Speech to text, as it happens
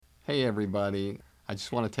Hey everybody, I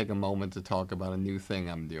just want to take a moment to talk about a new thing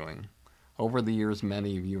I'm doing. Over the years,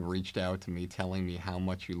 many of you have reached out to me telling me how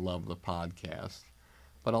much you love the podcast,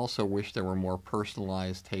 but also wish there were more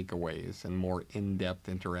personalized takeaways and more in-depth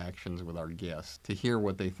interactions with our guests to hear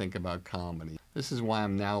what they think about comedy. This is why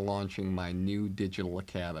I'm now launching my new digital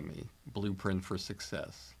academy, Blueprint for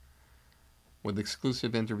Success. With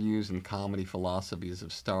exclusive interviews and comedy philosophies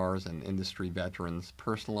of stars and industry veterans,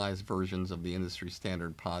 personalized versions of the industry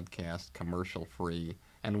standard podcast, commercial-free,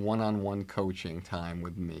 and one-on-one coaching time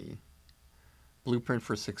with me. Blueprint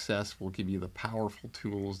for Success will give you the powerful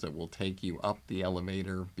tools that will take you up the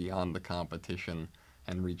elevator beyond the competition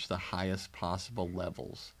and reach the highest possible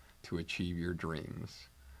levels to achieve your dreams.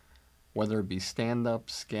 Whether it be stand-up,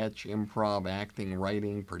 sketch, improv, acting,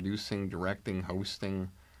 writing, producing, directing,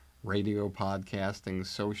 hosting, radio podcasting,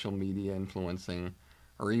 social media influencing,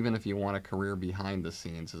 or even if you want a career behind the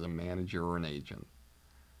scenes as a manager or an agent.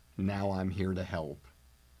 Now I'm here to help,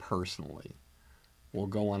 personally. We'll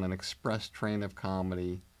go on an express train of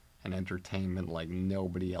comedy and entertainment like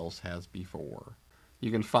nobody else has before.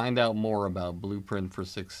 You can find out more about Blueprint for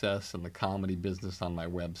Success and the comedy business on my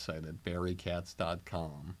website at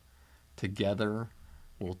barrykatz.com. Together,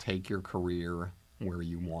 we'll take your career where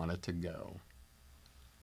you want it to go.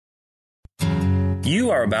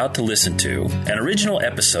 You are about to listen to an original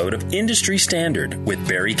episode of Industry Standard with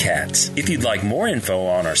Barry Katz. If you'd like more info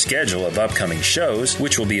on our schedule of upcoming shows,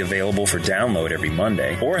 which will be available for download every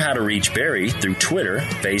Monday, or how to reach Barry through Twitter,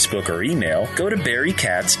 Facebook, or email, go to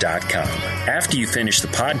barrykatz.com. After you finish the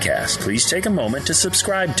podcast, please take a moment to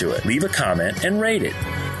subscribe to it, leave a comment, and rate it,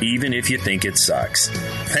 even if you think it sucks.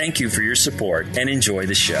 Thank you for your support and enjoy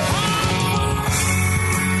the show.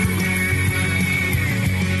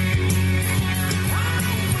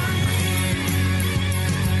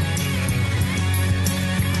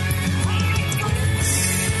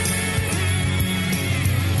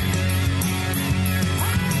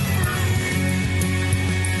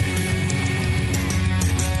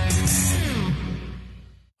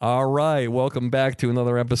 All right, welcome back to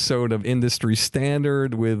another episode of Industry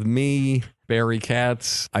Standard with me, Barry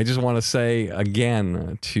Katz. I just want to say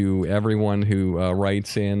again to everyone who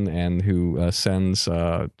writes in and who sends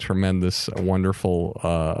tremendous, wonderful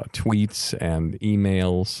tweets and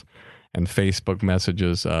emails and Facebook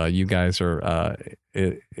messages. You guys are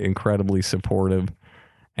incredibly supportive.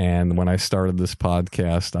 And when I started this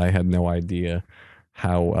podcast, I had no idea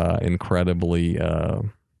how incredibly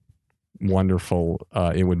wonderful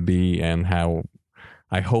it would be, and how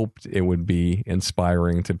I hoped it would be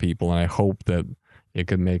inspiring to people, and I hope that it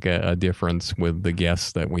could make a difference with the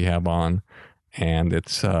guests that we have on. And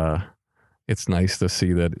it's nice to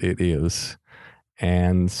see that it is.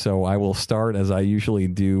 And so I will start, as I usually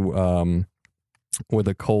do, with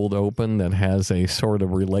a cold open that has a sort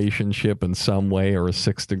of relationship in some way, or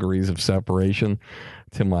 6 degrees of separation,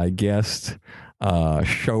 to my guest,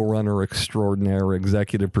 showrunner extraordinaire,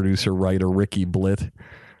 executive producer, writer Ricky Blitt.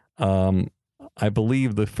 I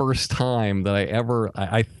believe the first time that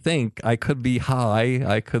I think I could be high,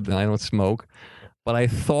 I don't smoke, but I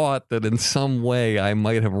thought that in some way I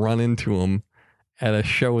might have run into him at a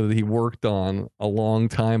show that he worked on a long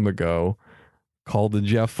time ago called The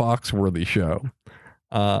Jeff Foxworthy Show.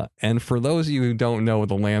 And for those of you who don't know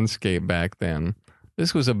the landscape back then,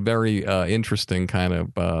 this was a very interesting kind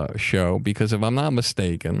of show, because if I'm not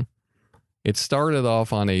mistaken, it started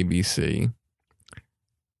off on ABC.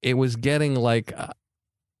 It was getting like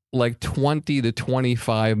 20 to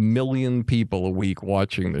 25 million people a week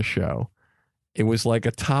watching the show. It was like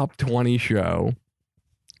a top 20 show.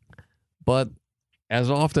 But as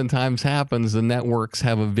oftentimes happens, the networks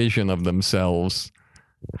have a vision of themselves,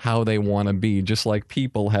 how they want to be, just like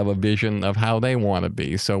people have a vision of how they want to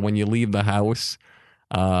be. So when you leave the house,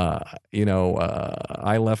 I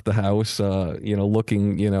left the house,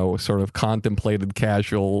 looking, sort of contemplated,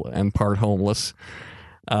 casual, and part homeless.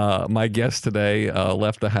 My guest today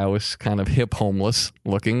left the house kind of hip homeless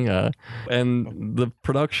looking. And the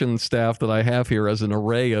production staff that I have here has an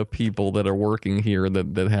array of people that are working here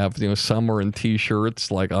that have, some are in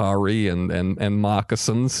T-shirts like Ari and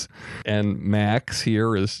moccasins. And Max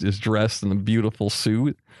here is dressed in a beautiful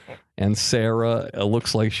suit. And Sarah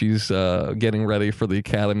looks like she's getting ready for the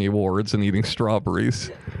Academy Awards and eating strawberries.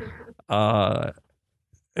 So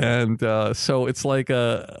it's like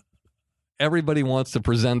everybody wants to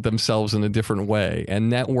present themselves in a different way. And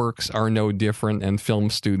networks are no different, and film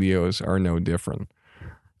studios are no different.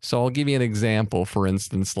 So I'll give you an example. For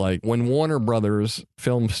instance, like when Warner Brothers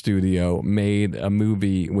Film Studio made a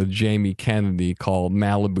movie with Jamie Kennedy called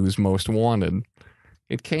Malibu's Most Wanted,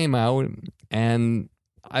 it came out and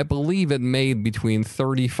I believe it made between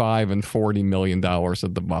 $35 and $40 million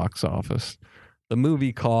at the box office. The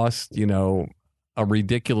movie cost, a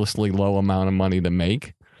ridiculously low amount of money to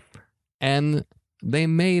make. And they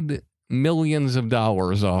made millions of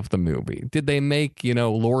dollars off the movie. Did they make,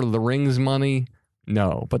 Lord of the Rings money?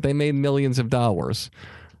 No, but they made millions of dollars.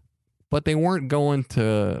 But they weren't going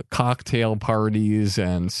to cocktail parties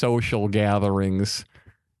and social gatherings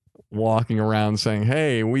walking around saying,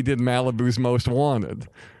 hey, we did Malibu's Most Wanted,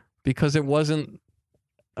 because it wasn't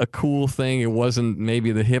a cool thing. It wasn't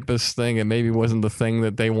maybe the hippest thing. It maybe wasn't the thing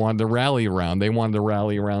that they wanted to rally around. They wanted to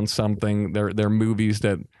rally around something, their movies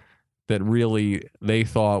that really they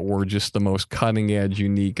thought were just the most cutting edge,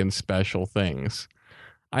 unique, and special things.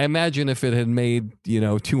 I imagine if it had made,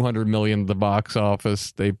 $200 million at the box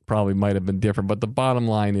office, they probably might have been different. But the bottom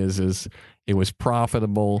line is it was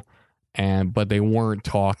profitable, but they weren't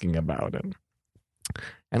talking about it.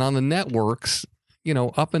 And on the networks,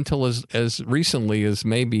 up until as recently as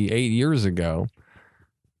maybe 8 years ago,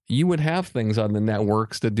 you would have things on the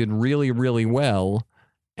networks that did really, really well,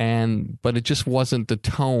 but it just wasn't the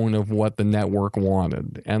tone of what the network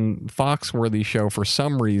wanted. And Foxworthy show, for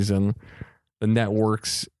some reason, the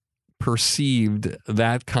networks perceived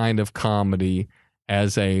that kind of comedy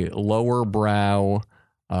as a lower brow,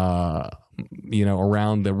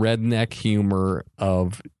 around the redneck humor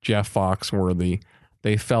of Jeff Foxworthy.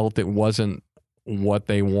 They felt it wasn't what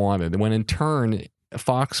they wanted. When in turn,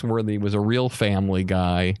 Foxworthy was a real family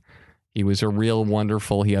guy. He was he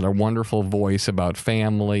had a wonderful voice about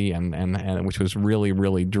family and which was really,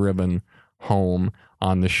 really driven home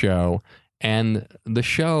on the show. And the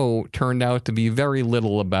show turned out to be very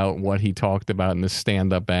little about what he talked about in his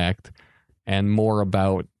stand-up act and more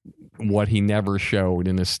about what he never showed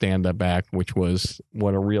in his stand-up act, which was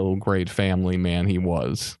what a real great family man he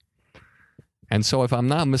was. And so if I'm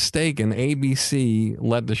not mistaken, ABC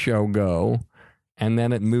let the show go, and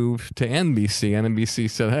then it moved to NBC, and NBC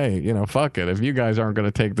said, hey, fuck it. If you guys aren't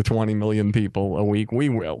going to take the 20 million people a week, we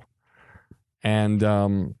will. And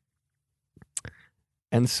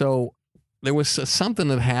so there was something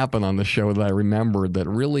that happened on the show that I remembered that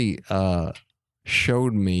really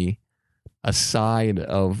showed me a side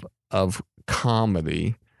of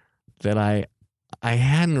comedy that I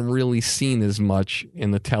hadn't really seen as much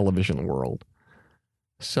in the television world.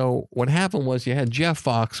 So what happened was you had Jeff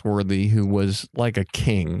Foxworthy, who was like a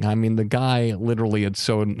king. I mean, the guy literally had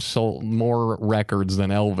sold more records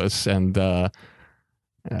than Elvis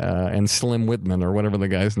and Slim Whitman, or whatever the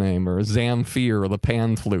guy's name, or Zamfir, or the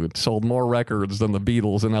pan flute, sold more records than the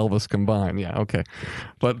Beatles and Elvis combined. Yeah, okay.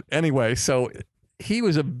 But anyway, so he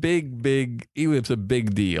was a big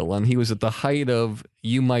deal, and he was at the height of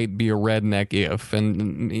You Might Be a Redneck If,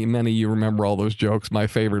 and many of you remember all those jokes, my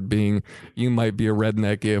favorite being, you might be a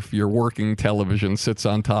redneck if your working television sits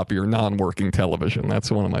on top of your non-working television.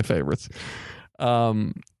 That's one of my favorites.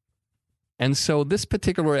 And so this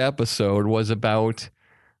particular episode was about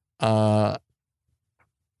Jeff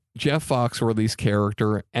Foxworthy's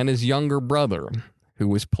character and his younger brother, who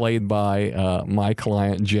was played by my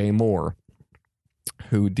client Jay Moore,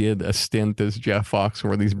 who did a stint as Jeff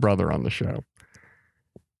Foxworthy's brother on the show.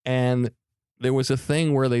 And there was a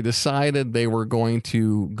thing where they decided they were going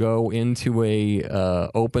to go into a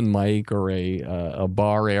open mic or a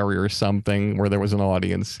bar area or something where there was an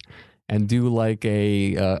audience and do like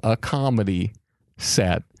a comedy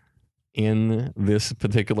set in this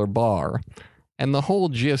particular bar. And the whole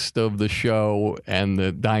gist of the show and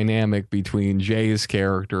the dynamic between Jay's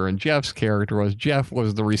character and Jeff's character was Jeff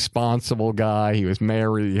was the responsible guy. He was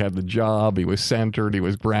married. He had the job. He was centered. He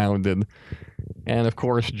was grounded. And of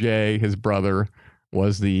course, Jay, his brother,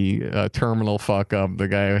 was the terminal fuck up, the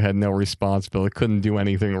guy who had no responsibility, couldn't do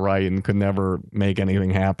anything right, and could never make anything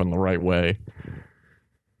happen the right way.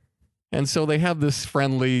 And so they have this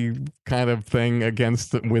friendly kind of thing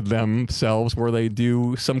with themselves where they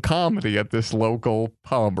do some comedy at this local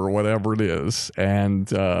pub or whatever it is. And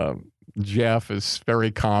Jeff is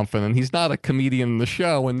very confident. He's not a comedian in the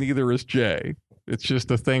show, and neither is Jay. It's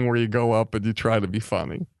just a thing where you go up and you try to be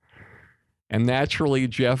funny. And naturally,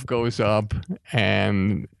 Jeff goes up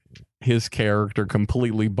and his character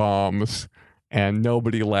completely bombs and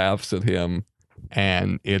nobody laughs at him.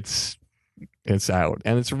 And it's out.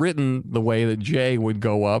 And it's written the way that Jay would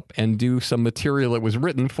go up and do some material that was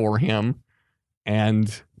written for him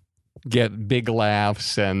and get big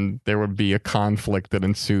laughs, and there would be a conflict that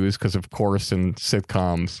ensues because, of course, in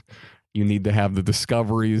sitcoms, you need to have the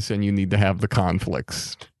discoveries and you need to have the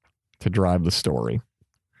conflicts to drive the story.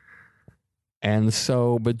 And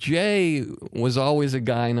so, but Jay was always a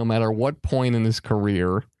guy, no matter what point in his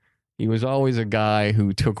career, He was always a guy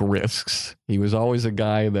who took risks. He was always a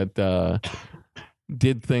guy that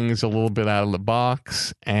did things a little bit out of the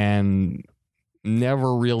box and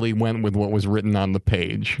never really went with what was written on the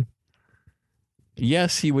page.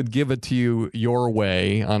 Yes, he would give it to you your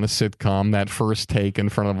way on a sitcom, that first take in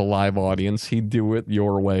front of a live audience. He'd do it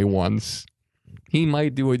your way once. He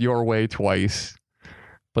might do it your way twice.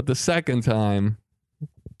 But the second time,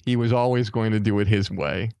 he was always going to do it his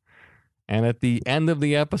way. And at the end of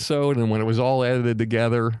the episode, and when it was all edited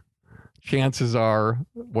together, chances are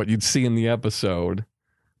what you'd see in the episode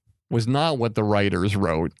was not what the writers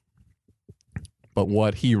wrote, but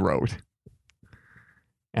what he wrote.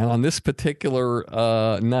 And on this particular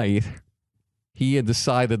night, he had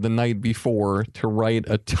decided the night before to write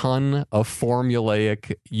a ton of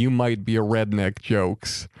formulaic, you might be a redneck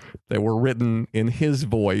jokes that were written in his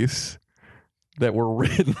voice, that were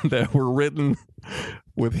written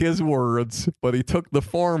with his words, but he took the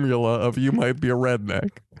formula of you might be a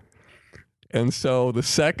redneck. And so the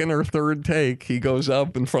second or third take, he goes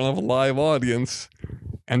up in front of a live audience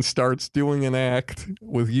and starts doing an act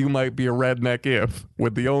with you might be a redneck if,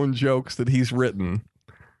 with the own jokes that he's written.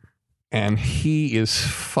 And he is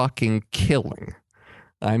fucking killing.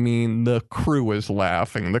 I mean, the crew is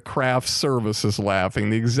laughing. The craft service is laughing.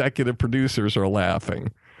 The executive producers are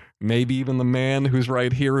laughing. Maybe even the man who's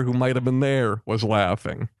right here who might have been there was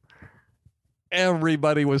laughing.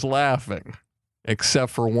 Everybody was laughing,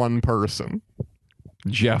 except for one person,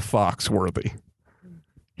 Jeff Foxworthy.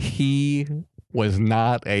 He was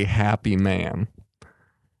not a happy man.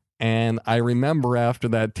 And I remember after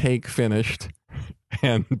that take finished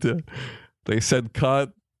and they said,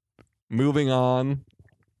 cut, moving on.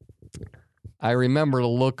 I remember the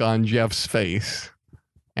look on Jeff's face,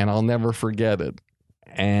 and I'll never forget it.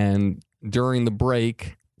 And during the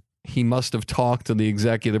break, he must have talked to the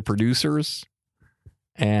executive producers,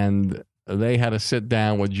 and they had to sit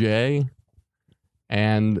down with Jay,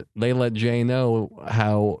 and they let Jay know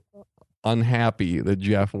how unhappy that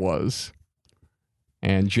Jeff was.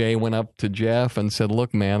 And Jay went up to Jeff and said,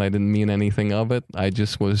 look, man, I didn't mean anything of it. I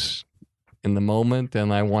just was in the moment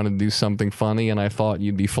and I wanted to do something funny, and I thought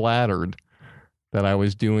you'd be flattered that I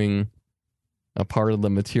was doing a part of the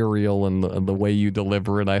material and the way you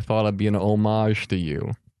deliver it. I thought it'd be an homage to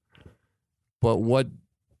you. But what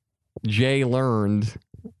Jay learned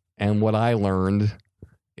and what I learned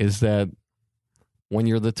is that when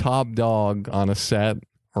you're the top dog on a set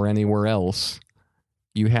or anywhere else,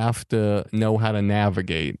 you have to know how to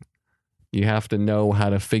navigate. You have to know how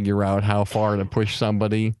to figure out how far to push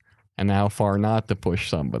somebody and how far not to push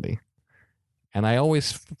somebody. And I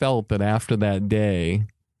always felt that after that day,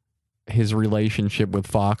 his relationship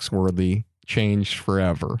with Foxworthy changed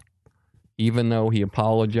forever. Even though he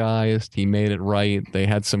apologized, he made it right. They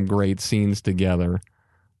had some great scenes together.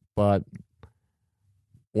 But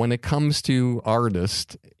when it comes to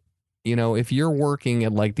artists, you know, if you're working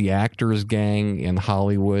at like the Actors Gang in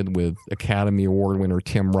Hollywood with Academy Award winner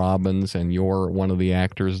Tim Robbins and you're one of the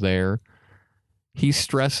actors there, he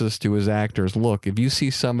stresses to his actors, look, if you see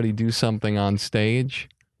somebody do something on stage,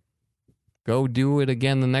 go do it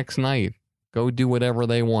again the next night. Go do whatever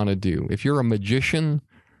they want to do. If you're a magician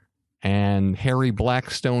and Harry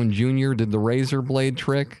Blackstone Jr. did the razor blade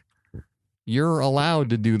trick, you're allowed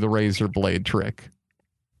to do the razor blade trick.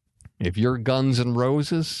 If you're Guns N'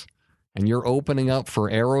 Roses and you're opening up for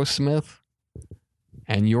Aerosmith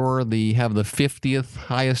and you're have the 50th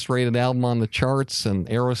highest rated album on the charts and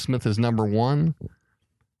Aerosmith is number 1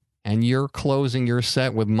 and you're closing your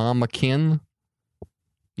set with Mama Kin,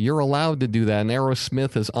 you're allowed to do that. And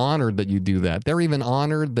Aerosmith is honored that you do that. They're even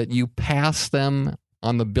honored that you pass them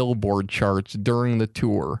on the Billboard charts during the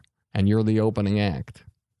tour and you're the opening act.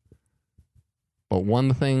 But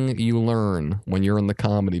one thing you learn when you're in the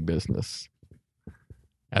comedy business,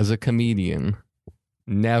 as a comedian,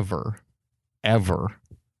 never, ever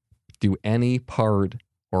do any part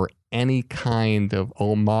or any kind of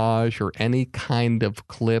homage or any kind of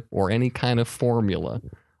clip or any kind of formula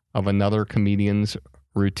of another comedian's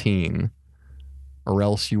routine, or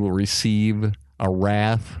else you will receive a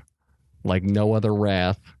wrath like no other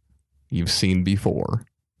wrath you've seen before.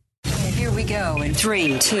 Here we go in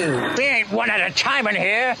 3, 2. We ain't one at a time in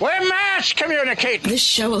here. We're mass communicating. This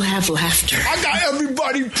show will have laughter. I got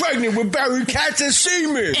everybody pregnant with Barry Katz and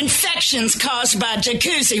semen. Infections caused by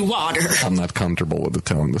jacuzzi water. I'm not comfortable with the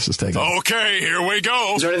tone this is taking. Okay, here we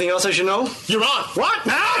go. Is there anything else I should know? You're on. What?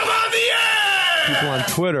 Out of the air! People on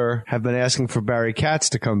Twitter have been asking for Barry Katz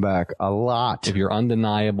to come back a lot. If you're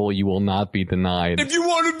undeniable, you will not be denied. If you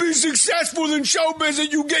want to be successful in show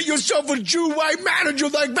business, you get yourself a Jew white manager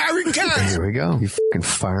like Barry Katz. Here we go. You fucking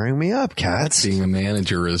firing me up, Katz. Being a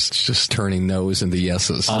manager is just turning no's into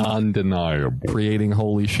yeses. Undeniable. Creating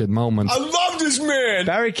holy shit moments. I love this man.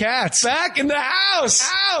 Barry Katz. Back in the house.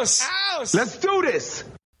 Let's do this.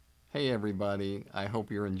 Hey everybody, I hope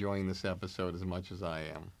you're enjoying this episode as much as I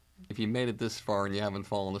am. If you made it this far and you haven't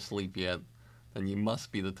fallen asleep yet, then you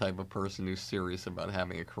must be the type of person who's serious about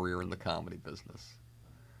having a career in the comedy business.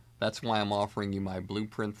 That's why I'm offering you my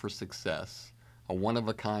Blueprint for Success, a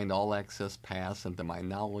one-of-a-kind all-access pass into my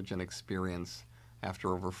knowledge and experience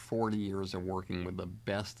after over 40 years of working with the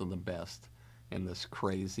best of the best in this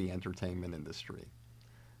crazy entertainment industry.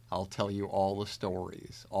 I'll tell you all the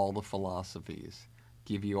stories, all the philosophies,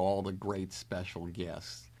 give you all the great special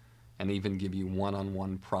guests, and even give you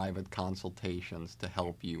one-on-one private consultations to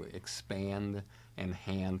help you expand,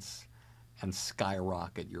 enhance, and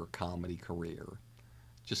skyrocket your comedy career.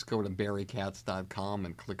 Just go to barrykatz.com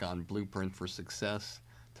and click on Blueprint for Success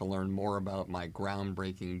to learn more about my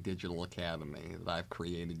groundbreaking digital academy that I've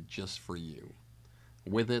created just for you.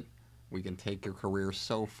 With it, we can take your career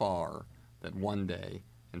so far that one day,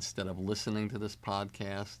 instead of listening to this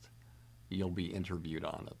podcast, you'll be interviewed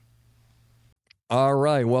on it. All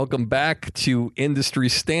right, welcome back to Industry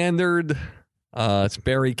Standard. It's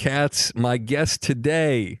Barry Katz. My guest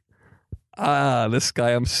today, this guy,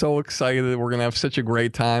 I'm so excited. We're going to have such a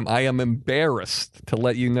great time. I am embarrassed to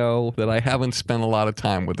let you know that I haven't spent a lot of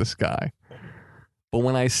time with this guy. But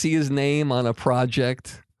when I see his name on a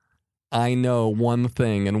project, I know one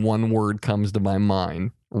thing and one word comes to my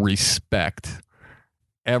mind: respect.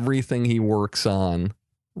 Everything he works on,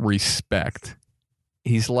 respect.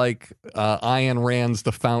 He's like Ayn Rand's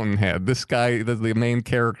The Fountainhead. This guy, the main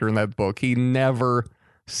character in that book, he never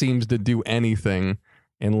seems to do anything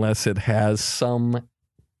unless it has some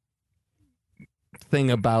thing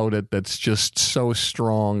about it that's just so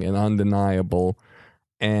strong and undeniable,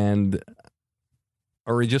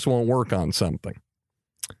 or he just won't work on something.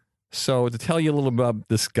 So to tell you a little about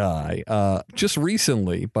this guy, just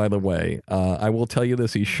recently, by the way, I will tell you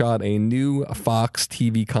this. He shot a new Fox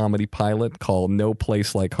TV comedy pilot called No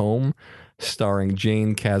Place Like Home, starring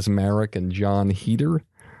Jane Kaczmarek and John Heder.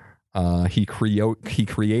 He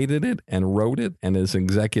created it and wrote it and is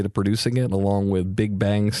executive producing it, along with Big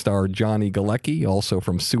Bang star Johnny Galecki, also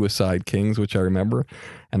from Suicide Kings, which I remember,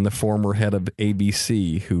 and the former head of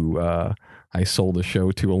ABC, who I sold a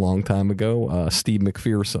show to a long time ago, Steve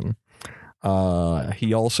McPherson.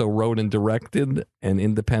 He also wrote and directed an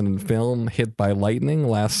independent film, Hit by Lightning,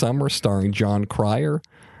 last summer, starring John Cryer.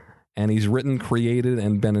 And he's written, created,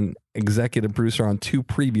 and been an executive producer on 2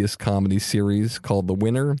 previous comedy series called The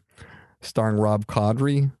Winner, starring Rob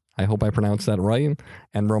Corddry. I hope I pronounced that right.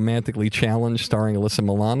 And Romantically Challenged, starring Alyssa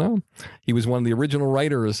Milano. He was one of the original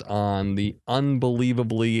writers on the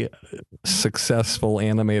unbelievably successful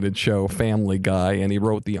animated show Family Guy, and he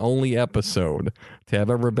wrote the only episode to have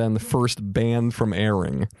ever been first banned from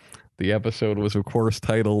airing. The episode was, of course,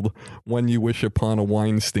 titled When You Wish Upon a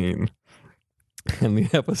Weinstein. And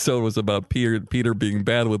the episode was about Peter being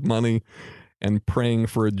bad with money and praying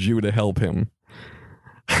for a Jew to help him.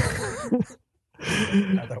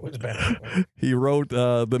 That was bad. He wrote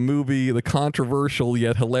the controversial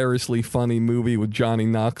yet hilariously funny movie with Johnny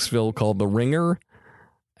Knoxville called The Ringer,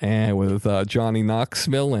 and with Johnny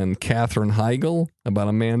Knoxville and Katherine Heigl, about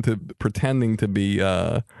a man pretending to be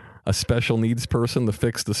a special needs person to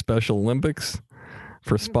fix the Special Olympics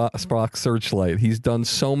for Spock Searchlight. He's done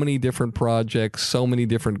so many different projects, so many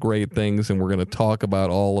different great things, and we're going to talk about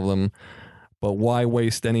all of them. But why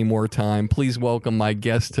waste any more time? Please welcome my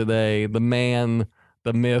guest today, the man,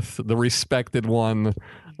 the myth, the respected one,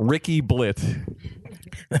 Ricky Blitt.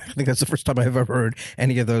 I think that's the first time I've ever heard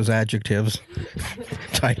any of those adjectives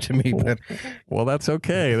tied to me. But well, that's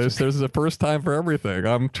okay. There's a first time for everything.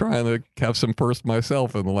 I'm trying to have some first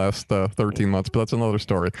myself in the last 13 months, but that's another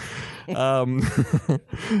story.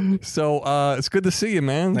 So it's good to see you,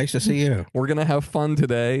 man. Nice to see you. We're going to have fun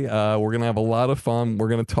today. We're going to have a lot of fun. We're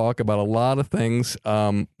going to talk about a lot of things.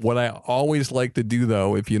 What I always like to do,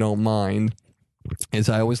 though, if you don't mind, is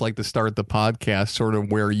I always like to start the podcast sort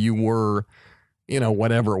of where you were,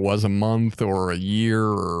 whatever it was, a month or a year,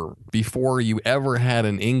 or before you ever had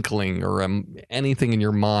an inkling or anything in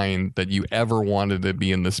your mind that you ever wanted to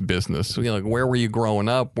be in this business. So, like, where were you growing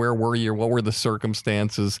up? Where were you? What were the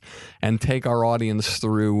circumstances? And take our audience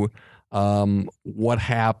through what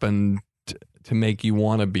happened to make you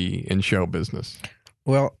want to be in show business.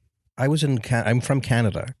 Well, I'm from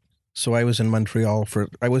Canada. So I was in Montreal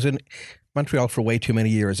Montreal for way too many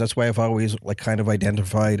years. That's why I've always like kind of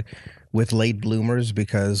identified with late bloomers,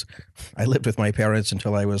 because I lived with my parents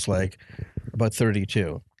until I was like about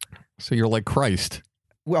 32. So you're like Christ.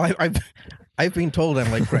 Well, I've been told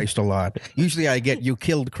I'm like Christ a lot. Usually I get "you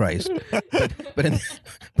killed Christ," but in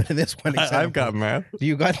this one example, I've gotten that.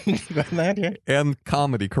 You got that, yeah? And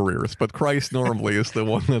comedy careers, but Christ normally is the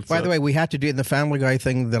one that's... By the way, we had to do in the Family Guy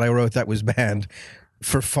thing that I wrote that was banned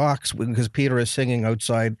for Fox, because Peter is singing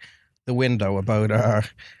outside the window about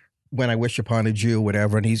when I wish upon a Jew,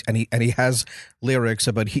 whatever, and he has lyrics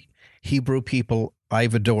about Hebrew people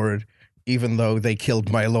I've adored, even though they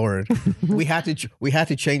killed my Lord. we had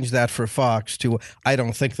to change that for Fox to I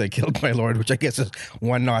don't think they killed my Lord, which I guess is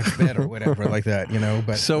one notch better or whatever like that, you know.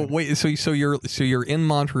 But so wait, so you're in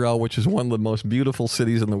Montreal, which is one of the most beautiful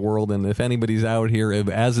cities in the world, and if anybody's out here who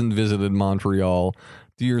hasn't visited Montreal,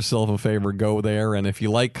 do yourself a favor, go there. And if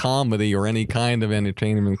you like comedy or any kind of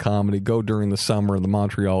entertainment comedy, go during the summer of the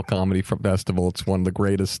Montreal Comedy Festival. It's one of the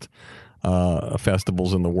greatest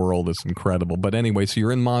festivals in the world. It's incredible. But anyway, so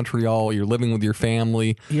you're in Montreal, you're living with your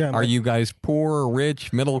family. Yeah, are you guys poor,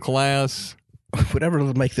 rich, middle class? Whatever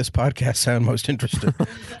will make this podcast sound most interesting.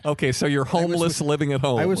 Okay, so you're homeless living at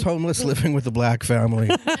home. I was homeless living with a black family,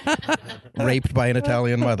 raped by an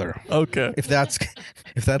Italian mother. Okay. If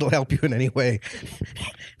that'll help you in any way,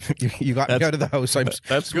 you got me out of the house. I'm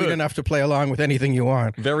sweet good enough to play along with anything you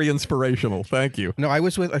want. Very inspirational. Thank you. No, I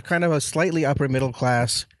was with a kind of a slightly upper middle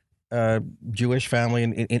class Jewish family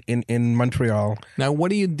in Montreal. Now, what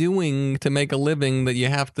are you doing to make a living that you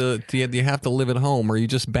have to live at home? Or are you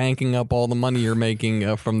just banking up all the money you're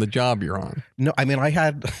making from the job you're on? No, I mean,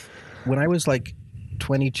 when I was like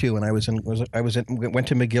 22 and went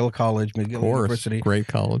to McGill College, McGill University, great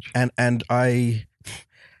college, and I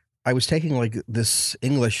was taking like this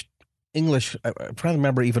English. I'm trying to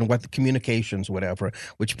remember even what the communications, whatever,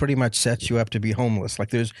 which pretty much sets you up to be homeless. Like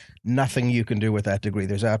there's nothing you can do with that degree.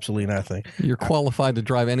 There's absolutely nothing. You're qualified to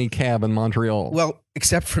drive any cab in Montreal. Well,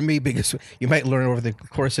 except for me, because you might learn over the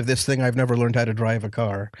course of this thing, I've never learned how to drive a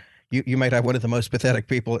car. You might have one of the most pathetic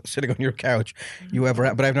people sitting on your couch you ever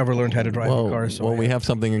had, but I've never learned how to drive a car. So we have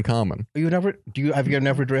something in common. Have you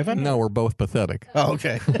never driven? No, we're both pathetic. Oh,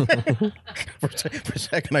 okay. For a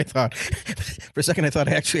second I thought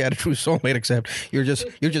I actually had a true soulmate, except you're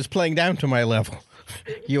just playing down to my level.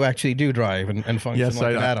 You actually do drive and function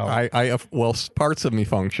like an adult. Well, parts of me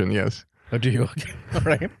function, yes. Oh, do you? Okay. All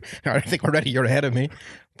right. I think already you're ahead of me.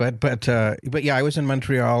 But yeah, I was in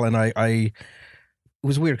Montreal, and I it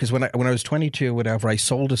was weird because when I was 22, whatever, I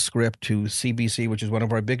sold a script to CBC, which is one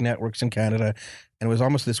of our big networks in Canada, and it was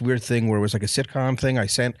almost this weird thing where it was like a sitcom thing. I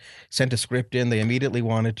sent a script in. They immediately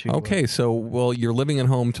wanted to. Okay, so you're living at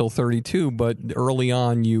home till 32, but early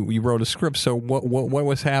on you wrote a script. So what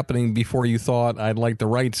was happening before you thought I'd like to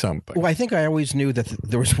write something? Well, I think I always knew that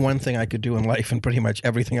there was one thing I could do in life, and pretty much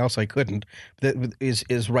everything else I couldn't. That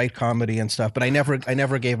is write comedy and stuff. But I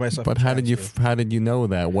never gave myself. But how did you know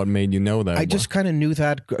that? What made you know that? I just kind of knew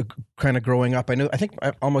that, kind of growing up. I think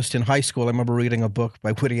almost in high school, I remember reading a book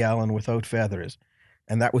by Woody Allen, Without Feathers.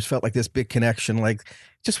 And that felt like this big connection. Like,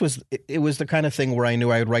 it was the kind of thing where I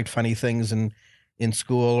knew I would write funny things in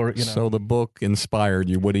school, or So the book inspired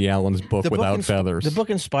you, Woody Allen's book, Without Feathers. The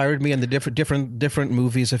book inspired me, and the different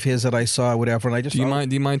movies of his that I saw, whatever. And I just do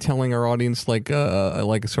you mind telling our audience like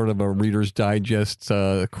sort of a Reader's Digest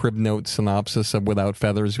crib note synopsis of Without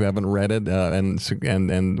Feathers who haven't read it,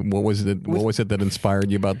 and what was it that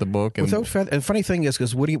inspired you about the book? And Without Feathers. And funny thing is,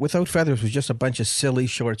 because Without Feathers was just a bunch of silly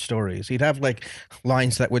short stories. He'd have like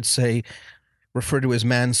lines that would say, referred to his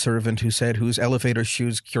manservant whose elevator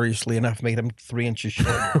shoes, curiously enough, made him 3 inches short.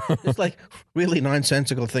 It's like really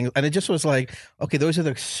nonsensical things. And it just was like, okay, those are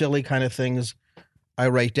the silly kind of things I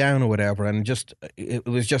write down or whatever. And it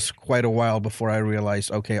was just quite a while before I realized,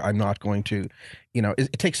 okay, I'm not going to,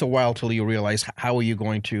 it takes a while till you realize how are you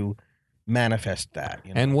going to manifest that.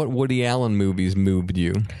 And what Woody Allen movies moved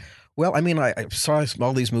you? Well, I mean, I saw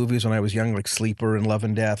all these movies when I was young, like Sleeper and Love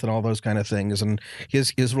and Death and all those kind of things. And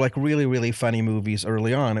his like really, really funny movies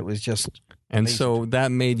early on. It was just And amazing. so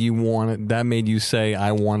that made you say,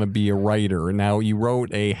 I want to be a writer. Now, you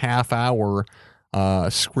wrote a half-hour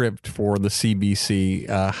script for the CBC.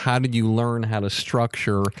 How did you learn how to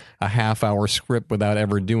structure a half-hour script without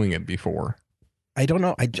ever doing it before? I don't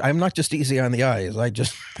know. I'm not just easy on the eyes. I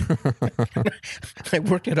just I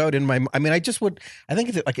worked it out in my. I mean, I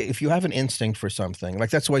think like if you have an instinct for something, like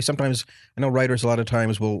that's why sometimes I know writers a lot of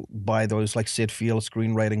times will buy those like Sid Field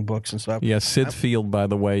screenwriting books and stuff. Yeah, Sid Field, by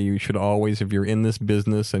the way, you should always, if you're in this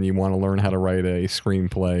business and you want to learn how to write a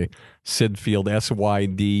screenplay, Sid Field,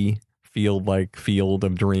 SYD. Field, like Field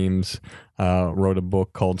of Dreams. wrote a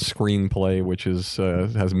book called Screenplay, which is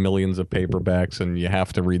has millions of paperbacks, and you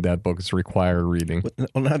have to read that book. It's required reading.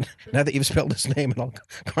 Well, now that you've spelled his name, and I'll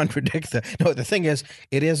contradict that. No, the thing is,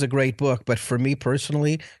 it is a great book, but for me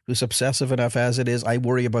personally, who's obsessive enough as it is, I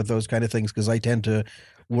worry about those kind of things because I tend to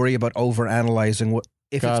worry about overanalyzing what.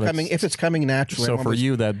 If it's coming naturally. So for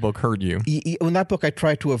you, that book hurt you. In that book, I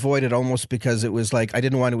tried to avoid it almost because it was like I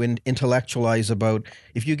didn't want to intellectualize about.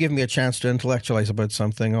 If you give me a chance to intellectualize about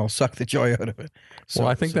something, I'll suck the joy out of it. So, well,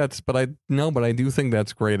 I think but I do think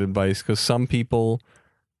that's great advice because some people,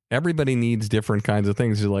 everybody needs different kinds of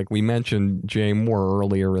things. Like we mentioned Jay Moore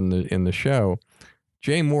earlier in the show.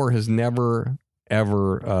 Jay Moore has never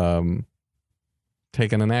ever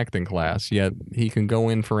taken an acting class, yet he can go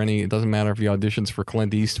in for it doesn't matter if he auditions for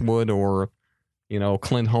Clint Eastwood or,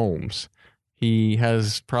 Clint Holmes. He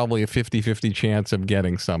has probably a 50-50 chance of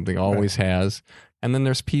getting something, always has. And then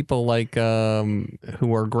there's people like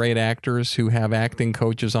who are great actors who have acting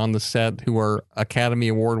coaches on the set who are Academy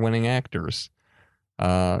Award-winning actors.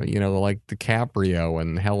 Like DiCaprio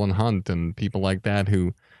and Helen Hunt and people like that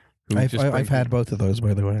who I've had both of those,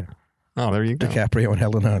 by the way. Oh, there you go. DiCaprio and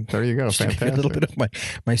Helen Hunt. There you go. Just Fantastic. a little bit of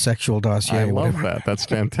my sexual dossier. I love that. That's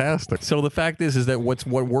fantastic. So the fact is that what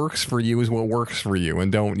works for you is what works for you,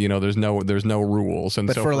 and don't there's no rules. And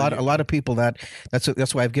but so for a lot of people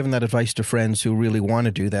that's why I've given that advice to friends who really want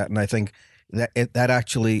to do that, and I think that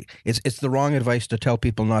actually it's the wrong advice to tell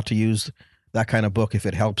people not to use that kind of book if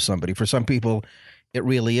it helps somebody. For some people, it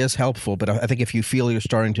really is helpful, but I think if you feel you're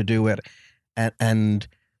starting to do it, and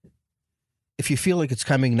if you feel like it's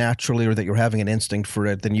coming naturally or that you're having an instinct for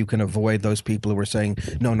it, then you can avoid those people who are saying,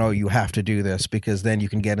 no, you have to do this, because then you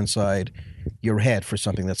can get inside your head for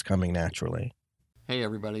something that's coming naturally. Hey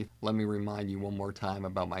everybody, let me remind you one more time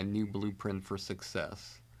about my new Blueprint for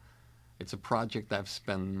Success. It's a project I've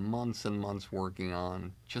spent months and months working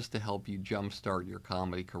on just to help you jumpstart your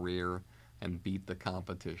comedy career and beat the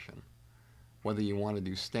competition. Whether you want to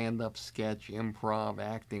do stand-up, sketch, improv,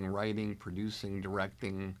 acting, writing, producing,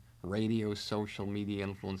 directing, radio, social media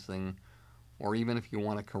influencing, or even if you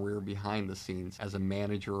want a career behind the scenes as a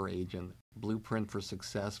manager or agent, Blueprint for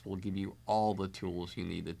Success will give you all the tools you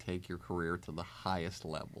need to take your career to the highest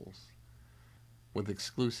levels. With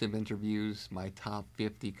exclusive interviews, my top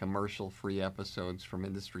 50 commercial-free episodes from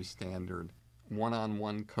Industry Standard,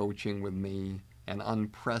 one-on-one coaching with me, and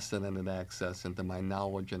unprecedented access into my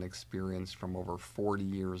knowledge and experience from over 40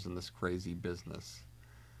 years in this crazy business.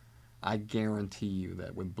 I guarantee you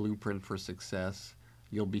that with Blueprint for Success,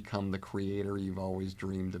 you'll become the creator you've always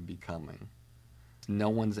dreamed of becoming. No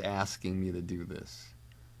one's asking me to do this.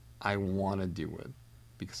 I want to do it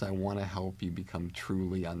because I want to help you become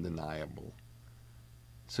truly undeniable.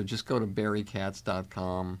 So just go to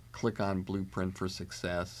barrykatz.com, click on Blueprint for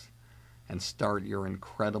Success, and start your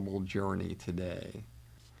incredible journey today.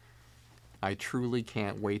 I truly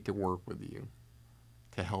can't wait to work with you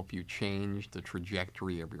to help you change the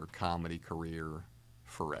trajectory of your comedy career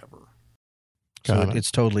forever. So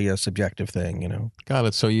it's totally a subjective thing, Got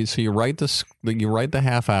it. So you write the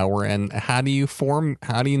half hour, and how do you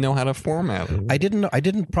know how to format it? I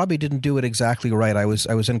didn't do it exactly right. I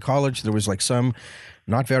was in college. There was like some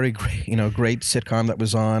not very great, great sitcom that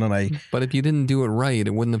was on, and But if you didn't do it right, it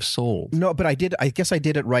wouldn't have sold. No, but I did. I guess I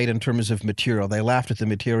did it right in terms of material. They laughed at the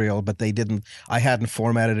material, but they didn't. I hadn't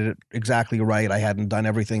formatted it exactly right. I hadn't done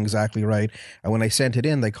everything exactly right. And when I sent it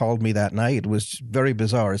in, they called me that night. It was very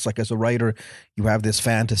bizarre. It's like as a writer, you have this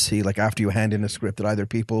fantasy, like after you hand in a script, that either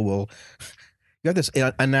people will. You have this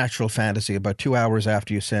unnatural fantasy about 2 hours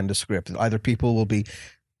after you send a script that either people will be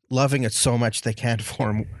loving it so much they can't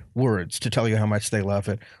form words to tell you how much they love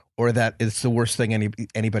it, or that it's the worst thing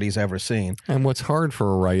anybody's ever seen. And what's hard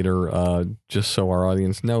for a writer, just so our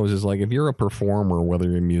audience knows, is like if you're a performer, whether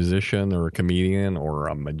you're a musician or a comedian or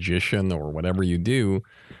a magician or whatever you do,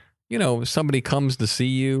 somebody comes to see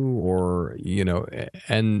you or,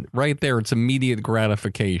 and right there, it's immediate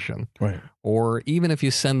gratification. Right. Or even if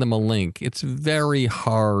you send them a link, it's very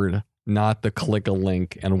hard not to click a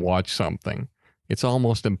link and watch something. It's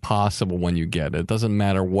almost impossible when you get it. It doesn't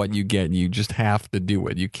matter what you get. You just have to do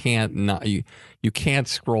it. You can't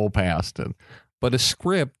scroll past it. But a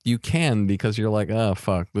script, you can, because you're like, oh,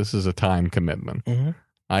 fuck, this is a time commitment. Mm-hmm.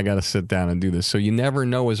 I got to sit down and do this. So you never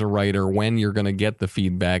know as a writer when you're going to get the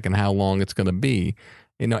feedback and how long it's going to be.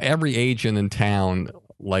 Every agent in town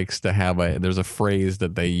likes to have there's a phrase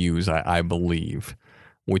that they use, I believe,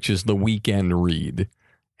 which is the weekend read.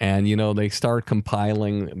 And, they start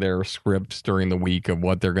compiling their scripts during the week of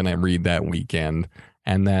what they're going to read that weekend.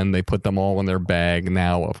 And then they put them all in their bag.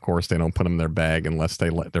 Now, of course, they don't put them in their bag unless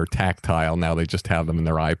they're tactile. Now they just have them in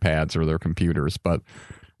their iPads or their computers. But,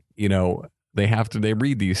 they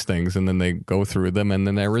read these things and then they go through them and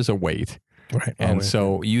then there is a wait. Right. And Always.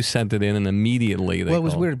 so you sent it in and immediately Well, it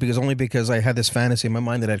was weird because I had this fantasy in my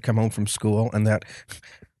mind that I'd come home from school and that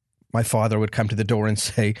my father would come to the door and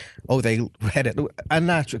say, "Oh, they read it."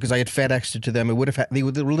 Unnatural, because I had FedExed it to them. They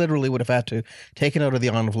literally would have had to take it out of the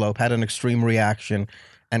envelope, had an extreme reaction,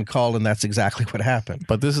 and called, and that's exactly what happened.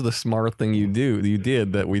 But this is the smart thing you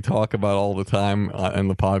did that we talk about all the time in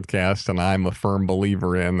the podcast, and I'm a firm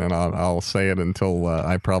believer in, and I'll say it until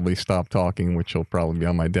I probably stop talking, which will probably be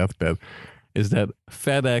on my deathbed, is that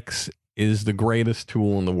FedEx is the greatest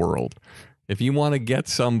tool in the world. If you want to get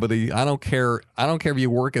somebody, I don't care if you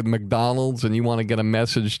work at McDonald's and you want to get a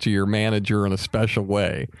message to your manager in a special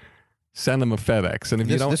way, send them a FedEx. And if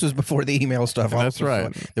this was before the email stuff. That's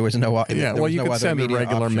right. There was no. You could send it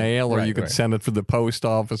regular mail, or you could send it for the post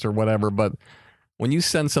office or whatever. But when you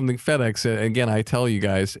send something FedEx, again, I tell you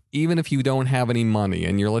guys, even if you don't have any money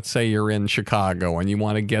and let's say you're in Chicago and you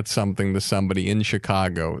want to get something to somebody in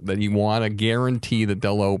Chicago that you want to guarantee that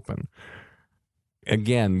they'll open.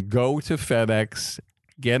 Again, go to FedEx,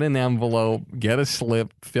 get an envelope, get a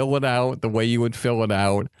slip, fill it out the way you would fill it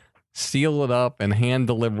out, seal it up, and hand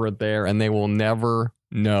deliver it there, and they will never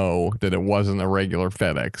know that it wasn't a regular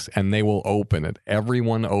FedEx, and they will open it.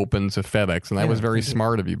 Everyone opens a FedEx, and that was very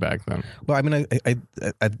smart of you back then. Well, I mean,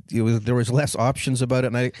 there was less options about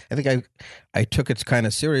it, and I think I took it kind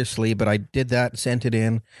of seriously, but I did that, sent it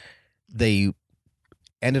in. They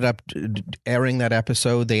ended up airing that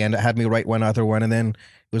episode. They had me write one other one, and then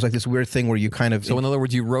it was like this weird thing where you kind of... So in other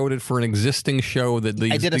words, you wrote it for an existing show that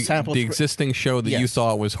I did a sample the existing show that you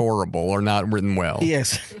thought was horrible or not written well.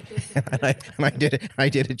 Yes, and I did it. I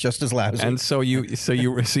did it just as lousy. And so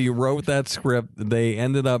you wrote that script. They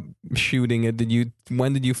ended up shooting it.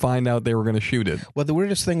 When did you find out they were going to shoot it? Well, the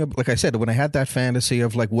weirdest thing, like I said, when I had that fantasy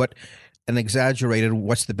of like what an exaggerated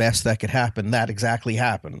what's the best that could happen, that exactly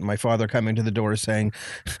happened. My father coming to the door saying,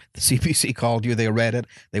 the CBC called you, they read it,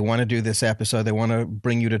 they want to do this episode, they want to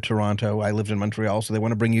bring you to Toronto. I lived in Montreal, so they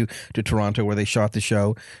want to bring you to Toronto where they shot the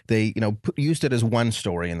show. They used it as one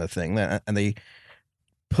story in the thing, and they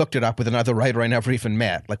hooked it up with another writer I never even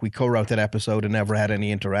met. Like we co-wrote that episode and never had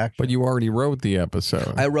any interaction. But you already wrote the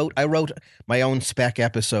episode. I wrote my own spec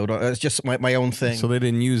episode. It's just my own thing. So they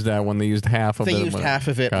didn't use that one. They used half of it. They used half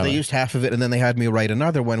of it. They used half of it, and then they had me write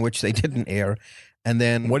another one, which they didn't air. And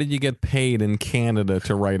then what did you get paid in Canada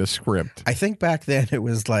to write a script? I think back then it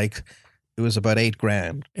was about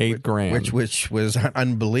 $8,000. $8,000, which was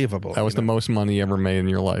unbelievable. That was the most money you ever made in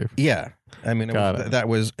your life. Yeah, I mean, it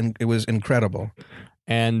was incredible.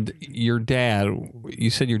 And your dad, you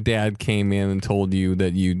said your dad came in and told you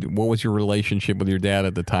that what was your relationship with your dad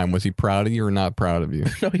at the time? Was he proud of you or not proud of you?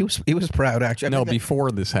 No, he was proud, actually.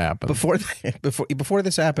 Before this happened. Before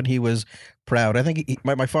this happened, he was proud. I think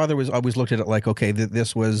my father was always looked at it like, okay,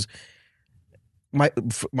 this was I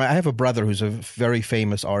have a brother who's a very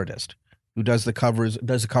famous artist who does the covers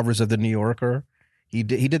of the New Yorker. He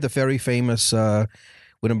did the very famous when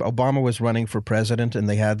Obama was running for president, and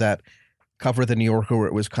they had that cover of the New Yorker where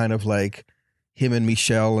it was kind of like him and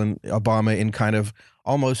Michelle and Obama in kind of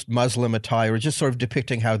almost Muslim attire, just sort of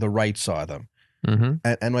depicting how the right saw them. Mm-hmm.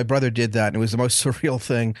 And my brother did that, and it was the most surreal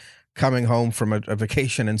thing coming home from a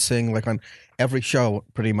vacation and seeing, like, on every show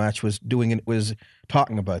pretty much was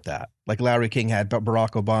talking about that. Like Larry King had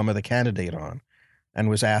Barack Obama, the candidate, on and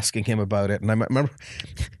was asking him about it. And I remember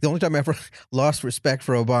the only time I ever lost respect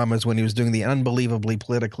for Obama is when he was doing the unbelievably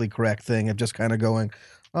politically correct thing of just kind of going,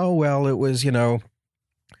 oh, well, it was,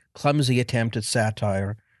 clumsy attempt at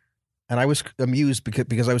satire. And I was amused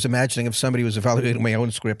because I was imagining if somebody was evaluating my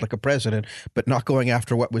own script like a president, but not going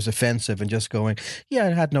after what was offensive and just going, yeah,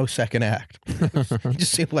 it had no second act. It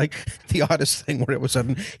just seemed like the oddest thing where it was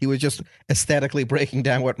sudden he was just aesthetically breaking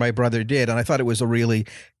down what my brother did. And I thought it was a really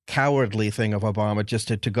cowardly thing of Obama just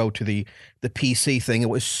to go to the PC thing. It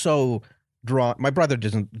was so drawn. My brother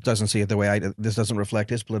doesn't see it the way this doesn't reflect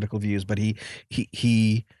his political views, but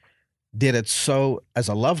he did it so as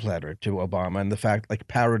a love letter to Obama, and the fact, like,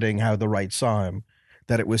 parroting how the right saw him,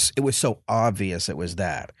 that it was so obvious it was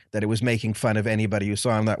that it was making fun of anybody who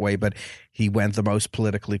saw him that way, but he went the most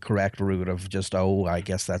politically correct route of just, I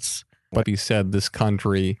guess that's. But he said this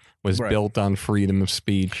country was built on freedom of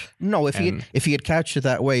speech. No, if he had couched it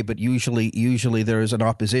that way, but usually there is an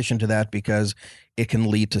opposition to that because it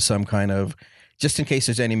can lead to some kind of, just in case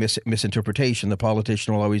there's any misinterpretation, the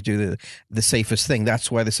politician will always do the safest thing. That's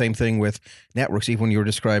why the same thing with networks, even when you were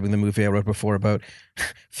describing the movie I wrote before about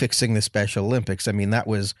fixing the Special Olympics. I mean, that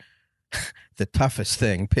was the toughest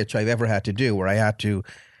pitch I've ever had to do, where I had to,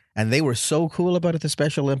 and they were so cool about it, the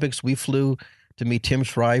Special Olympics. We flew to meet Tim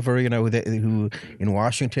Shriver, who in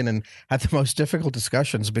Washington, and had the most difficult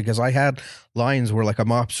discussions because I had lines where like a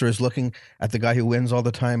mobster is looking at the guy who wins all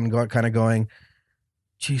the time and kind of going,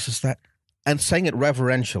 Jesus, and saying it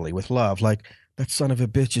reverentially with love, like, that son of a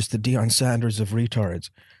bitch is the Deion Sanders of retards.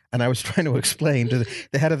 And I was trying to explain to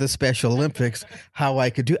the head of the Special Olympics how I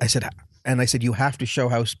could do. I said, you have to show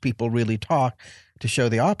how people really talk to show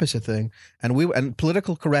the opposite thing. And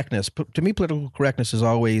political correctness, to me, political correctness is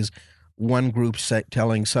always one group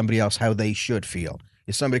telling somebody else how they should feel.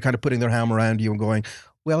 Is somebody kind of putting their arm around you and going,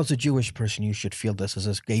 well, as a Jewish person, you should feel this. As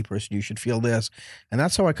a gay person, you should feel this. And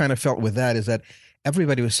that's how I kind of felt with that, is that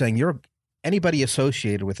everybody was saying, anybody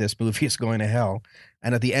associated with this movie is going to hell.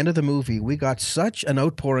 And at the end of the movie, we got such an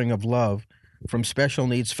outpouring of love from special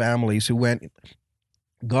needs families who went,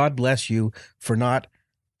 God bless you for not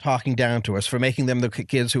talking down to us, for making them the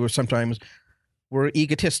kids who were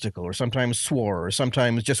egotistical, or sometimes swore, or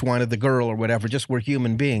sometimes just wanted the girl or whatever, just were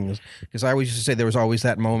human beings. Because I always used to say there was always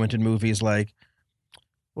that moment in movies like,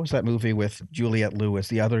 what was that movie with Juliette Lewis?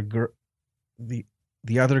 The other girl,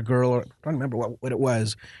 I don't remember what it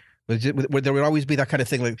was. Where there would always be that kind of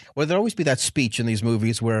thing, like, well, there'd always be that speech in these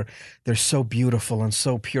movies where they're so beautiful and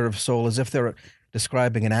so pure of soul, as if they're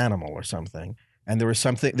describing an animal or something. And there was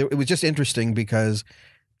something, it was just interesting because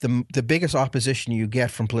the biggest opposition you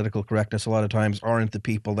get from political correctness a lot of times aren't the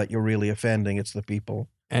people that you're really offending, it's the people.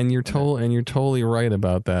 And you're totally right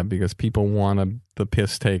about that, because people want the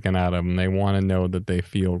piss taken out of them. They want to know that they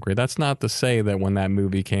feel great. That's not to say that when that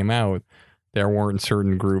movie came out, there weren't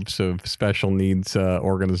certain groups of special needs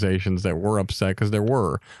organizations that were upset, because there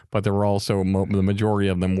were, but there were also the majority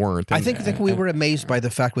of them weren't. I think we were amazed by the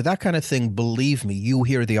fact with that kind of thing. Believe me, you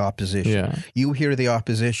hear the opposition. Yeah. You hear the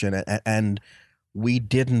opposition, and we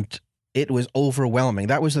didn't. It was overwhelming.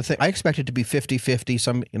 That was the thing. I expected to be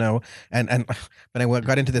 50-50, and when I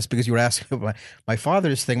got into this, because you were asking about my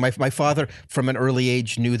father's thing, my father from an early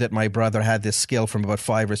age knew that my brother had this skill from about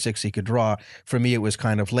 5 or 6 he could draw. For me, it was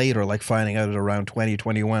kind of later, like finding out at around 20,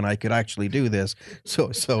 21, I could actually do this.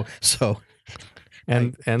 So.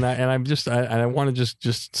 And I want to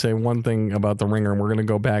just say one thing about The Ringer, and we're going to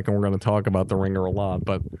go back and we're going to talk about The Ringer a lot,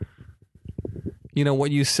 but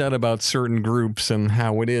what you said about certain groups and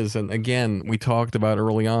how it is. And again, we talked about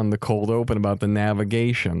early on the cold open about the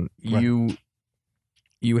navigation. Right.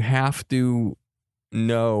 You have to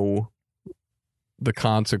know the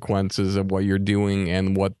consequences of what you're doing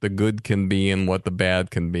and what the good can be and what the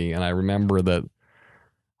bad can be. And I remember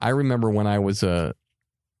when I was a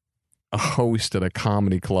host at a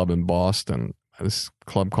comedy club in Boston, this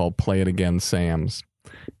club called Play It Again Sam's.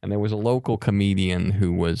 And there was a local comedian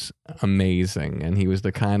who was amazing, and he was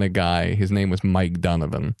the kind of guy, his name was Mike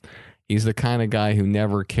Donovan. He's the kind of guy who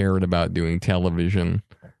never cared about doing television,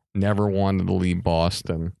 never wanted to leave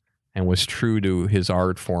Boston, and was true to his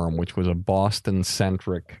art form, which was a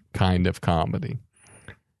Boston-centric kind of comedy.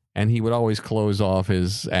 And he would always close off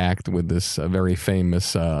his act with this very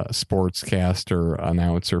famous sportscaster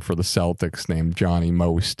announcer for the Celtics named Johnny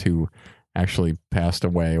Most, who actually passed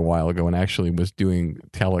away a while ago and actually was doing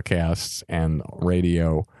telecasts and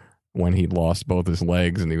radio when he'd lost both his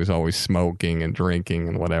legs, and he was always smoking and drinking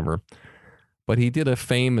and whatever. But he did a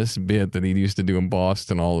famous bit that he used to do in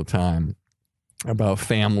Boston all the time about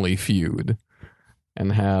Family Feud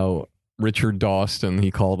and how Richard Dawson,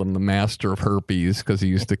 he called him the master of herpes because he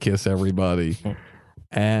used to kiss everybody.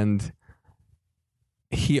 And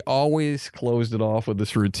he always closed it off with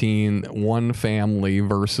this routine: one family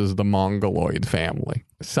versus the Mongoloid family.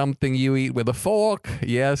 Something you eat with a fork.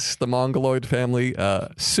 Yes, the Mongoloid family.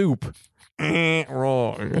 Soup.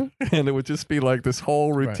 Wrong. And it would just be like this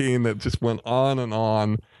whole routine that just went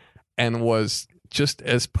on and was just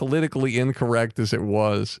as politically incorrect as it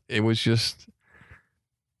was. It was just,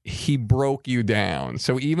 he broke you down.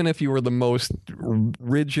 So even if you were the most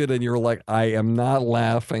rigid and you're like, I am not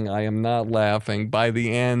laughing, by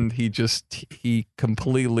the end, he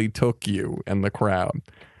completely took you and the crowd,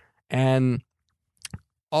 and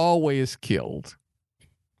always killed.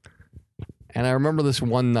 And I remember this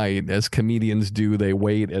one night, as comedians do, they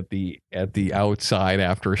wait at the outside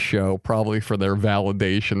after a show, probably for their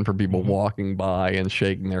validation, for people walking by and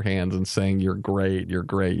shaking their hands and saying, you're great, you're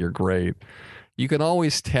great, you're great. You can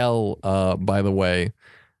always tell, by the way,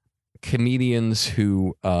 comedians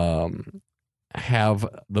who have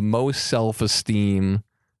the most self-esteem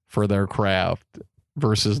for their craft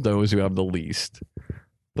versus those who have the least.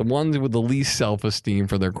 The ones with the least self-esteem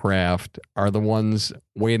for their craft are the ones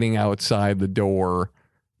waiting outside the door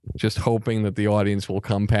just hoping that the audience will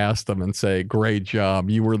come past them and say, great job.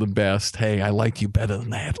 You were the best. Hey, I liked you better than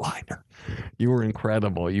the headliner. You were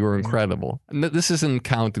incredible. You were incredible. And this isn't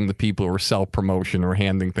counting the people who are self-promotion or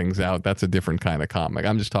handing things out. That's a different kind of comic.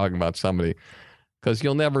 I'm just talking about somebody, because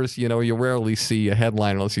you'll never, you'll rarely see a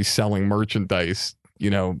headliner unless he's selling merchandise,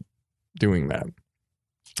 doing that.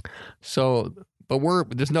 So, but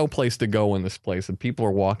there's no place to go in this place, and people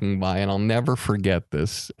are walking by, and I'll never forget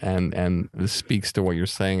this. And this speaks to what you're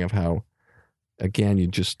saying of how, again,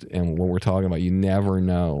 and what we're talking about, you never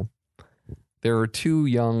know. There are two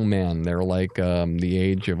young men. They're like the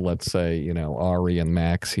age of, let's say, Ari and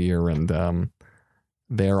Max here, and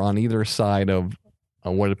they're on either side of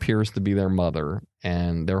what appears to be their mother,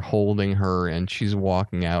 and they're holding her, and she's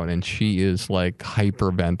walking out, and she is like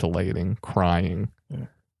hyperventilating, crying.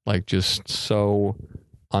 Like just so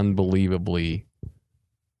unbelievably,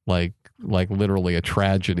 like literally a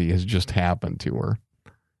tragedy has just happened to her.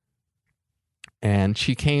 And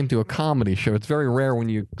she came to a comedy show. It's very rare when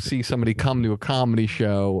you see somebody come to a comedy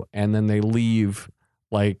show and then they leave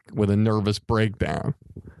like with a nervous breakdown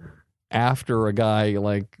after a guy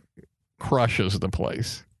like crushes the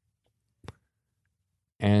place.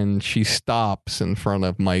 And she stops in front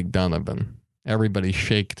of Mike Donovan. Everybody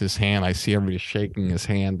shaked his hand. I see everybody shaking his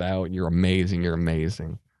hand out. You're amazing. You're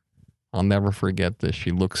amazing. I'll never forget this.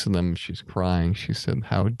 She looks at him. She's crying. She said,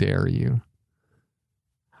 how dare you?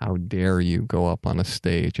 How dare you go up on a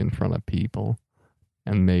stage in front of people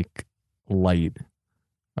and make light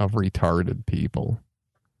of retarded people?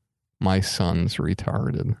 My son's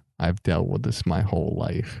retarded. I've dealt with this my whole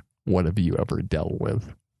life. What have you ever dealt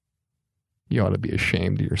with? You ought to be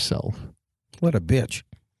ashamed of yourself. What a bitch.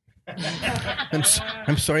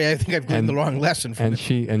 I'm sorry. I think I've learned the wrong lesson. And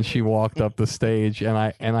she walked up the stage, and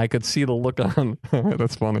I could see the look on.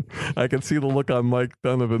 That's funny. I could see the look on Mike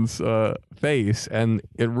Donovan's face, and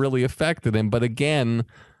it really affected him. But again,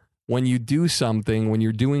 when you do something, when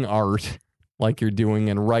you're doing art, like you're doing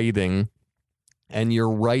in writing, and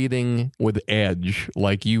you're writing with edge,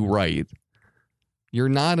 like you write, you're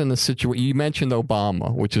not in a situation. You mentioned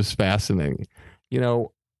Obama, which is fascinating.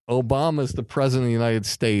 Obama is the president of the United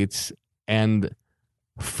States, and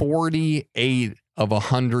 48 of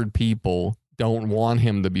 100 people don't want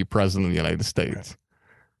him to be president of the United States.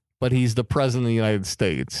 But he's the president of the United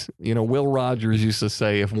States. Will Rogers used to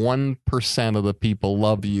say, if 1% of the people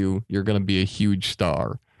love you, you're going to be a huge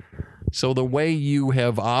star. So the way you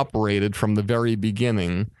have operated from the very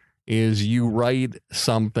beginning is you write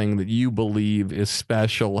something that you believe is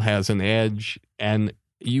special, has an edge, and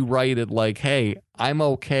you write it like, hey, I'm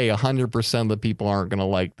okay. 100% of the people aren't going to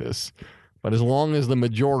like this. But as long as the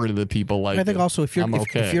majority of the people like it, I think also if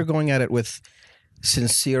you're going at it with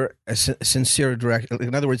sincere direct,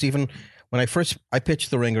 in other words, even when I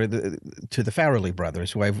pitched The Ringer to the Farrelly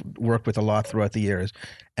brothers, who I've worked with a lot throughout the years,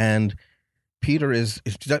 and Peter a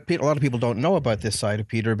lot of people don't know about this side of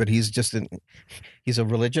Peter, but he's a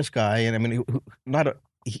religious guy, and I mean,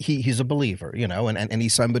 he's a believer, and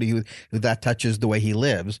he's somebody who that touches the way he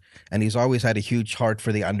lives, and he's always had a huge heart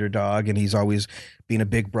for the underdog, and he's always been a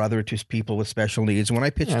big brother to people with special needs. When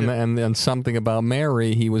I pitched and something about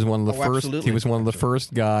Mary, he was one of the first. Absolutely. He was one of the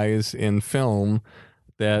first guys in film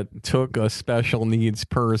that took a special needs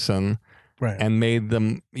person. Right. And made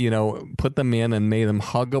them, put them in and made them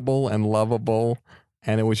huggable and lovable,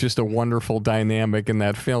 and it was just a wonderful dynamic in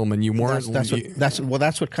that film. And you weren't. That's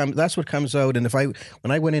what comes out. And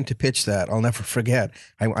when I went in to pitch that, I'll never forget.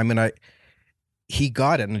 He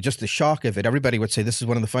got it, and just the shock of it. Everybody would say, "This is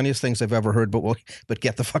one of the funniest things I've ever heard." But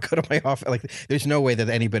get the fuck out of my office! Like, there's no way that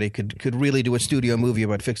anybody could really do a studio movie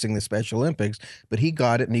about fixing the Special Olympics. But he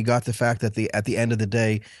got it, and he got the fact that at the end of the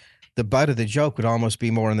day, the butt of the joke would almost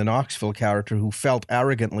be more in the Knoxville character, who felt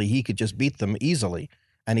arrogantly he could just beat them easily,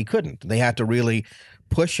 and he couldn't. They had to really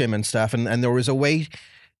push him and stuff, and there was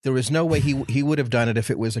no way he would have done it if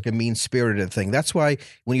it was like a mean-spirited thing. That's why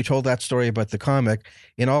when you told that story about the comic,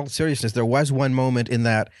 in all seriousness, there was one moment in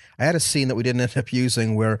that I had a scene that we didn't end up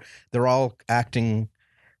using where they're all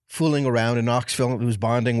fooling around in Knoxville, who's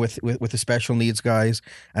bonding with the special needs guys,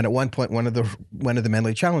 and at one point one of the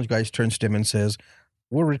mentally challenged guys turns to him and says,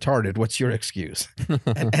 "We're retarded. What's your excuse?"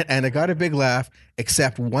 and it got a big laugh,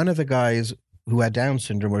 except one of the guys who had Down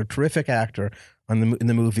syndrome, a terrific actor in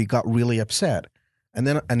the movie, got really upset.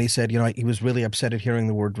 And he said, he was really upset at hearing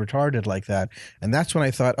the word retarded like that. And that's when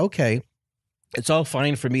I thought, okay, it's all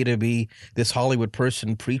fine for me to be this Hollywood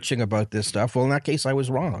person preaching about this stuff. Well, in that case, I was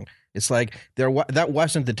wrong. It's like that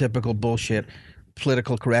wasn't the typical bullshit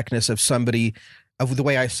political correctness of somebody, of the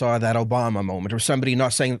way I saw that Obama moment, or somebody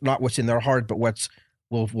not saying not what's in their heart, but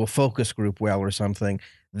will focus group well or something.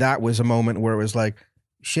 That was a moment where it was like,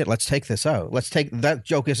 shit, let's take this out. That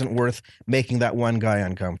joke isn't worth making that one guy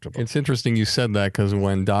uncomfortable. It's interesting you said that, because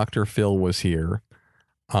when Dr. Phil was here,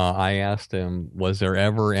 I asked him, was there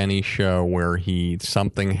ever any show where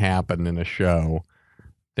something happened in a show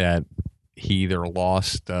that he either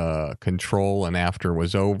lost control, and after it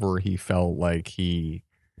was over, he felt like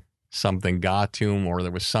something got to him, or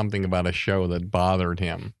there was something about a show that bothered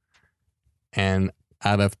him. And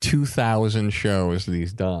out of 2,000 shows that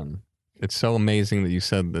he's done, it's so amazing that you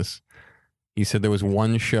said this. He said there was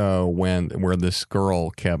one show where this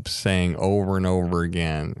girl kept saying over and over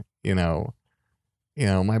again,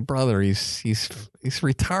 my brother, he's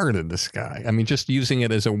retarded, this guy. I mean, just using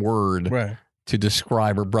it as a word to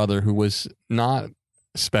describe her brother, who was not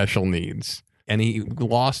special needs. And he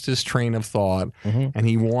lost his train of thought, and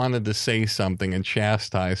he wanted to say something and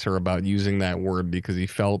chastise her about using that word, because he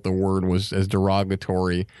felt the word was as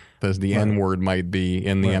derogatory as the N-word might be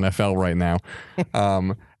in the NFL right now.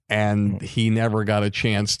 And he never got a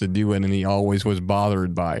chance to do it, and he always was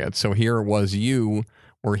bothered by it. So here it was, you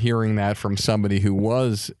were hearing that from somebody who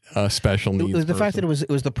was a special needs person. The fact that it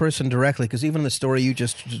was the person directly, because even the story you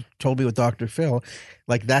just told me with Dr. Phil,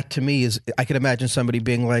 like that to me is, I could imagine somebody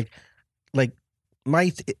being like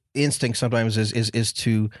my instinct sometimes is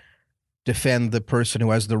to defend the person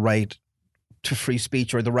who has the right to free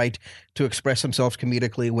speech, or the right to express themselves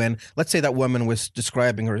comedically, when, let's say, that woman was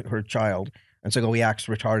describing her child and saying, oh, he acts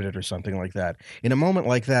retarded or something like that. In a moment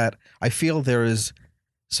like that, I feel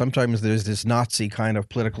sometimes there's this Nazi kind of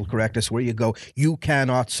political correctness where you go, you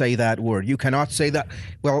cannot say that word. You cannot say that.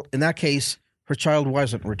 Well, in that case, her child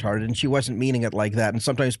wasn't retarded, and she wasn't meaning it like that. And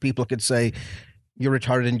sometimes people could say, you're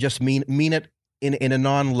retarded, and just mean it in a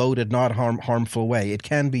non-loaded, not harmful way. It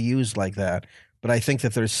can be used like that. But I think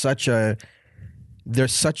that there's such a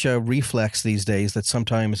reflex these days that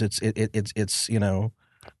sometimes it's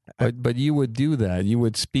But you would do that. You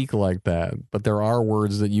would speak like that. But there are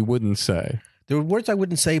words that you wouldn't say. There are words I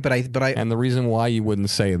wouldn't say, but I. And the reason why you wouldn't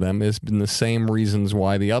say them is been the same reasons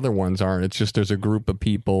why the other ones aren't. It's just there's a group of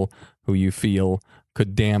people who you feel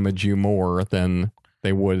could damage you more than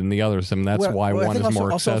they would in the others, and that's why one is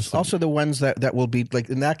more accessible. Also, the ones that will be, like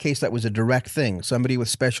in that case, that was a direct thing. Somebody with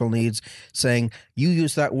special needs saying, you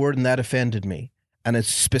used that word and that offended me. And it's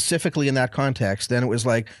specifically in that context. Then it was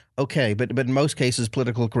like, okay, but in most cases,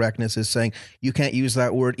 political correctness is saying you can't use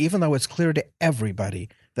that word, even though it's clear to everybody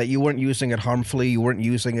that you weren't using it harmfully. You weren't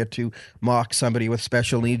using it to mock somebody with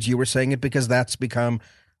special needs. You were saying it because that's become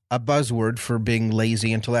a buzzword for being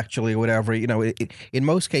lazy intellectually or whatever. In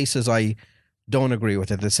most cases, I don't agree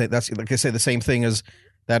with it. That's like I say, the same thing as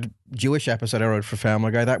that Jewish episode I wrote for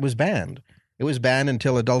Family Guy. That was banned. It was banned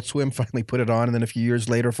until Adult Swim finally put it on, and then a few years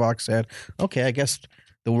later, Fox said, "Okay, I guess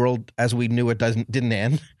the world as we knew it didn't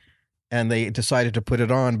end," and they decided to put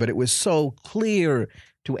it on. But it was so clear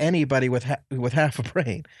to anybody with half a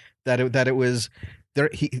brain that it was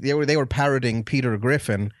they were parroting Peter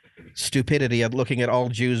Griffin stupidity at looking at all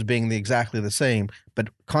Jews being exactly the same. But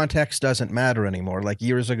context doesn't matter anymore. Like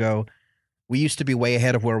years ago, we used to be way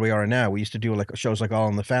ahead of where we are now. We used to do like shows like All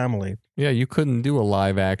in the Family. Yeah, you couldn't do a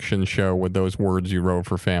live action show with those words you wrote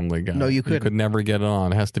for Family Guy. No, you couldn't. You could never get it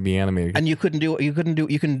on. It has to be animated. And you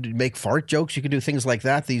can make fart jokes. You can do things like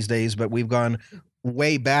that these days. But we've gone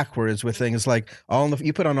way backwards with things like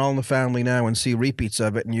you put on All in the Family now and see repeats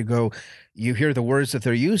of it, and you hear the words that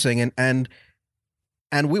they're using, and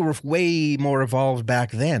we were way more evolved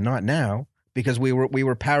back then, not now, because we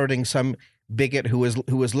were parroting some bigot who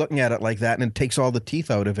was looking at it like that, and it takes all the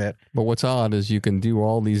teeth out of it. But what's odd is you can do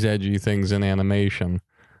all these edgy things in animation,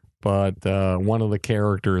 but one of the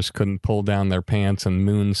characters couldn't pull down their pants and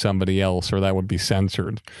moon somebody else, or that would be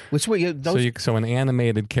censored. So an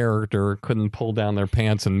animated character couldn't pull down their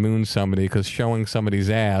pants and moon somebody because showing somebody's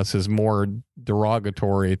ass is more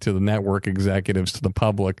derogatory to the network executives, to the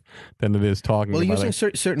public, than it is talking about using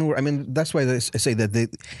certain words. I mean, that's why I say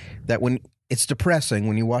that when it's depressing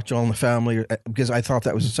when you watch All in the Family, because I thought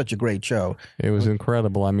that was such a great show. It was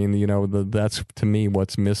incredible. I mean, that's to me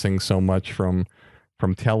what's missing so much from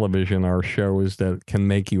television are shows that can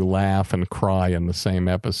make you laugh and cry in the same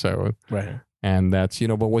episode. Right. And that's,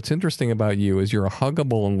 but what's interesting about you is you're a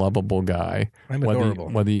huggable and lovable guy. I'm adorable.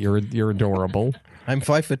 Whether you're adorable. I'm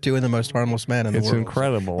 5'2" and the most harmless man in the world. It's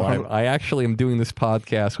incredible. I actually am doing this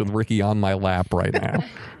podcast with Ricky on my lap right now.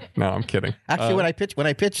 No, I'm kidding. Actually, when I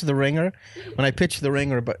pitched The Ringer,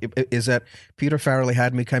 but is that Peter Farrelly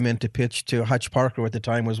had me come in to pitch to Hutch Parker at the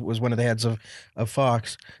time was one of the heads of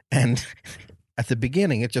Fox, and at the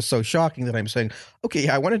beginning, it's just so shocking that I'm saying, okay,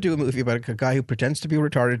 I want to do a movie about a guy who pretends to be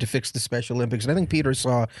retarded to fix the Special Olympics. And I think Peter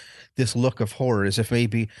saw this look of horror as if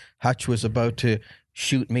maybe Hutch was about to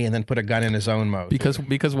shoot me and then put a gun in his own mouth. Because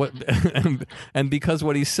what and because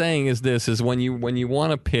what he's saying is this is when you want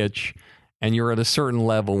to pitch and you're at a certain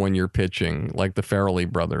level when you're pitching, like the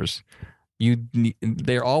Farrelly brothers,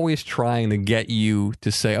 they're always trying to get you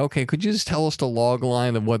to say, okay, could you just tell us the log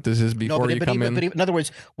line of what this is before you come in? But in other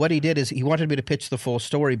words, what he did is he wanted me to pitch the full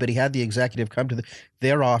story, but he had the executive come to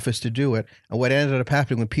their office to do it. And what ended up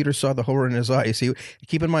happening when Peter saw the horror in his eyes,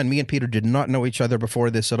 keep in mind, me and Peter did not know each other before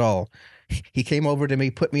this at all. He came over to me,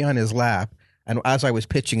 put me on his lap, and as I was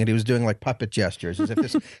pitching it, he was doing like puppet gestures, as if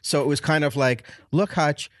this. So it was kind of like, look,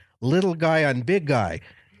 Hutch, little guy on big guy.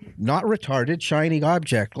 Not retarded, shiny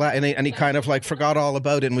object. And he kind of like forgot all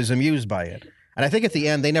about it and was amused by it. And I think at the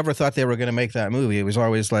end, they never thought they were going to make that movie. It was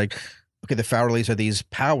always like, okay, the Farrellys are these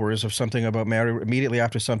powers of Something About Mary. Immediately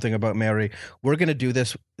after Something About Mary, we're going to do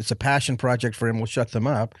this. It's a passion project for him. We'll shut them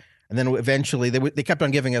up. And then eventually they kept on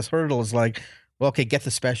giving us hurdles like, well, okay, get the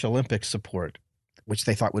Special Olympics support, which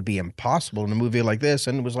they thought would be impossible in a movie like this.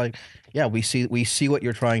 And it was like, yeah, we see what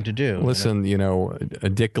you're trying to do. Listen,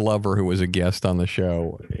 Dick Glover, who was a guest on the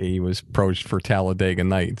show, he was approached for Talladega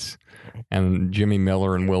Nights. And Jimmy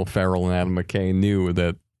Miller and Will Ferrell and Adam McKay knew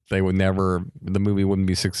that the movie wouldn't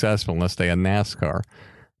be successful unless they had NASCAR.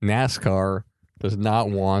 NASCAR does not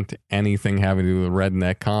want anything having to do with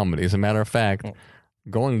redneck comedy. As a matter of fact,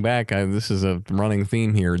 going back, this is a running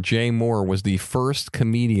theme here. Jay Moore was the first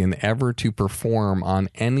comedian ever to perform on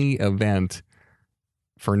any event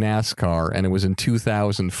for NASCAR, and it was in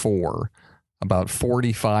 2004, about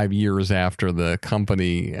 45 years after the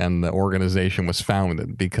company and the organization was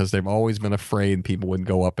founded, because they've always been afraid people would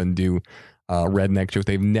go up and do redneck jokes.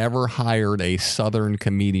 They've never hired a Southern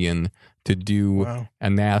comedian to do a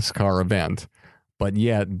NASCAR event, but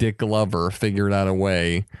yet Dick Glover figured out a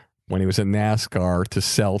way when he was at NASCAR to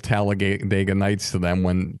sell Talladega Nights to them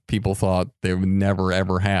when people thought they would never,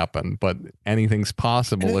 ever happen. But anything's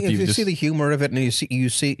possible if you just see the humor of it, and you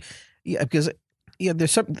see, because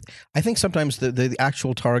there's some. I think sometimes the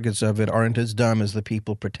actual targets of it aren't as dumb as the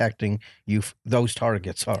people protecting you. Those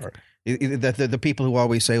targets are. The people who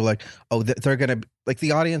always say like, oh, they're gonna like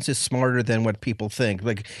the audience is smarter than what people think.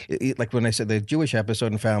 Like when I said the Jewish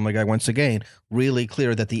episode in Family Guy, once again, really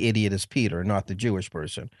clear that the idiot is Peter, not the Jewish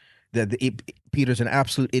person. That Peter's an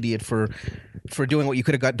absolute idiot for doing what you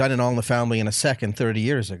could have got done in All in the Family in a second 30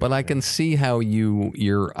 years ago. But I can see how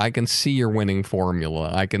I can see your winning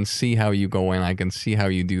formula. I can see how you go in. I can see how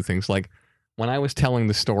you do things. Like when I was telling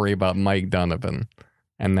the story about Mike Donovan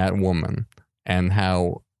and that woman and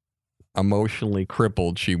how emotionally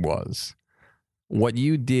crippled she was, what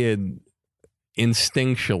you did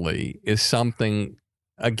instinctually is something.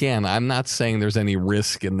 Again, I'm not saying there's any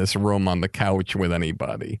risk in this room on the couch with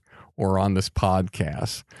anybody or on this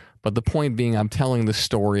podcast. But the point being, I'm telling the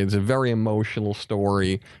story. It's a very emotional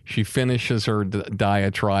story. She finishes her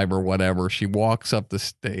diatribe or whatever. She walks up the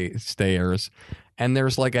stairs, and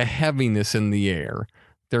there's like a heaviness in the air.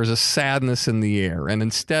 There's a sadness in the air. And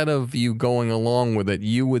instead of you going along with it,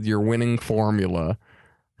 you with your winning formula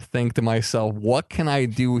think to myself, what can I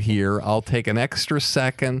do here? I'll take an extra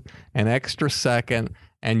second,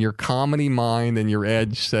 and your comedy mind and your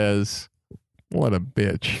edge says, what a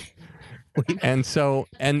bitch. And so,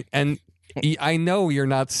 and I know you're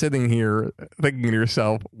not sitting here thinking to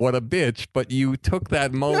yourself, what a bitch, but you took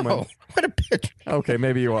that moment. No, what a bitch. Okay,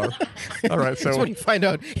 maybe you are. All right, so that's when you find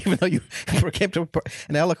out, even though you came to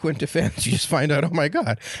an eloquent defense, you just find out, oh my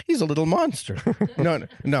God, he's a little monster.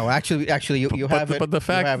 No, actually, you have it. But the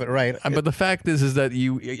fact, you have it right. But the fact is that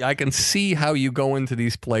I can see how you go into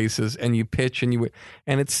these places and you pitch and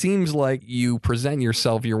it seems like you present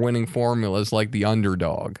yourself, your winning formula as like the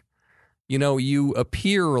underdog. You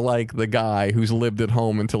appear like the guy who's lived at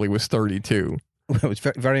home until he was 32. It was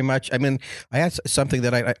very much. I mean, I had something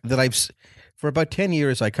that I've for about 10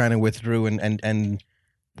 years I kind of withdrew and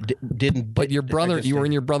didn't. But your brother, you were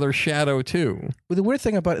in your brother's shadow too. Well, the weird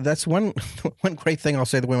thing about it, that's one great thing I'll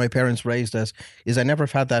say. The way my parents raised us is I never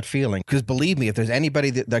have had that feeling. Because believe me, if there's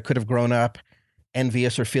anybody that could have grown up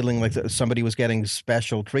envious or feeling like somebody was getting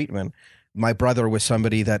special treatment, my brother was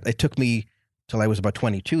somebody that it took me till I was about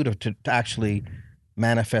 22 to actually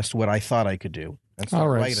manifest what I thought I could do. All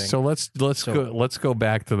right, writing. so let's go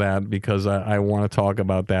back to that because I want to talk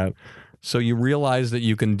about that. So you realize that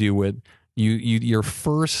you can do it. Your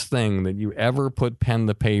first thing that you ever put pen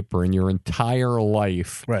to paper in your entire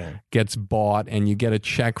life gets bought, and you get a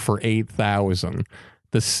check for $8,000.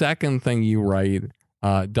 The second thing you write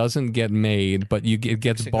doesn't get made, but it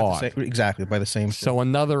gets bought. Exactly, by the same. So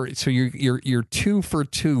you're 2 for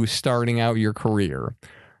 2 starting out your career.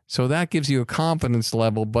 So that gives you a confidence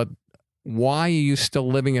level, but why are you still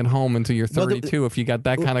living at home until you're 32 if you got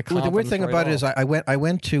that kind of confidence? The weird thing about it is I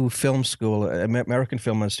went to film school, American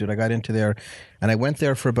Film Institute. I got into there, and I went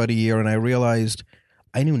there for about a year, and I realized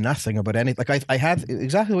I knew nothing about anything. Like I had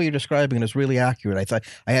exactly what you're describing, and it's really accurate. I thought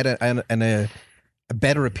I had a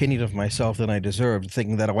better opinion of myself than I deserved,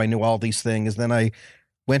 thinking that I knew all these things. Then I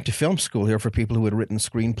went to film school here for people who had written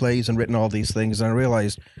screenplays and written all these things, and I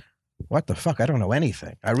realized, what the fuck? I don't know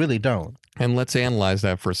anything. I really don't. And let's analyze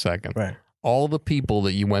that for a second. Right. All the people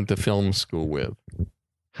that you went to film school with,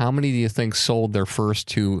 how many do you think sold their first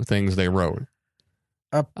 2 things they wrote?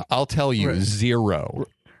 I'll tell you, 0.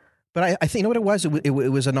 But I think, you know what it was? It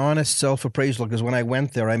was an honest self-appraisal, because when I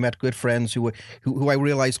went there, I met good friends who I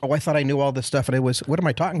realized, I thought I knew all this stuff, and it was, what am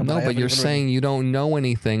I talking about? No, but you're saying you don't know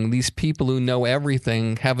anything. These people who know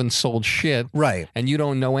everything haven't sold shit. Right. And you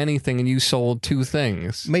don't know anything, and you sold 2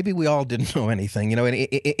 things. Maybe we all didn't know anything,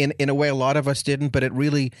 in a way a lot of us didn't, but it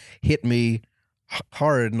really hit me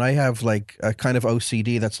hard, and I have like a kind of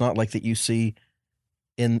OCD that's not like that you see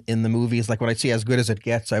in the movies. Like when I see As Good as It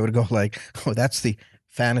Gets, I would go like, oh, that's the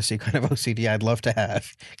fantasy kind of OCD I'd love to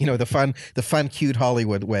have. The fun, cute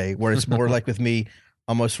Hollywood way, where it's more like with me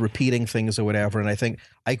almost repeating things or whatever. And I think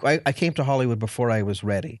I came to Hollywood before I was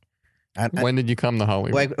ready. When did you come to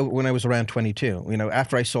Hollywood? When I was around 22,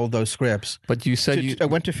 after I sold those scripts. But you said I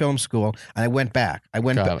went to film school and I went back.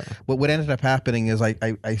 What ended up happening is I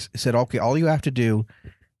said, okay, all you have to do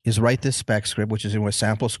is write this spec script, which is a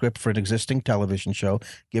sample script for an existing television show,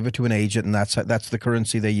 give it to an agent, and that's the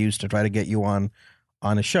currency they use to try to get you on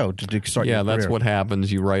a show to start your career. That's what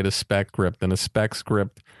happens. You write a spec script, and a spec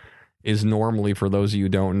script is normally, for those of you who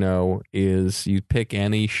don't know, is you pick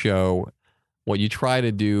any show. What you try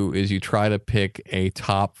to do is you try to pick a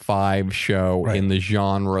top 5 show in the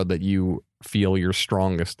genre that you feel you're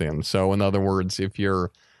strongest in. So in other words, if you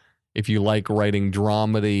like writing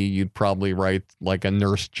dramedy, you'd probably write like a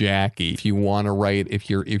Nurse Jackie. If you want to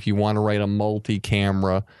write a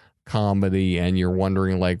multi-camera comedy and you're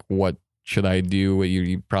wondering like what should I do,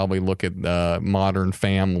 you probably look at Modern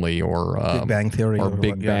Family or Big Bang Theory or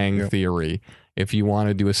Big Bang Theory. If you want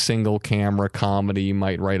to do a single camera comedy, you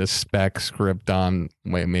might write a spec script on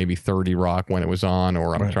maybe 30 Rock when it was on,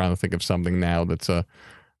 or I'm trying to think of something now that's a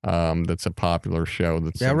popular show.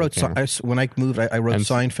 I wrote when I moved. I wrote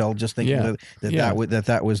Seinfeld, just thinking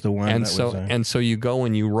that was the one. And so you go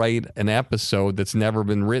and you write an episode that's never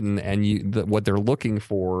been written, and what they're looking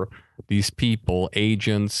for, these people,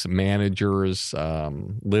 agents, managers,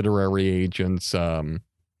 literary agents,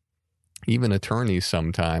 even attorneys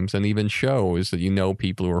sometimes, and even shows that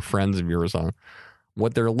people who are friends of yours on.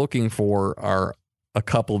 What they're looking for are a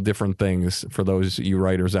couple of different things for those you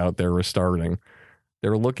writers out there who are starting.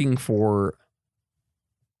 They're looking for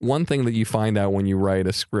one thing that you find out when you write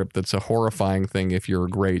a script that's a horrifying thing if you're a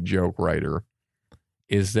great joke writer,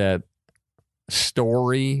 is that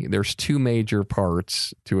story. There's 2 major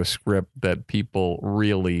parts to a script that people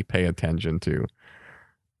really pay attention to.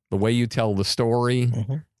 The way you tell the story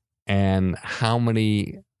and how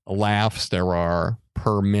many laughs there are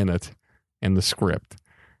per minute in the script.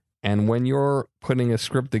 And when you're putting a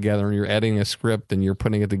script together and you're editing a script and you're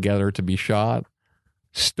putting it together to be shot,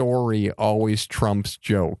 story always trumps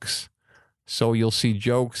jokes. So you'll see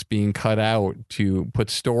jokes being cut out to put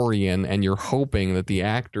story in, and you're hoping that the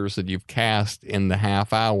actors that you've cast in the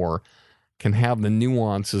half hour can have the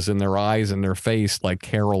nuances in their eyes and their face, like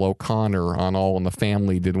Carol O'Connor on All in the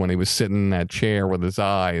Family did when he was sitting in that chair with his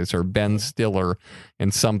eyes, or Ben Stiller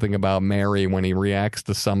in Something About Mary when he reacts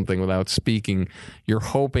to something without speaking. You're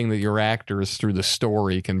hoping that your actors, through the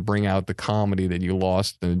story, can bring out the comedy that you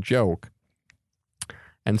lost in a joke.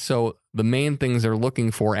 And so the main things they're looking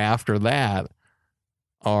for after that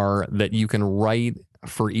are that you can write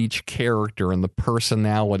for each character and the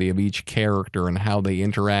personality of each character and how they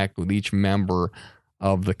interact with each member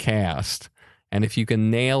of the cast. And if you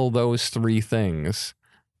can nail those 3 things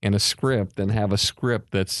in a script and have a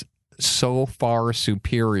script that's so far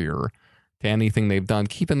superior to anything they've done,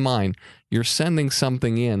 keep in mind, you're sending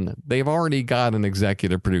something in. They've already got an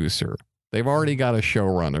executive producer. They've already got a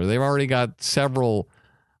showrunner. They've already got several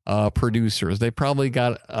producers. They probably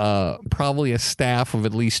got a staff of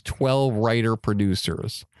at least 12 writer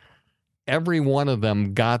producers. Every one of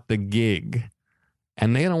them got the gig,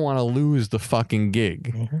 and they don't want to lose the fucking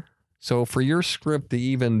gig. Mm-hmm. So for your script to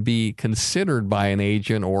even be considered by an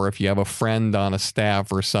agent, or if you have a friend on a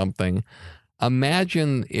staff or something,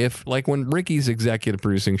 imagine if, like when Ricky's executive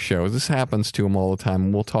producing shows, this happens to him all the time,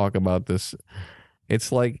 and we'll talk about this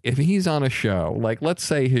It's like if he's on a show, like let's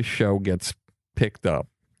say his show gets picked up,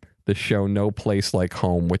 the show No Place Like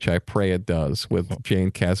Home, which I pray it does, with Jane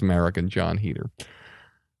Kaczmarek and John Heder.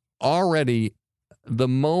 Already, the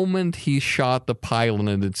moment he shot the pilot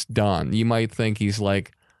and it's done, you might think he's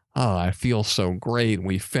like, oh, I feel so great.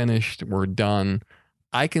 We finished. We're done.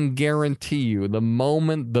 I can guarantee you the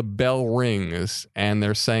moment the bell rings and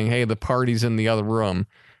they're saying, hey, the party's in the other room,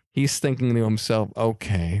 he's thinking to himself,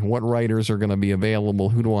 okay, what writers are going to be available?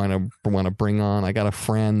 Who do I want to bring on? I got a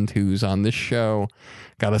friend who's on this show.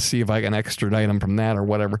 Got to see if I can extradite him from that or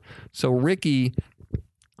whatever. So Ricky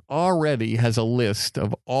already has a list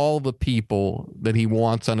of all the people that he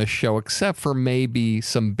wants on a show, except for maybe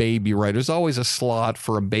some baby writers. There's always a slot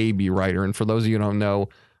for a baby writer. And for those of you who don't know,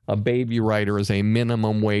 a baby writer is a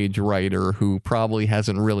minimum wage writer who probably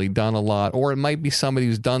hasn't really done a lot, or it might be somebody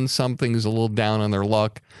who's done something, who's a little down on their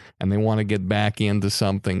luck, and they want to get back into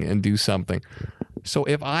something and do something. So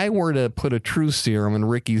if I were to put a truth serum in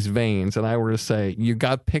Ricky's veins and I were to say, you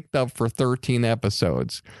got picked up for 13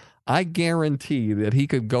 episodes, I guarantee that he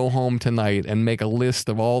could go home tonight and make a list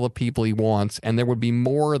of all the people he wants, and there would be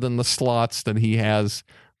more than the slots that he has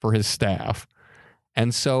for his staff.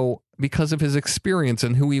 And so because of his experience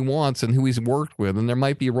and who he wants and who he's worked with, and there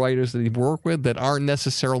might be writers that he's worked with that aren't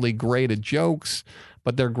necessarily great at jokes,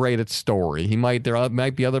 but they're great at story. There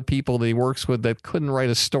might be other people that he works with that couldn't write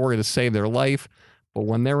a story to save their life, but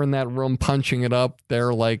when they're in that room punching it up,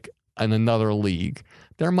 they're like in another league.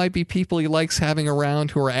 There might be people he likes having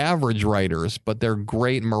around who are average writers, but they're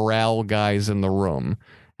great morale guys in the room.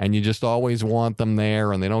 And you just always want them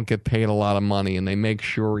there, and they don't get paid a lot of money, and they make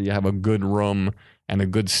sure you have a good room and a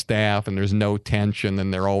good staff, and there's no tension,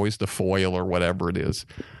 and they're always the foil or whatever it is.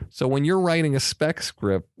 So when you're writing a spec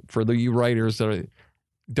script for you writers that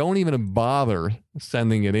don't even bother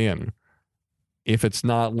sending it in if it's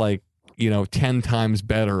not like, 10 times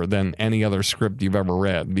better than any other script you've ever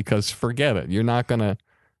read, because forget it. You're not gonna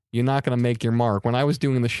make your mark. When I was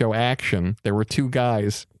doing the show Action, there were two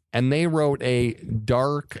guys, and they wrote a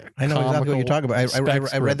dark, I know exactly what you're talking about.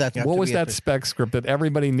 I read that. What was that spec script that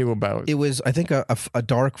everybody knew about? It was, I think, a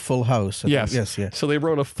dark Full House. Yes. Yes. So they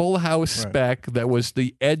wrote a Full House spec that was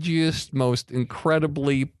the edgiest, most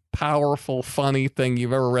incredibly powerful, funny thing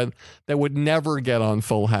you've ever read that would never get on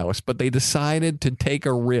Full House. But they decided to take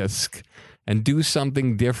a risk and do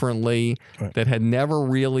something differently that had never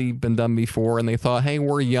really been done before. And they thought, hey,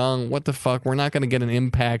 we're young. What the fuck? We're not going to get an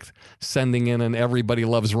impact sending in an Everybody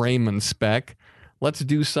Loves Raymond spec. Let's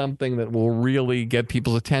do something that will really get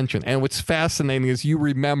people's attention. And what's fascinating is you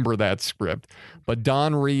remember that script. But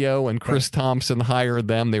Don Rio and Chris Thompson hired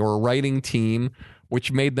them. They were a writing team,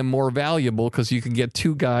 which made them more valuable because you could get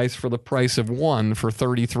two guys for the price of one for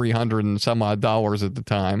 $3,300 and some odd dollars at the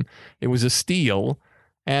time. It was a steal.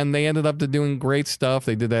 And they ended up doing great stuff.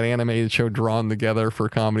 They did that animated show Drawn Together for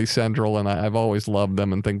Comedy Central, and I've always loved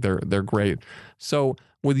them and think they're great. So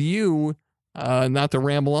with you, not to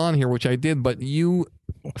ramble on here, which I did, but you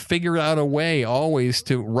figured out a way always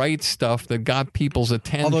to write stuff that got people's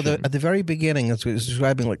attention. Although at the very beginning, as I was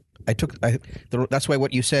describing, like that's why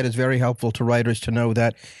what you said is very helpful to writers to know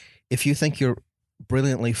that if you think you're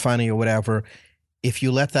brilliantly funny or whatever, if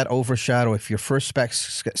you let that overshadow, if your first spec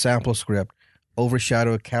sample script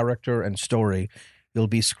overshadow character and story, you'll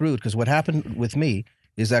be screwed. Because what happened with me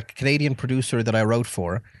is that Canadian producer that I wrote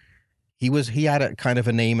for, he had a kind of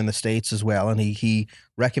a name in the States as well, and he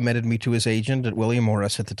recommended me to his agent at William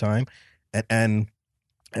Morris at the time, and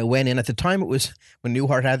I went in. At the time, it was when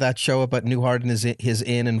Newhart had that show about Newhart and his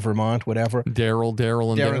inn in Vermont, whatever.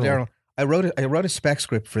 Daryl. I wrote a spec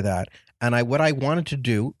script for that, and what I wanted to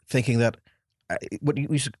do, thinking that what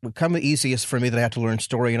would come the easiest for me that I had to learn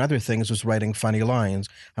story and other things was writing funny lines.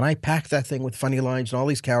 And I packed that thing with funny lines and all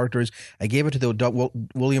these characters. I gave it to the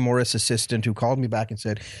William Morris assistant, who called me back and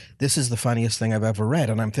said, this is the funniest thing I've ever read.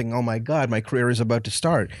 And I'm thinking, oh my God, my career is about to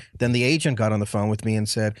start. Then the agent got on the phone with me and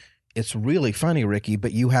said, it's really funny, Ricky,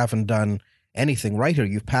 but you haven't done anything right here.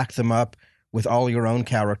 You've packed them up with all your own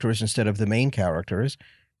characters instead of the main characters.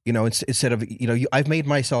 Instead of, I've made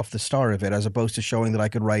myself the star of it, as opposed to showing that I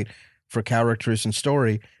could write for characters and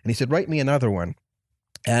story. And he said, write me another one.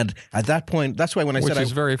 And at that point, that's why when I said... Which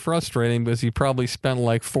is very frustrating, because he probably spent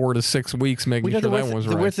like 4 to 6 weeks making sure that was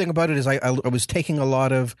right. The weird thing about it is I was taking a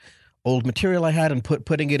lot of old material I had and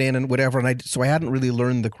putting it in and whatever, so I hadn't really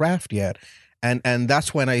learned the craft yet. And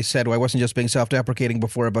that's when I said, I wasn't just being self-deprecating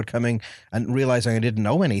before about coming and realizing I didn't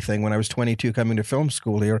know anything when I was 22 coming to film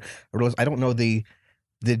school here. I realized I don't know the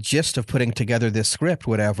gist of putting together this script,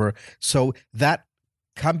 whatever. So that...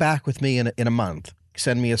 come back with me in a month,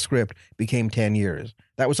 send me a script became 10 years.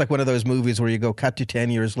 That was like one of those movies where you go cut to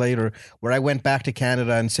 10 years later, where I went back to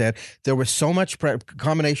Canada and said, there was so much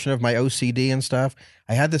combination of my OCD and stuff.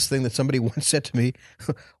 I had this thing that somebody once said to me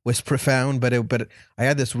was profound, but I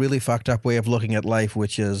had this really fucked up way of looking at life,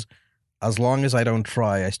 which is, as long as I don't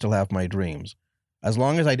try, I still have my dreams. As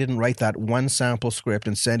long as I didn't write that one sample script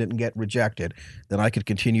and send it and get rejected, then I could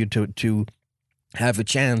continue to have a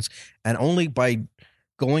chance. And only by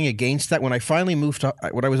going against that, when I finally moved to,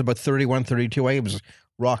 when I was about 31, 32, I was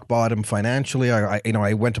rock bottom financially.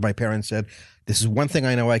 I went to my parents and said, this is one thing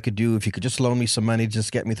I know I could do. If you could just loan me some money,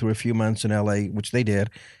 just get me through a few months in LA, which they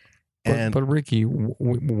did. But Ricky,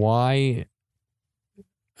 why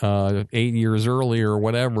 8 years earlier or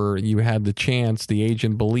whatever, you had the chance, the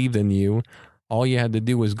agent believed in you. All you had to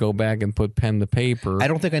do was go back and put pen to paper. I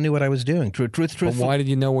don't think I knew what I was doing. Truth. But why did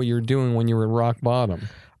you know what you were doing when you were at rock bottom?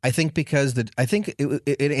 I think because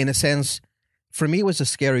in a sense, for me, it was a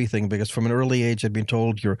scary thing because from an early age, I'd been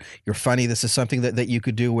told you're funny. This is something that you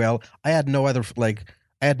could do well. I had no other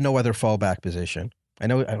fallback position. I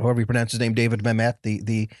know, however you pronounce his name, David Mamet,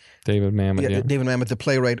 the David Mamet, yeah. David Mamet, the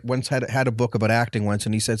playwright, once had a book about acting once,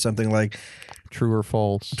 and he said something like, "True or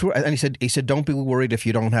false?" True, and he said, "Don't be worried if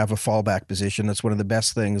you don't have a fallback position. That's one of the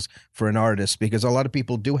best things for an artist because a lot of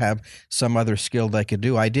people do have some other skill they could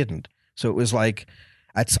do. I didn't, so it was like,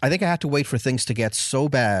 I think I had to wait for things to get so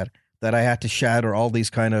bad that I had to shatter all these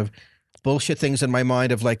kind of bullshit things in my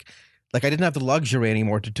mind of like I didn't have the luxury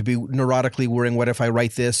anymore to be neurotically worrying, what if I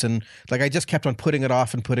write this? And like I just kept on putting it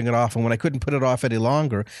off. And when I couldn't put it off any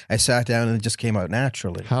longer, I sat down and it just came out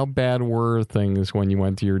naturally. How bad were things when you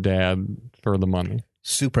went to your dad for the money?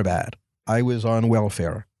 Super bad. I was on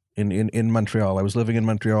welfare in Montreal. I was living in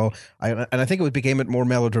Montreal. And I think it became more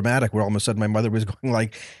melodramatic where all of a sudden my mother was going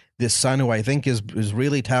like, this son who I think is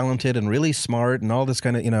really talented and really smart and all this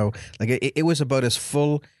kind of, like it was about as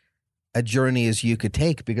full a journey as you could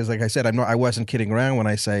take because like I said, I wasn't kidding around when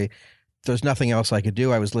I say there's nothing else I could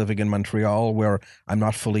do. I was living in Montreal where I'm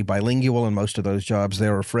not fully bilingual and most of those jobs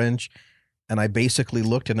there are French. And I basically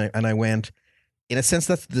looked and I went, in a sense,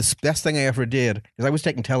 that's the best thing I ever did because I was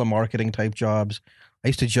taking telemarketing type jobs. I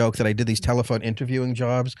used to joke that I did these telephone interviewing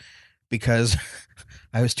jobs because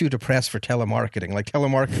I was too depressed for telemarketing. Like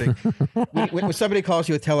telemarketing, when somebody calls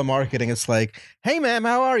you a telemarketing, it's like, "Hey, ma'am,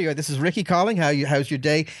 how are you? This is Ricky calling. How's your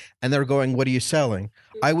day?" And they're going, "What are you selling?"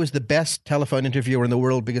 I was the best telephone interviewer in the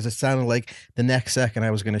world because it sounded like the next second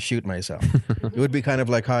I was going to shoot myself. It would be kind of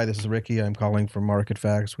like, "Hi, this is Ricky. I'm calling from Market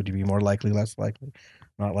Facts. Would you be more likely, less likely?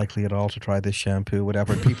 Not likely at all to try this shampoo,"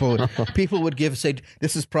 whatever. People would say,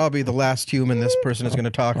 "This is probably the last human this person is going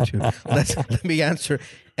to talk to. Let me answer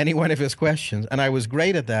any one of his questions." And I was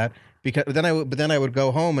great at that because then I would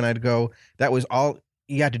go home and I'd go, that was all.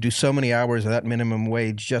 You had to do so many hours of that minimum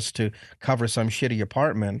wage just to cover some shitty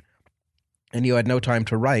apartment, and you had no time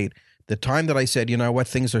to write. The time that I said, you know what,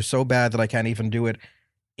 things are so bad that I can't even do it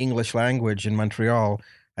English language in Montreal.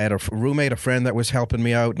 I had a roommate, a friend that was helping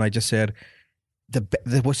me out, and I just said,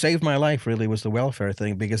 what saved my life really was the welfare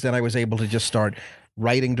thing because then I was able to just start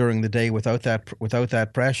writing during the day without that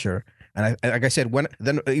pressure. And like I said,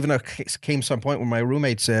 even though came some point when my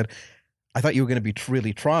roommate said, "I thought you were going to be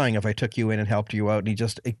really trying if I took you in and helped you out," and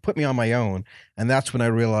he put me on my own. And that's when I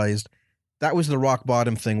realized that was the rock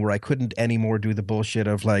bottom thing where I couldn't anymore do the bullshit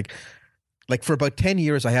of like for about 10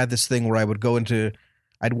 years I had this thing where I'd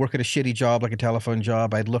work at a shitty job like a telephone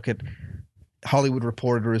job. I'd look at Hollywood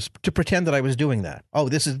Reporters to pretend that I was doing that. Oh,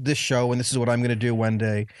 this is this show and this is what I'm going to do one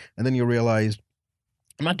day. And then you realize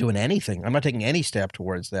I'm not doing anything. I'm not taking any step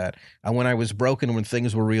towards that. And when I was broken, when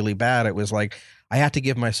things were really bad, it was like I had to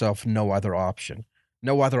give myself no other option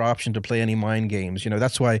to play any mind games.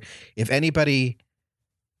 That's why if anybody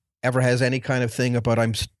ever has any kind of thing about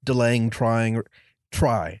I'm delaying trying,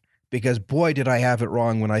 try. Because boy, did I have it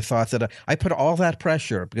wrong when I thought that I put all that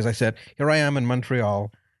pressure because I said, here I am in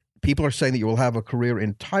Montreal. People are saying that you will have a career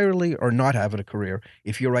entirely or not have a career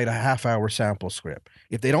if you write a half-hour sample script.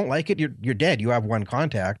 If they don't like it, you're dead. You have one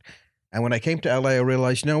contact. And when I came to LA, I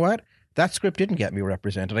realized, you know what? That script didn't get me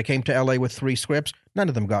represented. I came to LA with 3 scripts. None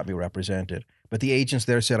of them got me represented. But the agents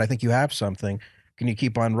there said, "I think you have something. Can you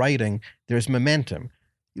keep on writing?" There's momentum.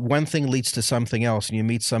 One thing leads to something else, and you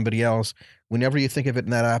meet somebody else. Whenever you think of it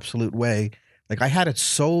in that absolute way, like I had it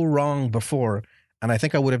so wrong before, and I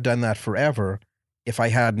think I would have done that forever if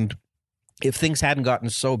things hadn't gotten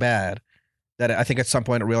so bad that I think at some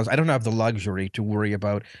point I realized I don't have the luxury to worry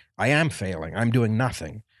about, I am failing. I'm doing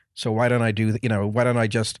nothing. So why don't I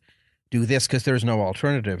just do this because there's no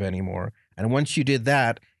alternative anymore. And once you did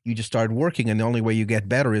that, you just started working. And the only way you get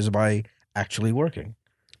better is by actually working.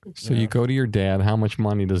 So you go to your dad. How much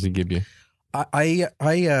money does he give you?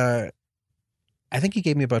 I think he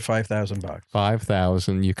gave me about $5,000.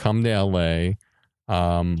 5,000. You come to L.A.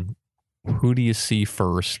 Who do you see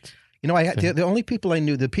first? You know, the only people I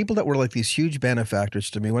knew, the people that were like these huge benefactors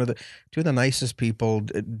to me, two of the nicest people,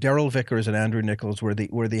 Daryl Vickers and Andrew Nichols, were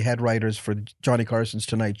the head writers for Johnny Carson's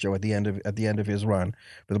Tonight Show at the end of his run,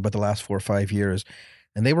 for about the last 4 or 5 years,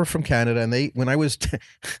 and they were from Canada. And when I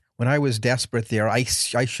was desperate there, I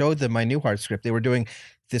showed them my Newhart script. They were doing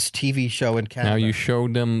this TV show in Canada. Now you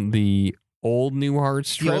showed them the old Newhart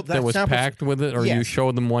strip that was packed with it, or yes. You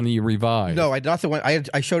showed them one you revised? No, not the one.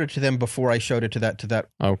 I showed it to them before I showed it to that.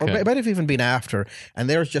 Okay. Or it might have even been after. And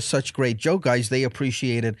there's just such great joke guys. They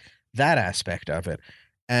appreciated that aspect of it,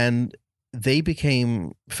 and they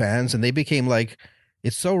became fans. And they became like,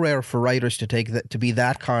 it's so rare for writers to be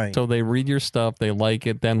that kind. So they read your stuff, they like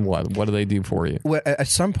it. Then what? What do they do for you? Well, at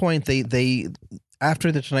some point, they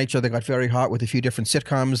after the Tonight Show, they got very hot with a few different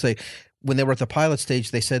sitcoms. When they were at the pilot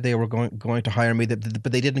stage, they said they were going to hire me,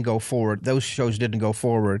 but they didn't go forward. Those shows didn't go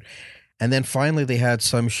forward. And then finally they had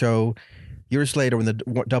some show years later when the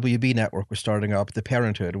WB network was starting up, The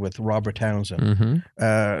Parenthood with Robert Townsend.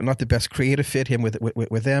 Mm-hmm. Not the best creative fit him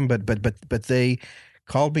with them, but they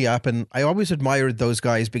called me up, and I always admired those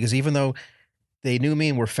guys because even though they knew me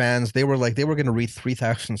and were fans, they were going to read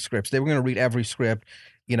 3,000 scripts. They were going to read every script,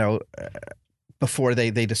 before they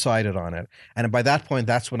decided on it. And by that point,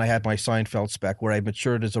 that's when I had my Seinfeld spec, where I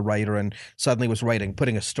matured as a writer and suddenly was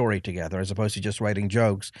putting a story together as opposed to just writing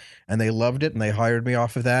jokes. And they loved it, and they hired me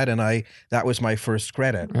off of that, and that was my first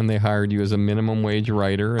credit. And they hired you as a minimum wage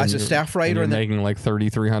writer, as a staff writer, and making like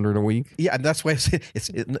 $3,300 a week. Yeah, and that's why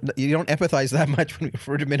you don't empathize that much when you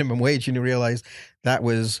refer to minimum wage, and you realize that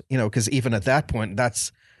was because even at that point,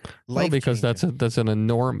 that's because that's an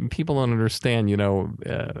enormous. People don't understand,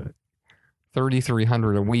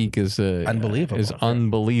 $3,300 a week is unbelievable. Is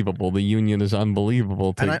unbelievable. The union is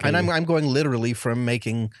unbelievable. And I'm going literally from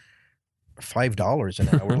making $5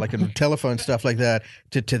 an hour, like in telephone stuff like that,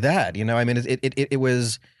 to that. I mean, it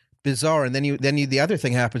was bizarre. And then the other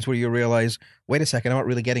thing happens where you realize, wait a second, I'm not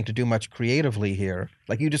really getting to do much creatively here.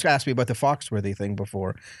 Like you just asked me about the Foxworthy thing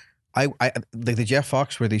before. The Jeff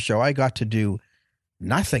Foxworthy show, I got to do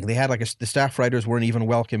nothing. They had the staff writers weren't even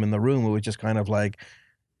welcome in the room. It was just kind of like.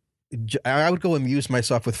 I would go amuse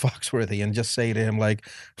myself with Foxworthy and just say to him, like,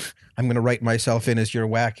 I'm going to write myself in as your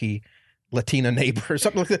wacky Latina neighbor or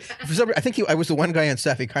something like that. I think I was the one guy on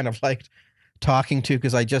staff he kind of liked talking to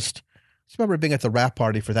because I just remember being at the wrap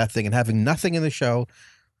party for that thing and having nothing in the show.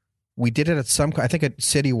 We did it at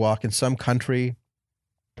City Walk in some country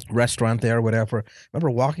restaurant there or whatever. I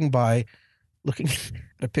remember walking by, looking at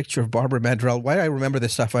a picture of Barbara Mandrell. Why do I remember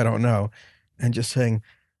this stuff? I don't know. And just saying,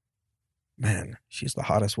 man, she's the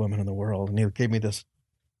hottest woman in the world. And he gave me this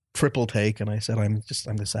triple take, and I said, I'm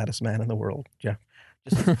the saddest man in the world. Yeah.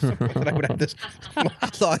 Just that I would have this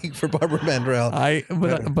longing for Barbara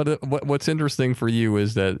Mandrell. But what's interesting for you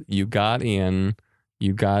is that you got in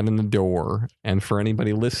the door, and for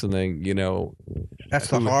anybody listening, that's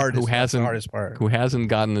the hardest part. Who hasn't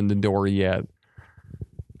gotten in the door yet.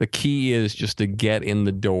 The key is just to get in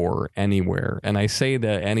the door anywhere. And I say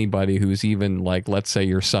that anybody who's even like, let's say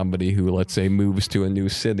you're somebody who, let's say, moves to a new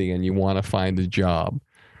city and you want to find a job.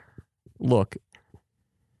 Look,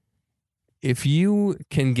 if you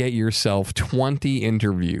can get yourself 20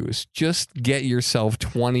 interviews, just get yourself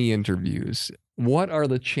 20 interviews. What are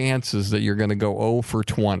the chances that you're going to go 0 for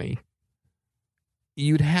 20?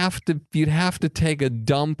 You'd have to take a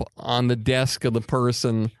dump on the desk of the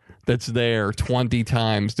person that's there 20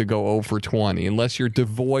 times to go 0 for 20, unless you're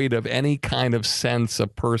devoid of any kind of sense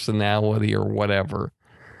of personality or whatever.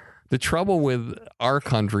 The trouble with our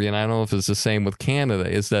country, and I don't know if it's the same with Canada,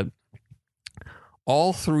 is that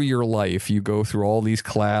all through your life, you go through all these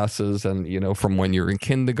classes and, from when you're in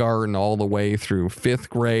kindergarten all the way through 5th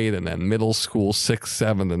grade and then middle school, 6th,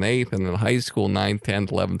 7th, and 8th, and then high school, 9th,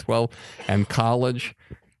 10th, 11th, 12th, and college.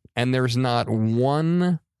 And there's not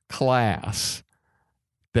one class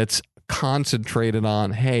that's concentrated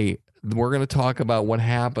on, hey, we're going to talk about what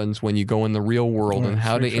happens when you go in the real world and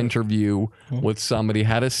how to interview with somebody,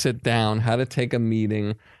 how to sit down, how to take a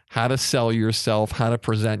meeting, how to sell yourself, how to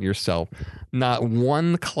present yourself. Not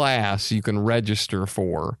one class you can register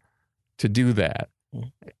for to do that.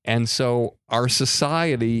 And so our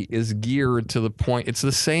society is geared to the point. It's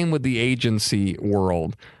the same with the agency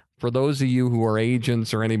world. For those of you who are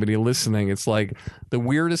agents or anybody listening, it's like the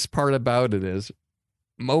weirdest part about it is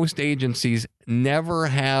most agencies never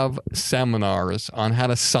have seminars on how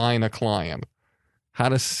to sign a client, how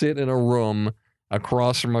to sit in a room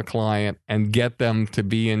across from a client and get them to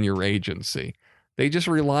be in your agency. They just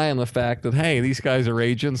rely on the fact that, hey, these guys are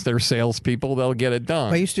agents, they're salespeople, they'll get it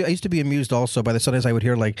done. I used to be amused also by the sometimes I would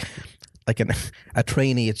hear like a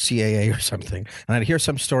trainee at CAA or something, and I'd hear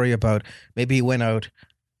some story about maybe he went out.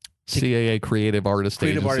 CAA, Creative Artist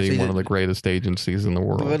Agency, one of the greatest agencies in the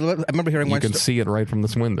world. I remember hearing you can see it right from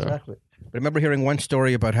this window. Exactly. But I remember hearing one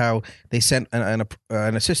story about how they sent an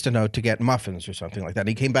assistant out to get muffins or something like that. And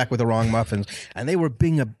he came back with the wrong muffins, and they were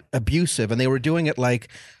being abusive, and they were doing it like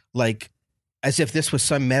as if this was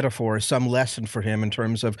some metaphor, some lesson for him in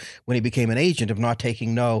terms of when he became an agent of not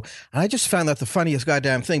taking no. And I just found that the funniest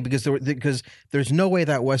goddamn thing because there's no way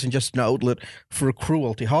that wasn't just an outlet for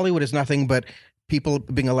cruelty. Hollywood is nothing but people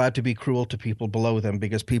being allowed to be cruel to people below them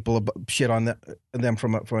because people shit on them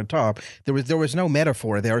from a top. There was no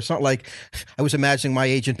metaphor there. It's not like I was imagining my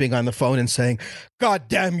agent being on the phone and saying, "God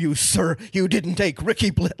damn you, sir, you didn't take Ricky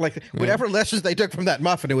Blitt." Like whatever lessons they took from that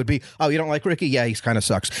muffin, it would be, "Oh, you don't like Ricky? Yeah, he's kind of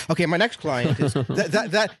sucks." Okay, my next client is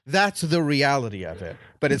that's the reality of it.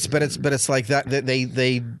 But it's like that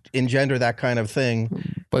they engender that kind of thing.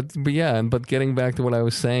 But getting back to what I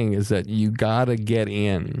was saying is that you gotta get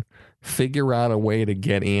in. Figure out a way to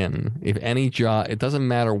get in. If any job, it doesn't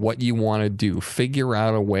matter what you want to do, figure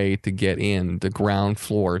out a way to get in the ground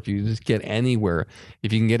floor. If you just get anywhere,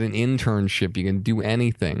 if you can get an internship, you can do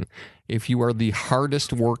anything. If you are the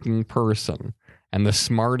hardest working person and the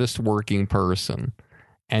smartest working person,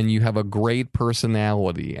 and you have a great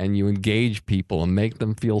personality and you engage people and make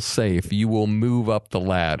them feel safe, you will move up the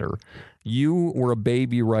ladder. You were a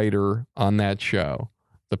baby writer on that show,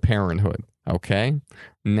 The Parenthood. Okay.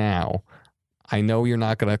 Now, I know you're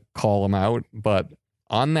not going to call them out, but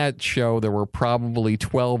on that show, there were probably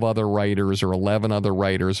 12 other writers or 11 other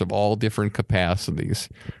writers of all different capacities.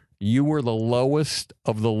 You were the lowest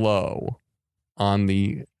of the low on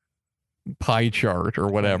the pie chart or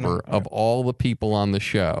whatever of all the people on the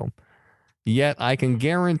show. Yet I can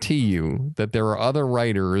guarantee you that there are other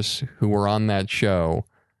writers who were on that show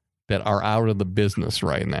that are out of the business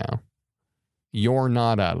right now. You're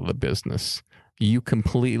not out of the business. You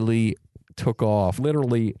completely took off.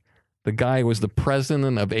 Literally, the guy who was the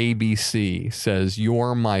president of ABC says,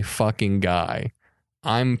 "You're my fucking guy.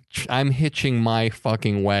 I'm hitching my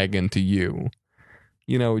fucking wagon to you."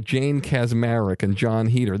 You know, Jane Kaczmarek and John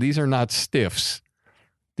Heder, these are not stiffs.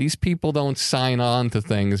 These people don't sign on to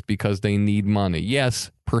things because they need money. Yes,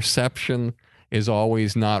 perception is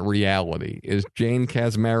always not reality. Is Jane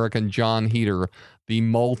Kaczmarek and John Heder the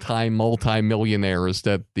multi-millionaires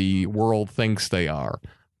that the world thinks they are?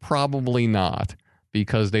 Probably not,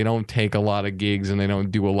 because they don't take a lot of gigs and they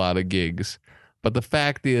don't do a lot of gigs. But the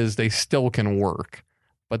fact is they still can work.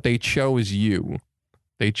 But they chose you.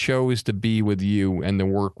 They chose to be with you and to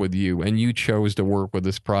work with you. And you chose to work with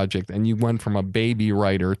this project. And you went from a baby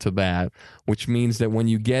writer to that, which means that when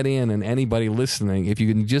you get in, and anybody listening, if you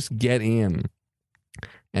can just get in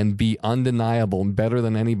and be undeniable and better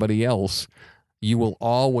than anybody else, you will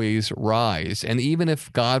always rise. And even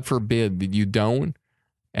if, God forbid, that you don't,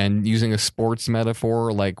 and using a sports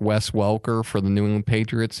metaphor like Wes Welker for the New England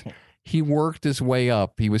Patriots, he worked his way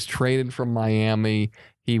up. He was traded from Miami.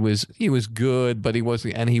 He was good, but he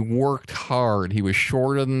wasn't, and he worked hard. He was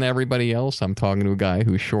shorter than everybody else. I'm talking to a guy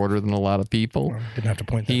who's shorter than a lot of people. Well, didn't have to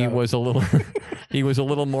point that out. He was a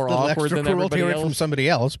little more awkward than everybody else. From somebody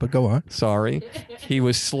else, but go on. Sorry. He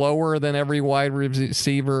was slower than every wide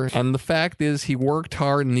receiver. And the fact is, he worked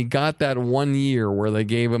hard, and he got that 1 year where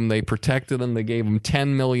they protected him. They gave him $10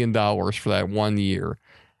 million for that 1 year.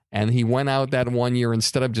 And he went out that 1 year,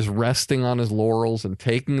 instead of just resting on his laurels and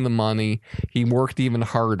taking the money, he worked even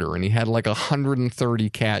harder. And he had like 130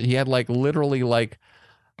 catch. He had literally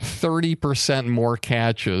 30% more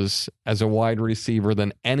catches as a wide receiver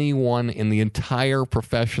than anyone in the entire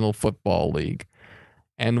professional football league.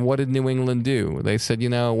 And what did New England do? They said,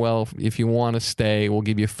 well, if you want to stay, we'll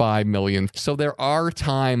give you $5 million. So there are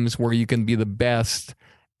times where you can be the best,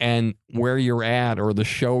 and where you're at, or the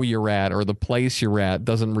show you're at, or the place you're at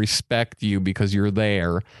doesn't respect you because you're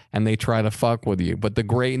there, and they try to fuck with you. But the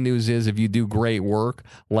great news is, if you do great work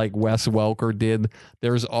like Wes Welker did,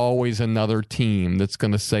 there's always another team that's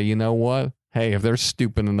going to say, you know what? Hey, if they're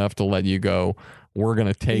stupid enough to let you go, we're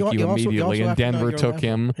going to take you immediately. And Denver took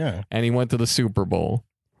him, and he went to the Super Bowl.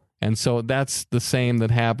 And so that's the same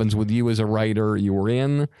that happens with you as a writer. You were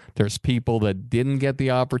in. There's people that didn't get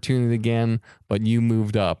the opportunity again, but you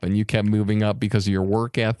moved up, and you kept moving up because of your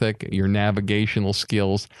work ethic, your navigational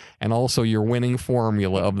skills, and also your winning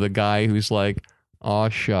formula of the guy who's like, "Aw,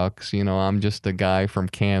 shucks, I'm just a guy from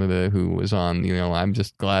Canada who was on, I'm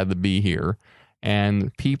just glad to be here."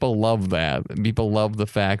 And people love that. People love the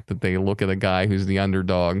fact that they look at a guy who's the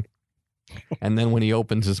underdog, and then when he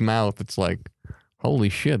opens his mouth, it's like, holy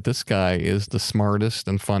shit, this guy is the smartest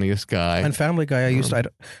and funniest guy. And Family Guy,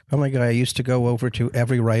 Family Guy, I used to go over to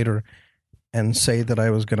every writer and say that I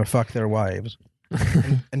was going to fuck their wives.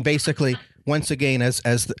 and basically, once again, as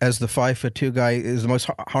the 5'2" guy is the most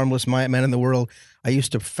harmless man in the world, I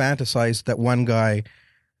used to fantasize that one guy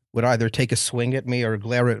would either take a swing at me or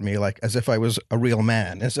glare at me, like as if I was a real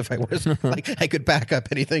man, as if I was like I could back up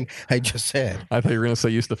anything I just said. I thought you were going to say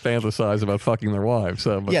you used to fantasize about fucking their wives.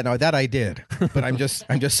 But... Yeah, no, that I did, but I'm just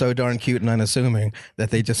so darn cute and unassuming that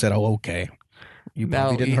they just said, "Oh, okay." You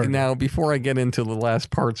didn't hurt now, before I get into the last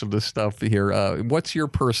parts of this stuff here, what's your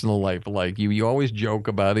personal life like? You always joke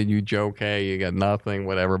about it. You joke, hey, you got nothing,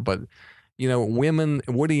 whatever. But women.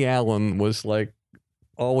 Woody Allen was like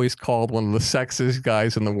always called one of the sexiest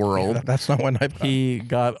guys in the world. Yeah, that's not what I've got. He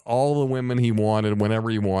got all the women he wanted whenever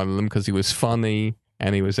he wanted them because he was funny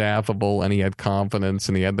and he was affable and he had confidence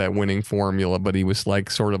and he had that winning formula, but he was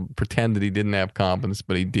like sort of pretended he didn't have confidence,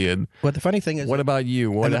 but he did. But the funny thing is, what about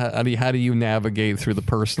you? How do you navigate through the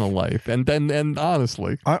personal life? And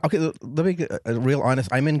honestly, okay, let me get real honest.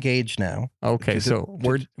 I'm engaged now. Okay, so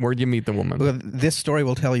where'd you meet the woman? Well, this story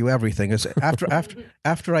will tell you everything. Is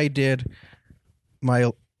after I did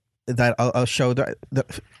my that I'll show that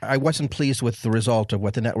I wasn't pleased with the result of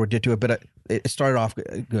what the network did to it, but it started off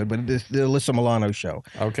good. But the Alyssa Milano show,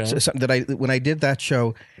 okay, so when I did that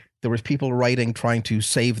show, there was people writing trying to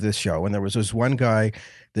save this show, and there was this one guy,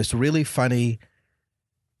 this really funny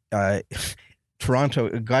a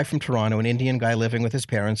guy from Toronto, an Indian guy living with his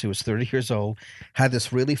parents who was 30 years old, had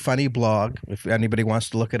this really funny blog. If anybody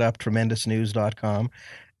wants to look it up, tremendousnews.com,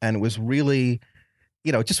 and it was really.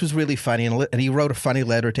 It just was really funny. And he wrote a funny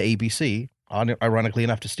letter to ABC, ironically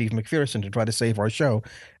enough, to Steve McPherson to try to save our show.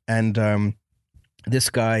 And this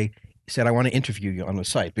guy said, I want to interview you on the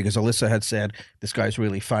site because Alyssa had said, this guy's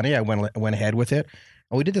really funny. I went ahead with it.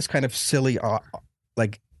 And we did this kind of silly,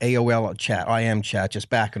 like AOL chat, IM chat, just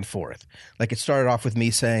back and forth. Like it started off with me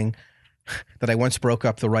saying that I once broke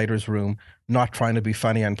up the writer's room, not trying to be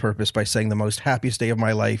funny on purpose by saying the most happiest day of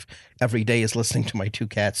my life every day is listening to my two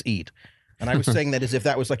cats eat. And I was saying that as if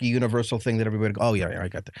that was like a universal thing that everybody would go, oh, yeah, I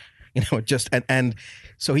got that. And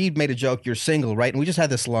so he made a joke, you're single, right? And we just had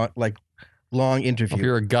this long interview. If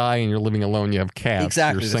you're a guy and you're living alone, you have cats,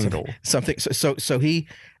 exactly. You're single. Something. So he,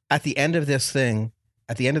 at the end of this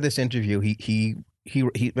interview,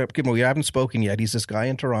 we haven't spoken yet. He's this guy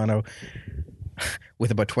in Toronto with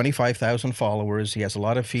about 25,000 followers. He has a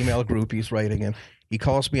lot of female groupies writing him. He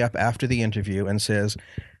calls me up after the interview and says,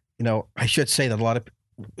 I should say that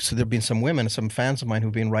so there've been some women, some fans of mine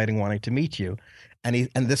who've been writing wanting to meet you. And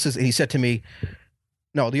he said to me,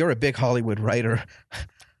 no, you're a big Hollywood writer.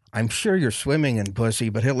 I'm sure you're swimming in pussy,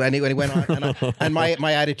 but he went on. And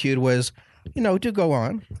my attitude was, do go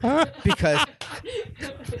on because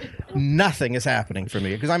nothing is happening for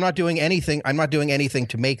me because I'm not doing anything. I'm not doing anything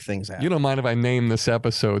to make things happen. You don't mind if I name this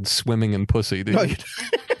episode "Swimming in Pussy"? Do you? No, you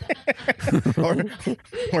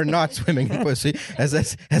or not swimming in pussy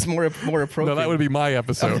as more appropriate. No, that would be my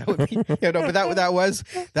episode. But that was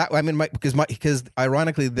that. I mean, because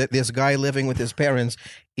ironically, this guy living with his parents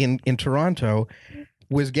in Toronto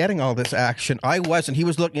was getting all this action. I wasn't. He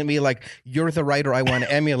was looking at me like, you're the writer I want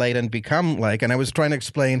to emulate and become like. And I was trying to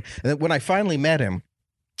explain. And when I finally met him,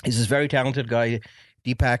 he's this very talented guy,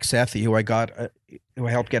 Deepak Sethi, who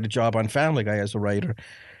I helped get a job on Family Guy as a writer.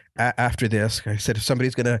 After this, I said, if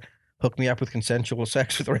somebody's going to hook me up with consensual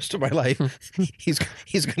sex for the rest of my life, he's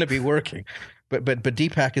going to be working. But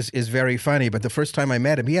Deepak is very funny. But the first time I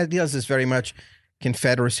met him, he does this very much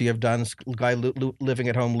Confederacy of Duns, guy living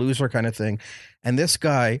at home loser kind of thing. And this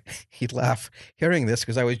guy, he'd laugh hearing this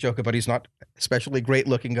because I always joke about he's not especially great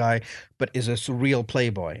looking guy, but is a surreal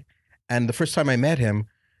playboy. And the first time I met him,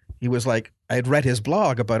 he was like, I had read his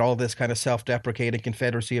blog about all this kind of self-deprecating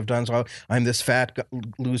Confederacy of Duns. I'm this fat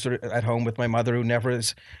loser at home with my mother who never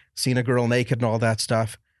has seen a girl naked and all that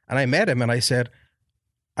stuff. And I met him and I said,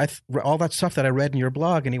 all that stuff that I read in your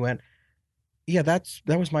blog. And he went, yeah, that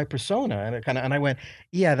was my persona. And I went,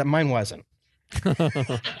 yeah, that mine wasn't.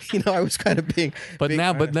 I was kind of being. But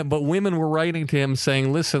women were writing to him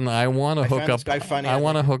saying, "Listen, I want to hook up. I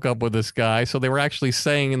want to hook up with this guy." So they were actually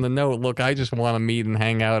saying in the note, "Look, I just want to meet and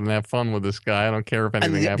hang out and have fun with this guy. I don't care if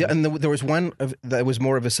anything happens." And there was one that was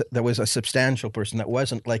more of that was a substantial person that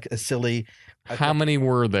wasn't like a silly. How many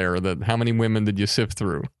were there? How many women did you sift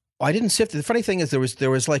through? I didn't sift. The funny thing is, there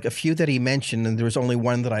was like a few that he mentioned, and there was only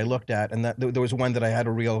one that I looked at, and that there was one that I had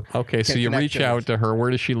a real. Okay, so you reach out to her.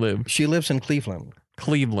 Where does she live? She lives in Cleveland.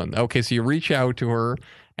 Cleveland. Okay, so you reach out to her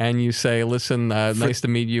and you say, "Listen, nice to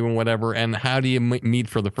meet you," and whatever. And how do you meet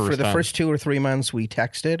for the first time? For the first 2 or 3 months, we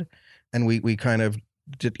texted, and we kind of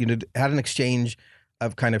had an exchange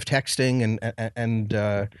of kind of texting and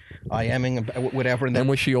IMing and whatever. And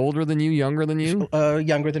was she older than you, younger than you?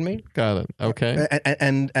 Younger than me. Got it. Okay.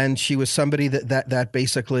 And she was somebody that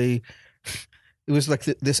basically, it was like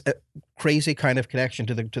this crazy kind of connection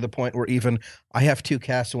to the point where even I have two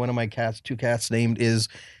cats, and one of my two cats named is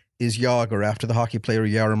Jágr, after the hockey player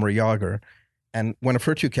Jaromir Jágr. And one of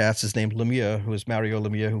her two cats is named Lemieux, who is Mario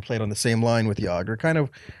Lemieux, who played on the same line with Jágr. Kind of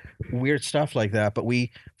weird stuff like that. But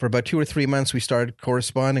for about 2 or 3 months, we started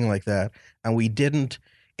corresponding like that, and we didn't.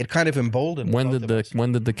 It kind of emboldened. When did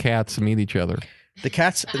the cats meet each other? The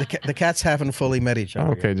cats haven't fully met each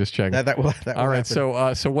other. Okay, yet. just checking. That will all right.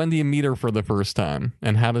 happen. So when do you meet her for the first time,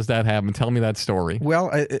 and how does that happen? Tell me that story. Well,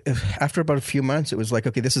 after about a few months, it was like,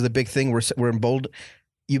 okay, this is a big thing. We're emboldened.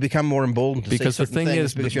 You become more emboldened to because say the thing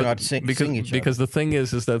is because you're not seeing each other. Because the thing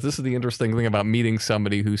is that this is the interesting thing about meeting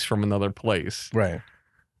somebody who's from another place. Right.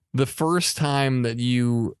 The first time that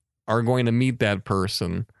you are going to meet that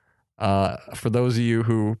person, for those of you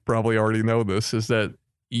who probably already know this, is that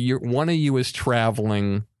one of you is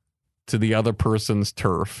traveling to the other person's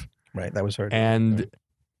turf. Right. That was her. And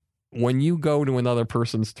when you go to another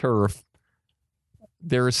person's turf,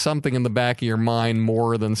 there is something in the back of your mind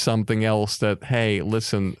more than something else that, hey,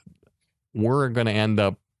 listen, we're going to end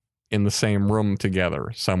up in the same room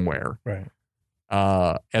together somewhere. Right.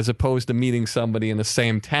 As opposed to meeting somebody in the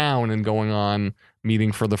same town and going on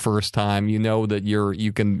meeting for the first time, you know that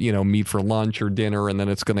you can meet for lunch or dinner, and then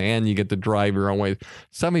it's going to end. You get to drive your own way.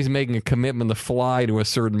 Somebody's making a commitment to fly to a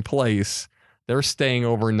certain place. They're staying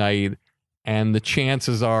overnight, and the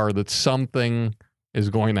chances are that something is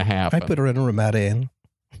going to happen. I put her in a Ramada Inn.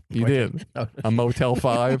 You did? No. A Motel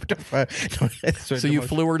 5? So you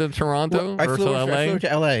flew her to Toronto I or flew to her, LA? I flew her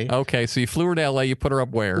to LA. Okay, so you flew her to LA. You put her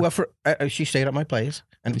up where? Well, she stayed at my place.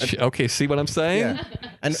 Okay, see what I'm saying? Yeah.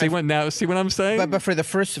 And see what I'm saying? But for the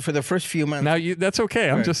first few months. Now that's okay.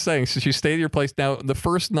 I'm Right. just saying. So she stayed at your place. Now, the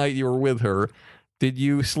first night you were with her, did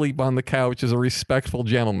you sleep on the couch as a respectful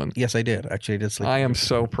gentleman? Yes, I did. Actually, I did sleep. I am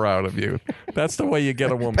so proud of you. That's the way you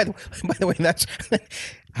get a woman. By the way,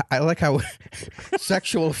 I like how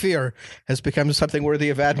sexual fear has become something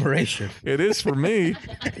worthy of admiration. It is for me.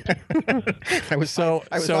 I was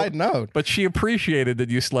hiding out. But she appreciated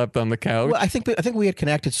that you slept on the couch. Well, I think we had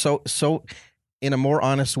connected so in a more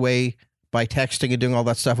honest way by texting and doing all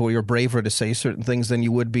that stuff, where you're braver to say certain things than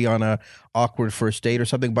you would be on a awkward first date or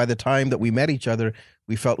something. By the time that we met each other,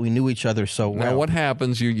 we felt we knew each other so well. Now, what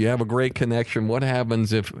happens? You have a great connection. What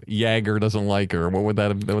happens if Jágr doesn't like her? Would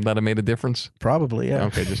that have made a difference? Probably, yeah.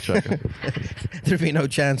 Okay, just checking. There'd be no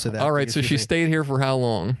chance of that. All right, so she stayed here for how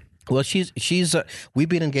long? Well, she's we've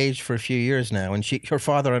been engaged for a few years now, and her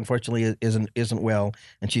father unfortunately isn't well,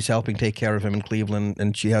 and she's helping take care of him in Cleveland,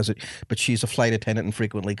 and but she's a flight attendant and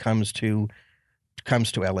frequently comes to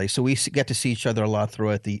LA, so we get to see each other a lot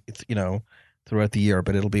throughout the year.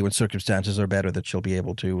 But it'll be when circumstances are better that she'll be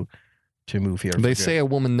able to move here. They say a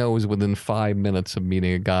woman knows within 5 minutes of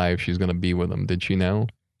meeting a guy if she's going to be with him. Did she know?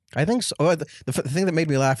 I think so. The thing that made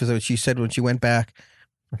me laugh is that she said when she went back.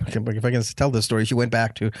 If I can tell this story, she went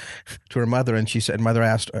back to her mother, and mother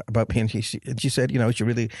asked about me, and she said, she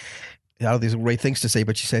really had all these great things to say,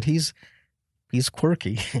 but she said he's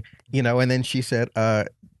quirky, and then she said,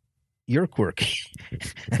 you're quirky.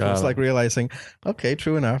 I was like realizing, okay,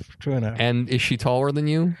 true enough. And is she taller than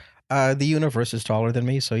you? The universe is taller than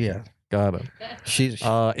me, so yeah. Got it. She's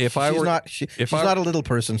not a little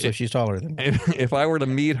person, so she's taller than me. If I were to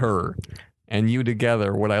meet her and you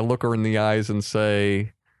together, would I look her in the eyes and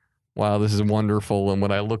say, wow, this is wonderful? And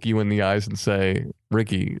would I look you in the eyes and say,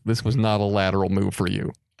 Ricky, this was not a lateral move for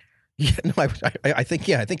you? Yeah, no, I think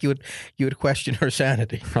you would question her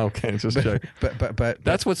sanity. Okay, just check. But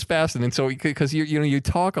that's what's fascinating. So because you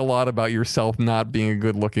talk a lot about yourself not being a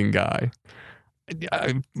good-looking guy.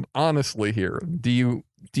 Honestly, here, do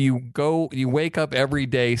you wake up every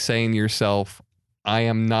day saying to yourself, I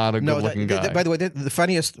am not a good-looking guy? By the way, the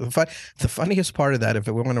funniest part of that, if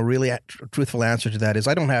we want a really truthful answer to that, is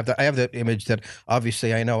I don't have that. I have the image that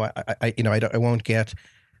obviously I know I won't get,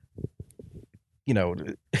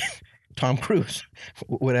 Tom Cruise,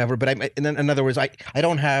 whatever. But in other words, I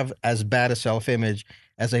don't have as bad a self-image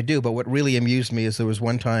as I do. But what really amused me is there was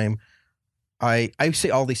one time I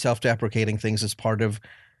say all these self-deprecating things as part of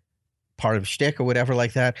shtick or whatever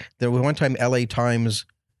like that. There was one time L.A. Times.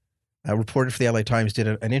 A reporter for the LA Times did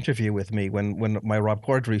an interview with me when my Rob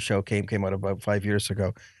Corddry show came out about 5 years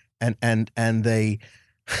ago, and they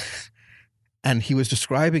And he was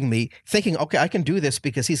describing me, thinking, okay, I can do this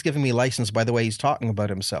because he's giving me license by the way he's talking about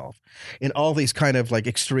himself in all these kind of like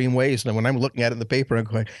extreme ways. And when I'm looking at it in the paper, I'm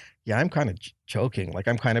going, yeah, I'm kind of joking. Like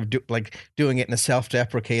I'm kind of doing it in a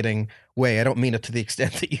self-deprecating way. I don't mean it to the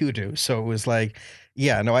extent that you do. So it was like,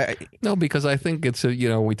 yeah, no, No, because I think it's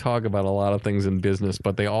we talk about a lot of things in business,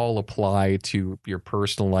 but they all apply to your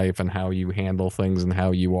personal life and how you handle things and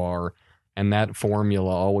how you are. And that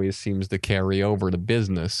formula always seems to carry over to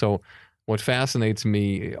business. So what fascinates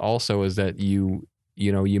me also is that you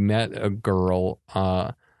met a girl,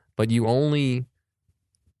 but you only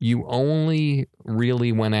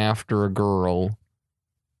really went after a girl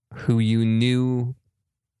who you knew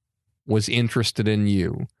was interested in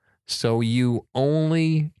you. So you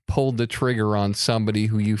only pulled the trigger on somebody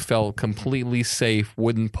who you felt completely safe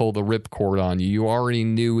wouldn't pull the ripcord on you. You already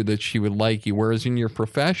knew that she would like you. Whereas in your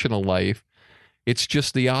professional life, it's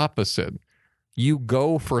just the opposite. You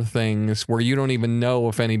go for things where you don't even know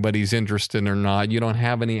if anybody's interested or not. You don't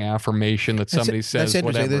have any affirmation that somebody says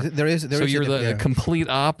whatever. So you're the complete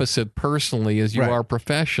opposite personally as you are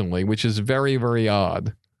professionally, which is very, very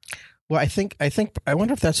odd. Well, I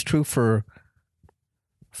wonder if that's true for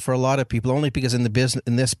a lot of people, only because in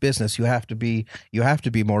this business you have to be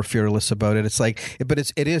more fearless about it. It's like, but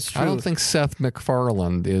it is true. I don't think Seth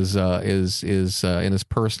MacFarlane is in his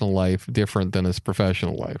personal life different than his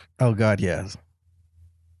professional life. Oh God, yes.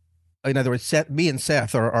 In other words, me and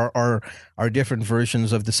Seth are different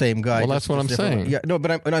versions of the same guy. Well, that's what I'm saying. Yeah, no,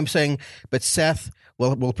 but I'm saying, but Seth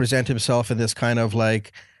will present himself in this kind of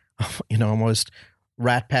like, almost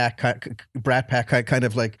Rat Pack kind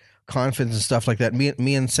of like confidence and stuff like that.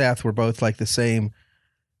 Me and Seth were both like the same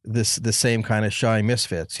kind of shy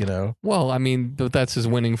misfits, Well, I mean, that's his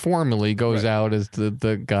winning formula. He goes out as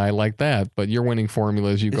the guy like that, but your winning formula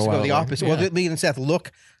is you go out the opposite. Like, Well, me and Seth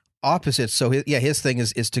look opposite. So his thing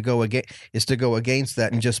is to go against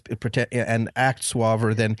that and just pretend and act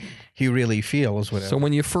suaver than he really feels. Whatever. So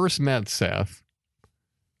when you first met Seth,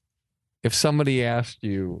 if somebody asked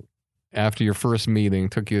you after your first meeting,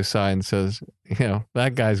 took you aside and says,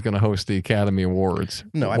 that guy's going to host the Academy Awards.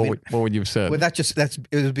 No, what would you have said? Well, it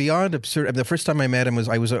was beyond absurd. I mean, the first time I met him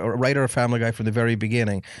I was a writer of Family Guy from the very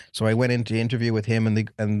beginning. So I went in to interview with him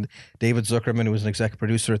and David Zuckerman, who was an executive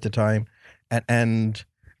producer at the time, and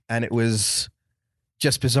it was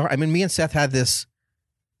just bizarre. I mean, me and Seth had this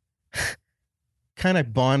kind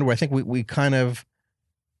of bond where I think we kind of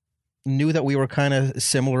knew that we were kind of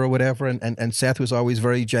similar or whatever, and Seth was always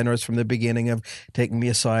very generous from the beginning of taking me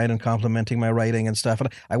aside and complimenting my writing and stuff.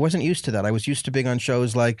 And I wasn't used to that. I was used to being on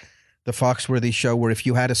shows like the Foxworthy show where if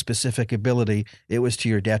you had a specific ability, it was to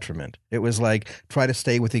your detriment. It was like, try to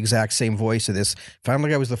stay with the exact same voice of this. Family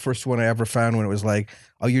Guy was the first one I ever found when it was like,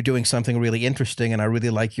 oh, you're doing something really interesting and I really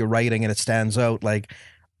like your writing and it stands out. Like,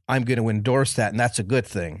 I'm going to endorse that, and that's a good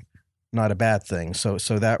thing, not a bad thing. So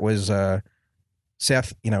that was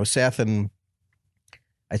Seth, and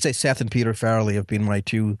I'd say Seth and Peter Farrelly have been my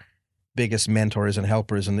two biggest mentors and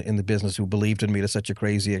helpers in the business, who believed in me to such a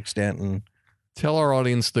crazy extent. And tell our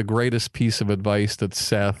audience the greatest piece of advice that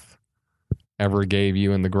Seth ever gave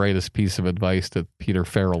you and the greatest piece of advice that Peter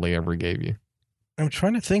Farrelly ever gave you. I'm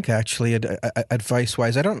trying to think, actually, advice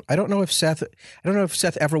wise. I don't know if Seth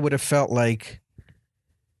ever would have felt like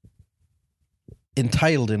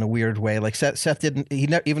entitled in a weird way. Like Seth didn't.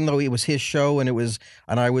 Even though it was his show and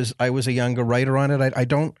I was a younger writer on it. I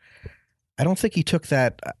don't think he took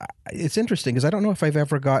that. It's interesting because I don't know if I've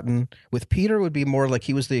ever gotten with Peter. It would be more like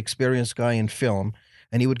he was the experienced guy in film,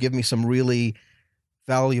 and he would give me some really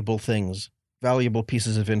valuable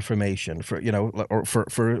pieces of information for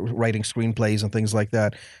writing screenplays and things like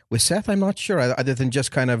that. With Seth, I'm not sure. Other than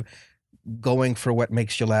just kind of going for what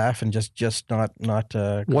makes you laugh and just not.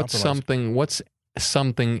 What's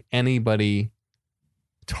something anybody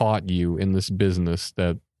taught you in this business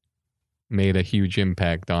that made a huge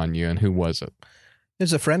impact on you, and who was it?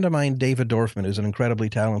 There's a friend of mine, David Dorfman, who's an incredibly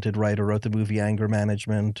talented writer, wrote the movie Anger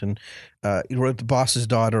Management, and he wrote The Boss's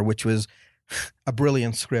Daughter, which was a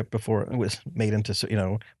brilliant script before it was made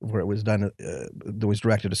into, where it was done, that was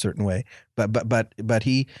directed a certain way. But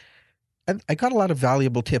he, I got a lot of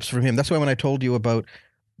valuable tips from him. That's why when I told you about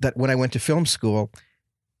that, when I went to film school,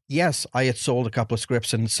 yes, I had sold a couple of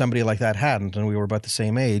scripts and somebody like that hadn't, and we were about the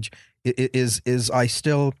same age.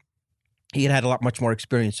 He had a much more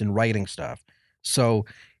experience in writing stuff. So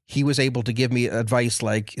he was able to give me advice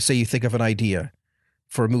like, say you think of an idea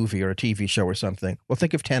for a movie or a TV show or something. Well,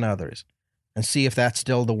 think of 10 others and see if that's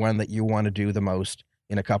still the one that you want to do the most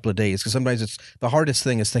in a couple of days. Because sometimes it's the hardest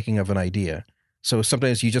thing is thinking of an idea. So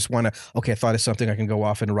sometimes you just want to, okay, I thought of something, I can go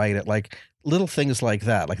off and write it. Like little things like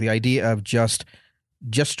that, like the idea of just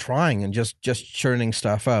just trying and just churning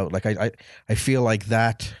stuff out. Like I feel like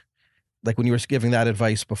that, like when you were giving that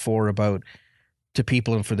advice before about to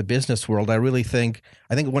people and for the business world, I think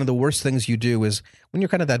one of the worst things you do is when you're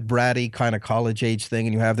kind of that bratty kind of college age thing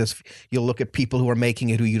and you have this, you'll look at people who are making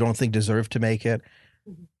it who you don't think deserve to make it.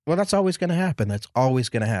 Well, that's always going to happen. That's always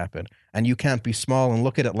going to happen. And you can't be small and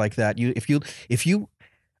look at it like that.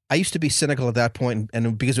 I used to be cynical at that point,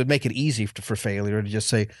 and because it would make it easy for failure to just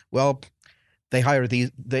say, well, they hire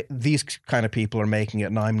these kind of people are making it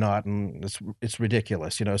and I'm not, and it's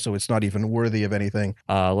ridiculous, so it's not even worthy of anything.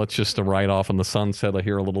 Let's just ride off on the sunset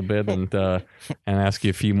here a little bit and ask you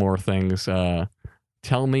a few more things.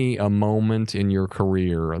 Tell me a moment in your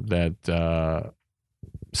career that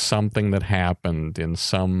something that happened in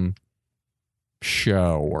some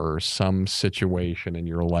show or some situation in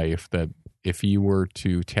your life that if you were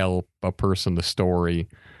to tell a person the story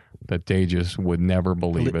that they just would never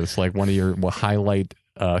believe it. It's like one of your highlight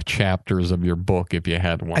chapters of your book if you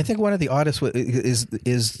had one. I think one of the oddest is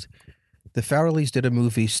the Farrellys did a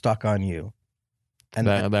movie, Stuck on You. And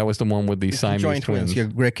that was the one with the Siamese twins.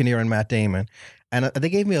 Greg Kinnear and Matt Damon. And they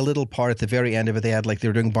gave me a little part at the very end of it. They had they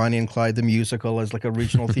were doing Bonnie and Clyde, the musical, as like a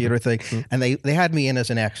regional theater thing. And they had me in as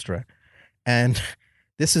an extra. And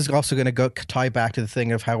this is also going to tie back to the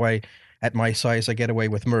thing of how at my size, I get away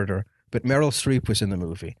with murder. But Meryl Streep was in the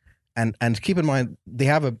movie. And keep in mind,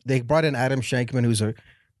 they brought in Adam Shankman, who's a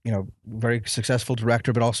very successful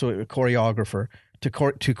director, but also a choreographer, to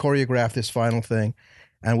choreograph this final thing.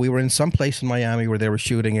 And we were in some place in Miami where they were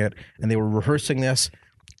shooting it, and they were rehearsing this.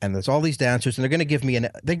 And there's all these dancers, and they're going to give me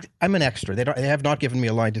I'm an extra. They have not given me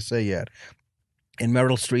a line to say yet. And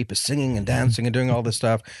Meryl Streep is singing and dancing and doing all this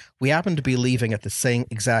stuff. We happened to be leaving at the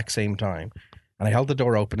exact same time. And I held the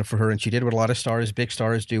door open for her, and she did what a lot of big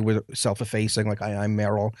stars do with self-effacing, like, I'm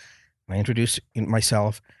Meryl. And I introduced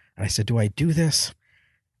myself, and I said, do I do this?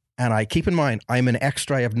 And I keep in mind, I'm an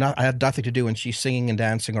extra. I had nothing to do, and she's singing and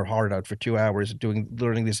dancing her heart out for 2 hours,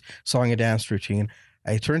 learning this song and dance routine.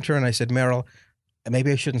 I turned to her and I said, Meryl,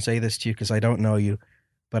 maybe I shouldn't say this to you because I don't know you,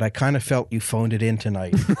 but I kind of felt you phoned it in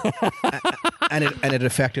tonight. and it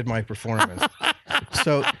affected my performance.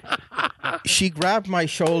 So she grabbed my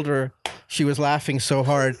shoulder. She was laughing so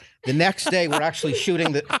hard. The next day, we're actually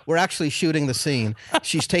shooting the scene.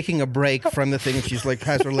 She's taking a break from the thing, and she's like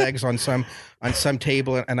has her legs on some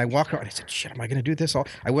table. And I walk around. I said, "Shit, am I going to do this?"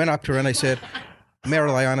 I went up to her and I said,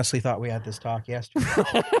 "Meryl, I honestly thought we had this talk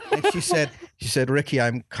yesterday." And she said, "Ricky,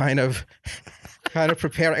 I'm kind of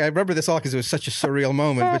preparing." I remember this all because it was such a surreal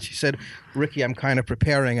moment. But she said, "Ricky, I'm kind of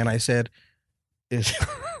preparing," and I said, "Is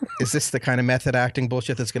this the kind of method acting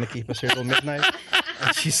bullshit that's going to keep us here till midnight?"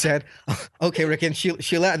 And she said, "Okay, Ricky." And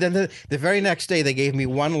she laughed. Then the very next day, they gave me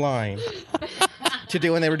one line to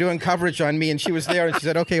do, and they were doing coverage on me, and she was there, and she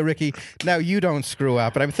said, "Okay, Ricky, now you don't screw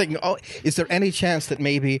up." And I'm thinking, oh, is there any chance that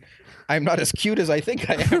maybe I'm not as cute as I think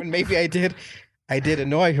I am, and maybe I did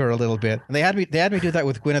annoy her a little bit? And they had me do that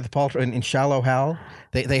with Gwyneth Paltrow in Shallow Hal.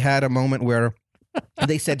 They had a moment where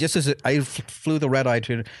they said, just as I flew the red eye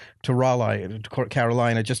to Raleigh, to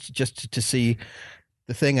Carolina, just to see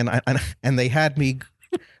the thing, and they had me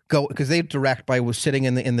go, because they direct by was sitting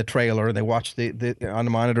in the trailer, and they watch the on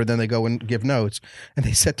the monitor, then they go and give notes. And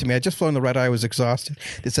they said to me, I just flown the red eye, I was exhausted.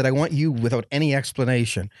 They said, I want you, without any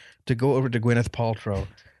explanation, to go over to Gwyneth Paltrow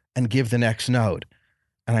and give the next note.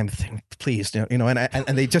 And I'm thinking, please,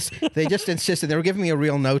 and they just insisted. They were giving me a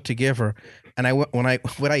real note to give her. And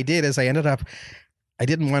what I did is I ended up, I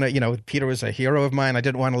didn't want to, Peter was a hero of mine. I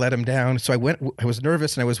didn't want to let him down. So I was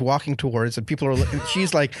nervous, and I was walking towards, and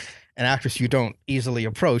she's like an actress you don't easily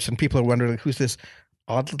approach. And people are wondering, who's this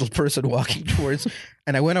odd little person walking towards?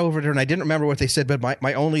 And I went over to her, and I didn't remember what they said, but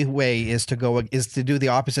my only way is to do the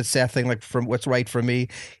opposite Seth thing, like from what's right for me,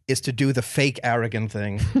 is to do the fake arrogant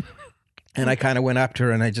thing. And I kind of went up to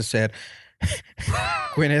her and I just said,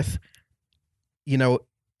 Gwyneth,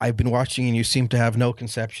 I've been watching and you seem to have no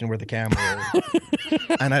conception where the camera is.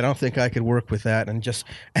 And I don't think I could work with that.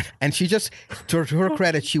 And she just, to her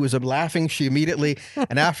credit, she was laughing. She immediately,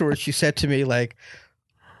 and afterwards she said to me, like,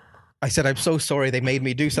 I said, I'm so sorry they made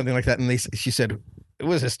me do something like that. And she said, it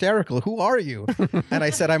was hysterical. Who are you? And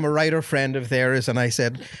I said, I'm a writer friend of theirs. And I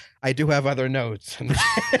said, I do have other notes. And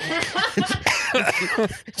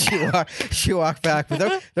she walked back.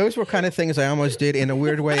 But those were kind of things I almost did in a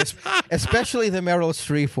weird way, especially the Meryl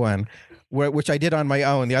Streep one, which I did on my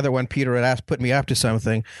own. The other one, Peter had put me up to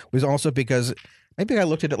something, was also because maybe I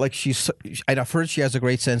looked at it like I've heard she has a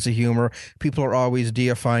great sense of humor. People are always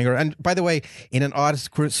deifying her. And by the way, in an odd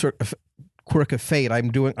quirk of fate,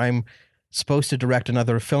 I'm supposed to direct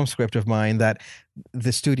another film script of mine that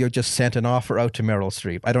the studio just sent an offer out to Meryl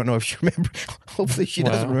Streep. I don't know if she remembers. Hopefully she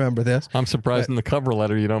doesn't remember this. I'm surprised in the cover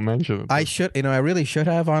letter you don't mention it. I should, I really should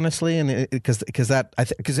have, honestly, and because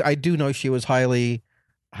I do know she was highly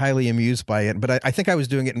amused by it, but I think I was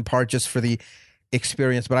doing it in part just for the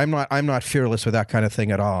experience. But I'm not fearless with that kind of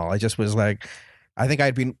thing at all. I just was like, I think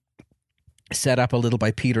I'd been set up a little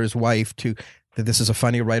by Peter's wife that this is a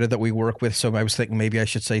funny writer that we work with, so I was thinking maybe I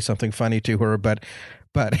should say something funny to her, but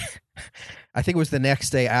I think it was the next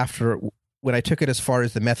day after when I took it as far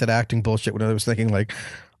as the method acting bullshit, when I was thinking like,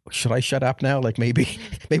 should I shut up now? Like maybe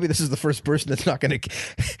this is the first person that's not going to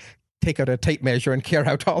take out a tape measure and care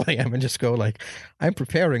how tall I am and just go like, I'm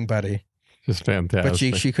preparing, buddy. Just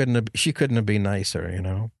fantastic. But she couldn't have been nicer, you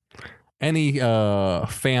know. Any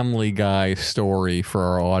Family Guy story for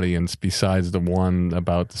our audience besides the one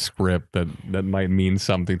about the script that might mean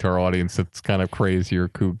something to our audience that's kind of crazy or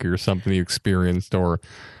kooky or something you experienced or...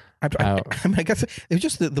 I guess it was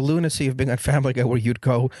just the lunacy of being on Family Guy where you'd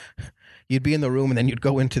be in the room and then you'd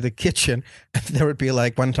go into the kitchen and there would be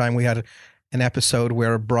like one time we had an episode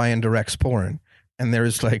where Brian directs porn. And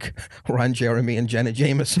there's like Ron Jeremy and Jenna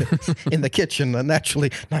Jameson in the kitchen. And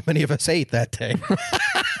naturally, not many of us ate that day.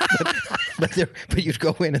 but you'd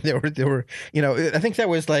go in and there were, you know, I think that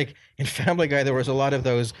was like in Family Guy, there was a lot of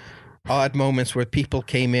those odd moments where people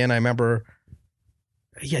came in. I remember,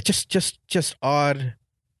 just odd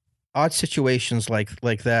situations like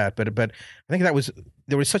that. But I think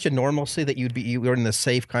there was such a normalcy that you were in the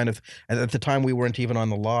safe kind of, at the time we weren't even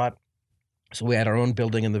on the lot. So we had our own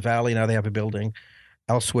building in the valley. Now they have a building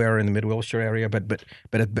elsewhere in the Mid-Wilshire area. But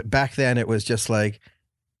back then it was just like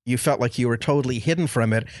you felt like you were totally hidden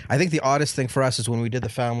from it. I think the oddest thing for us is when we did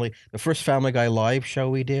the first Family Guy live show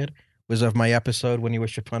we did was of my episode when you were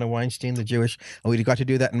Shapana Weinstein, the Jewish, and we got to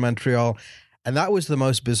do that in Montreal. And that was the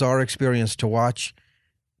most bizarre experience to watch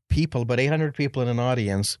people, about 800 people in an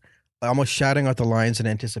audience, almost shouting out the lines in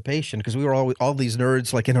anticipation because we were all these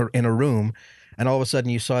nerds like in a room. And all of a sudden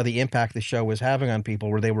you saw the impact the show was having on people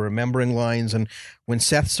where they were remembering lines. And when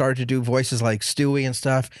Seth started to do voices like Stewie and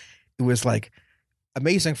stuff, it was like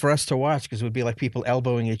amazing for us to watch because it would be like people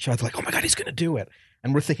elbowing each other like, oh my God, he's going to do it.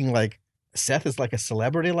 And we're thinking like, Seth is like a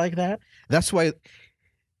celebrity like that. That's why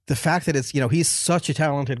the fact that it's, you know, he's such a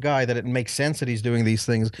talented guy that it makes sense that he's doing these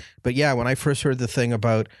things. But yeah, when I first heard the thing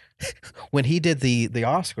about when he did the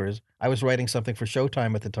Oscars, I was writing something for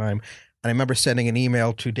Showtime at the time. And I remember sending an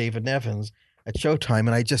email to David Nevins at Showtime,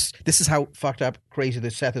 and this is how fucked up crazy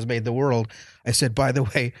that Seth has made the world. I said, by the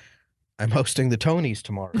way, I'm hosting the Tonys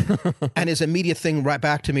tomorrow. And his immediate thing right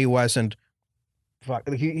back to me wasn't, fuck.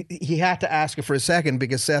 He had to ask it for a second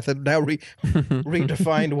because Seth had now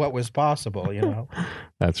redefined what was possible, you know?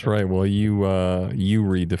 That's right. Well, you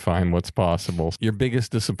redefine what's possible. Your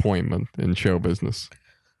biggest disappointment in show business?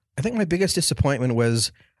 I think my biggest disappointment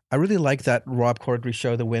was I really liked that Rob Corddry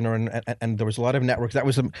show, The Winner, and there was a lot of networks. That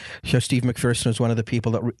was a show. Steve McPherson was one of the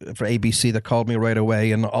people that for ABC that called me right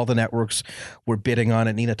away, and all the networks were bidding on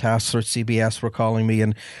it. Nina Tassler at CBS were calling me,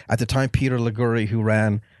 and at the time, Peter Liguri, who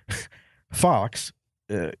ran Fox,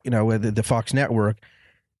 the Fox network,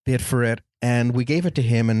 bid for it, and we gave it to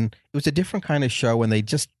him, and it was a different kind of show, and they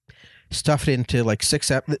just stuffed it into like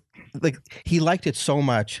 6 like he liked it so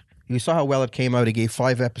much. You saw how well it came out. He gave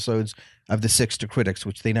 5 episodes of the 6 to critics,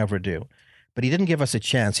 which they never do. But he didn't give us a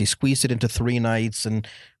chance. He squeezed it into 3 nights, and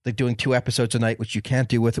like doing 2 episodes a night, which you can't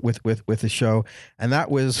do with the show. And that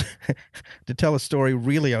was, to tell a story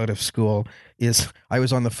really out of school, is I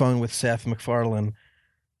was on the phone with Seth MacFarlane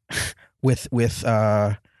with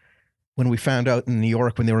when we found out in New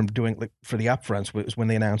York when they were doing like for the upfronts, was when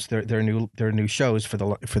they announced their new shows for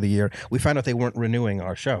the year. We found out they weren't renewing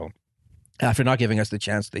our show after not giving us the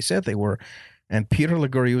chance they said they were. And Peter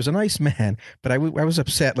Liguri was a nice man, but I was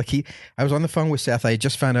upset. Like I was on the phone with Seth. I had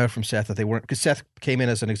just found out from Seth that they weren't, because Seth came in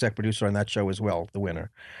as an exec producer on that show as well, The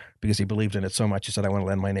Winner, because he believed in it so much. He said, I want to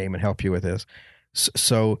lend my name and help you with this.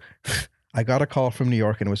 So I got a call from New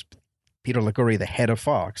York, and it was Peter Liguri, the head of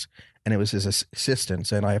Fox, and it was his assistant.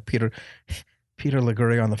 And I have Peter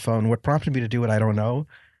Liguri on the phone. What prompted me to do it, I don't know,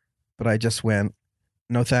 but I just went,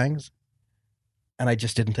 no thanks. And I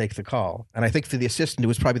just didn't take the call. And I think for the assistant, it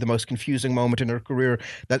was probably the most confusing moment in her career.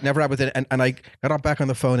 That never happened. And I got back on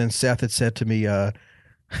the phone, and Seth had said to me on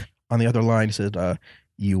the other line, he said,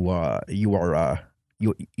 you are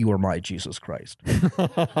my Jesus Christ.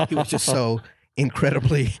 He was just so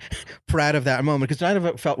incredibly proud of that moment, because none of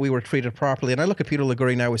it felt we were treated properly. And I look at Peter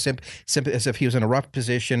Liguri now with sympathy, as if he was in a rough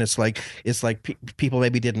position. It's like people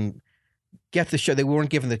maybe didn't get the show. They weren't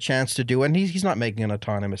given the chance to do it. And he's not making an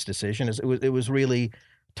autonomous decision. It was really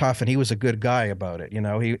tough, and he was a good guy about it.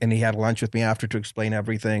 He had lunch with me after to explain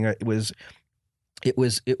everything. It was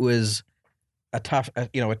a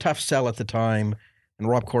tough sell at the time. And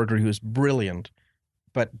Rob Corddry, who was brilliant,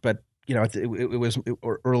 but it was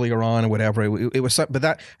earlier on or whatever. It was, but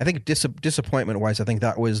that, I think disappointment wise, I think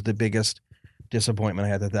that was the biggest disappointment I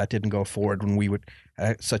had, that didn't go forward when we would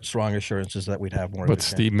had such strong assurances that we'd have more. But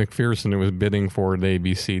Steve McPherson, who was bidding for it at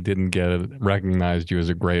ABC, didn't get it, recognized you as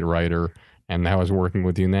a great writer, and now is working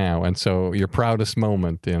with you now. And so your proudest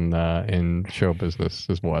moment in show business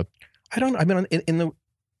is what?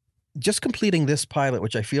 Just completing this pilot,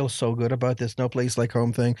 which I feel so good about, this No Place Like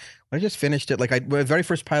Home thing. When I just finished it, the very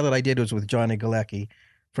first pilot I did was with Johnny Galecki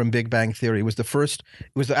from Big Bang Theory. It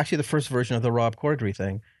was actually the first version of the Rob Corddry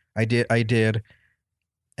thing. I did,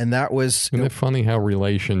 and that was. Isn't it funny how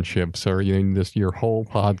relationships are? Your whole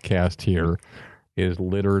podcast here is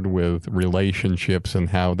littered with relationships and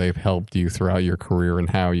how they've helped you throughout your career and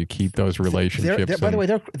how you keep those relationships. By the way,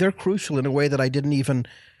 they're crucial in a way that I didn't even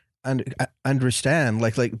understand.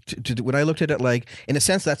 When I looked at it, in a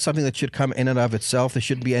sense, that's something that should come in and of itself. There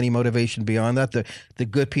shouldn't be any motivation beyond that. The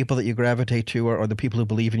good people that you gravitate to are the people who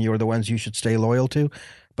believe in you, are the ones you should stay loyal to.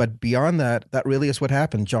 But beyond that, that really is what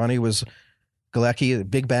happened. Johnny was Galecki.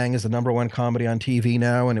 Big Bang is the #1 comedy on TV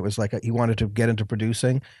now, and it was like he wanted to get into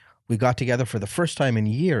producing. We got together for the first time in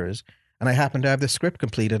years, and I happened to have this script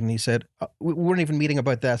completed, and he said, we weren't even meeting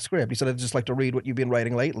about that script. He said, I'd just like to read what you've been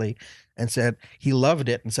writing lately, and said he loved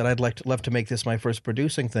it, and said, I'd love to make this my first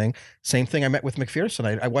producing thing. Same thing I met with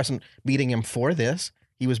McPherson. I wasn't meeting him for this.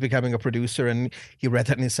 He was becoming a producer, and he read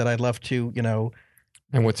that, and he said, I'd love to,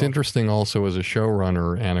 And what's interesting also as a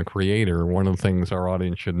showrunner and a creator, one of the things our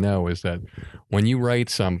audience should know is that when you write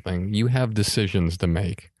something, you have decisions to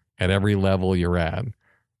make at every level you're at.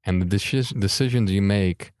 And the decisions you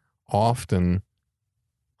make often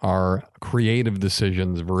are creative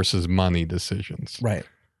decisions versus money decisions. Right.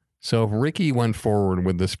 So if Ricky went forward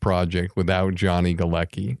with this project without Johnny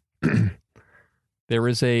Galecki, there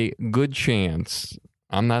is a good chance.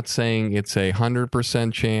 I'm not saying it's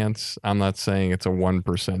 100% chance. I'm not saying it's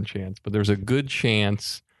 1% chance, but there's a good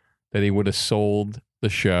chance that he would have sold the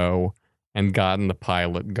show and gotten the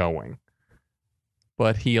pilot going.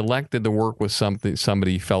 But he elected to work with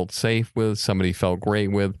somebody he felt safe with, somebody he felt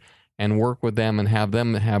great with, and work with them and have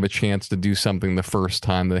them have a chance to do something the first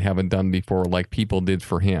time that they haven't done before, like people did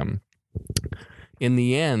for him. In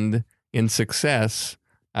the end, in success,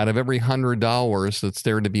 out of every $100 that's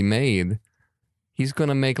there to be made, he's going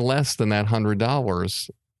to make less than that $100,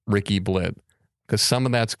 Ricky Blitt, because some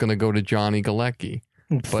of that's going to go to Johnny Galecki.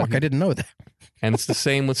 I didn't know that. And it's the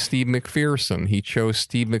same with Steve McPherson. He chose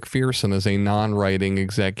Steve McPherson as a non-writing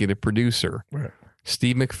executive producer. Right.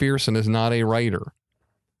 Steve McPherson is not a writer.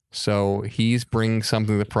 So he's bringing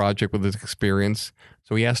something to the project with his experience.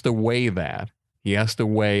 So he has to weigh that. He has to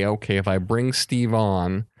weigh, okay, if I bring Steve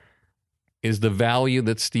on, is the value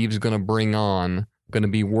that Steve's going to bring on going to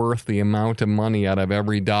be worth the amount of money out of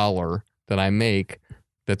every dollar that I make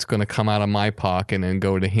that's going to come out of my pocket and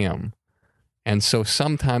go to him? And so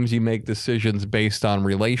sometimes you make decisions based on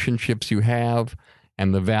relationships you have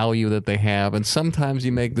and the value that they have. And sometimes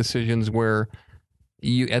you make decisions where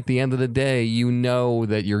you, at the end of the day, you know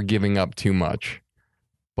that you're giving up too much.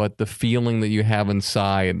 But the feeling that you have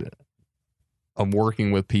inside of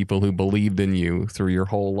working with people who believed in you through your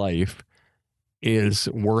whole life is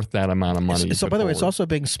worth that amount of money. So by the way, it's also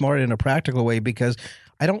being smart in a practical way, because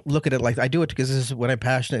I don't look at it like I do it because this is what I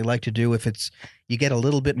passionately like to do. If it's, you get a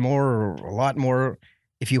little bit more or a lot more,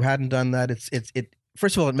 if you hadn't done that, it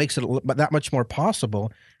first of all, it makes it that much more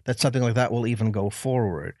possible that something like that will even go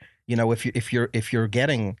forward. If you're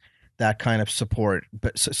getting that kind of support,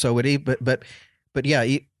 but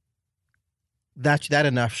yeah, that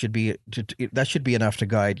enough should be that should be enough to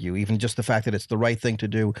guide you. Even just the fact that it's the right thing to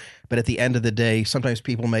do. But at the end of the day, sometimes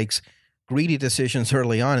people makes greedy decisions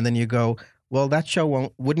early on, and then you go, well, that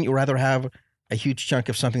show wouldn't you rather have a huge chunk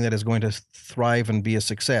of something that is going to thrive and be a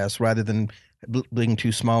success rather than being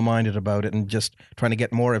too small-minded about it and just trying to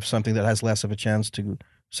get more of something that has less of a chance to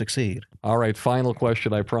succeed? All right, final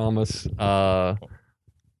question, I promise.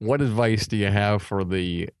 What advice do you have for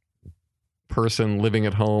the person living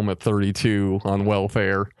at home at 32 on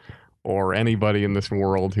welfare, or anybody in this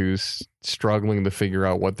world who's struggling to figure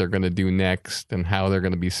out what they're going to do next and how they're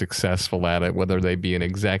going to be successful at it, whether they be an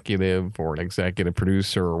executive or an executive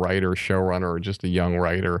producer or writer, showrunner, or just a young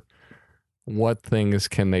writer? What things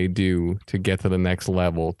can they do to get to the next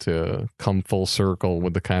level, to come full circle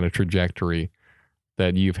with the kind of trajectory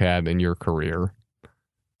that you've had in your career?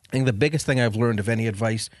 I think the biggest thing I've learned of any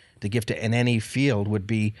advice to give to in any field would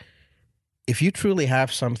be, if you truly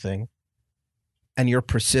have something, and you're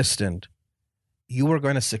persistent, you are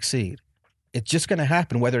going to succeed. It's just going to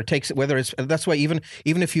happen, that's why even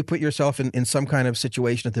if you put yourself in some kind of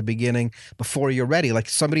situation at the beginning before you're ready, like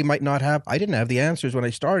somebody might not have, I didn't have the answers when I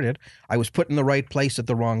started. I was put in the right place at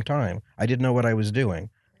the wrong time. I didn't know what I was doing.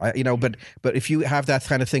 But if you have that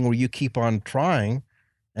kind of thing where you keep on trying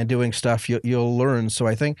and doing stuff, you'll learn. So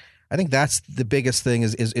I think that's the biggest thing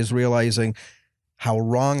is realizing how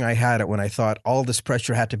wrong I had it when I thought all this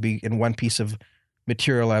pressure had to be in one piece of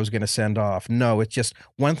material I was going to send off. No, it's just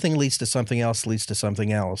one thing leads to something else, leads to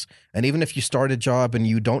something else. And even if you start a job and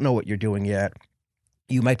you don't know what you're doing yet,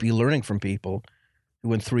 you might be learning from people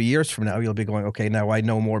who in 3 years from now, you'll be going, okay, now I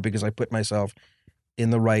know more because I put myself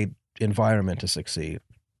in the right environment to succeed.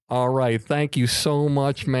 All right. Thank you so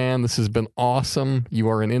much, man. This has been awesome. You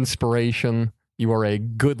are an inspiration. You are a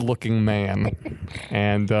good-looking man.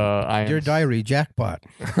 And Dear Diary, jackpot.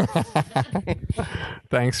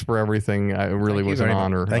 Thanks for everything. It really was an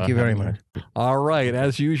honor. Thank you very much. All right.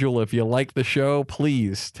 As usual, if you like the show,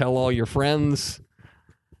 please tell all your friends.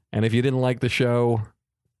 And if you didn't like the show,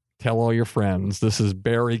 tell all your friends. This is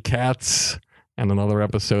Barry Katz and another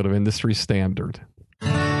episode of Industry Standard.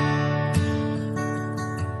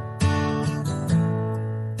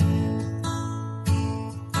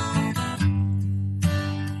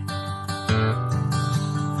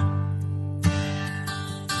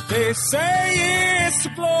 They say it's the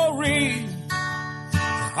glory,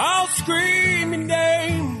 I'll scream your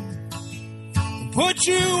name, put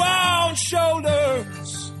you on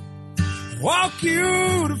shoulders, walk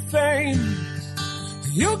you to fame.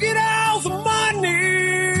 You get all the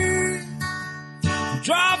money,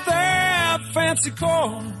 drive that fancy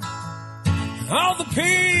car, all the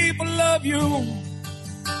people love you,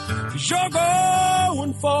 'cause you're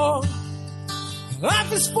going far.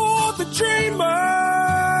 Life is for the dreamers,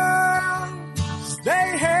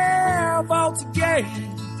 they have all to gain.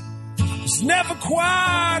 It's never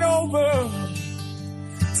quite over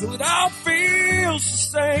till it all feels the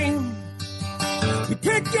same. You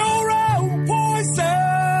pick your own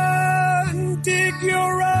poison, dig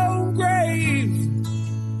your own grave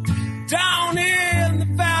down in the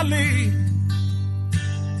valley.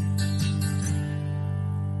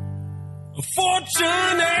 A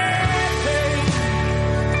fortunate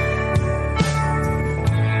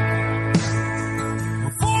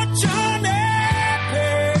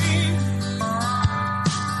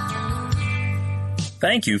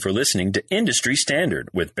Thank you for listening to Industry Standard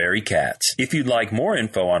with Barry Katz. If you'd like more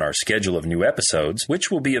info on our schedule of new episodes, which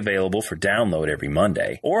will be available for download every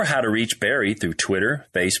Monday, or how to reach Barry through Twitter,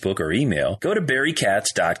 Facebook, or email, go to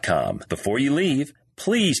barrykatz.com. Before you leave,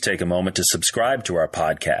 please take a moment to subscribe to our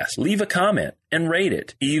podcast, leave a comment, and rate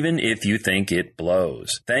it, even if you think it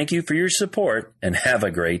blows. Thank you for your support, and have a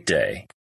great day.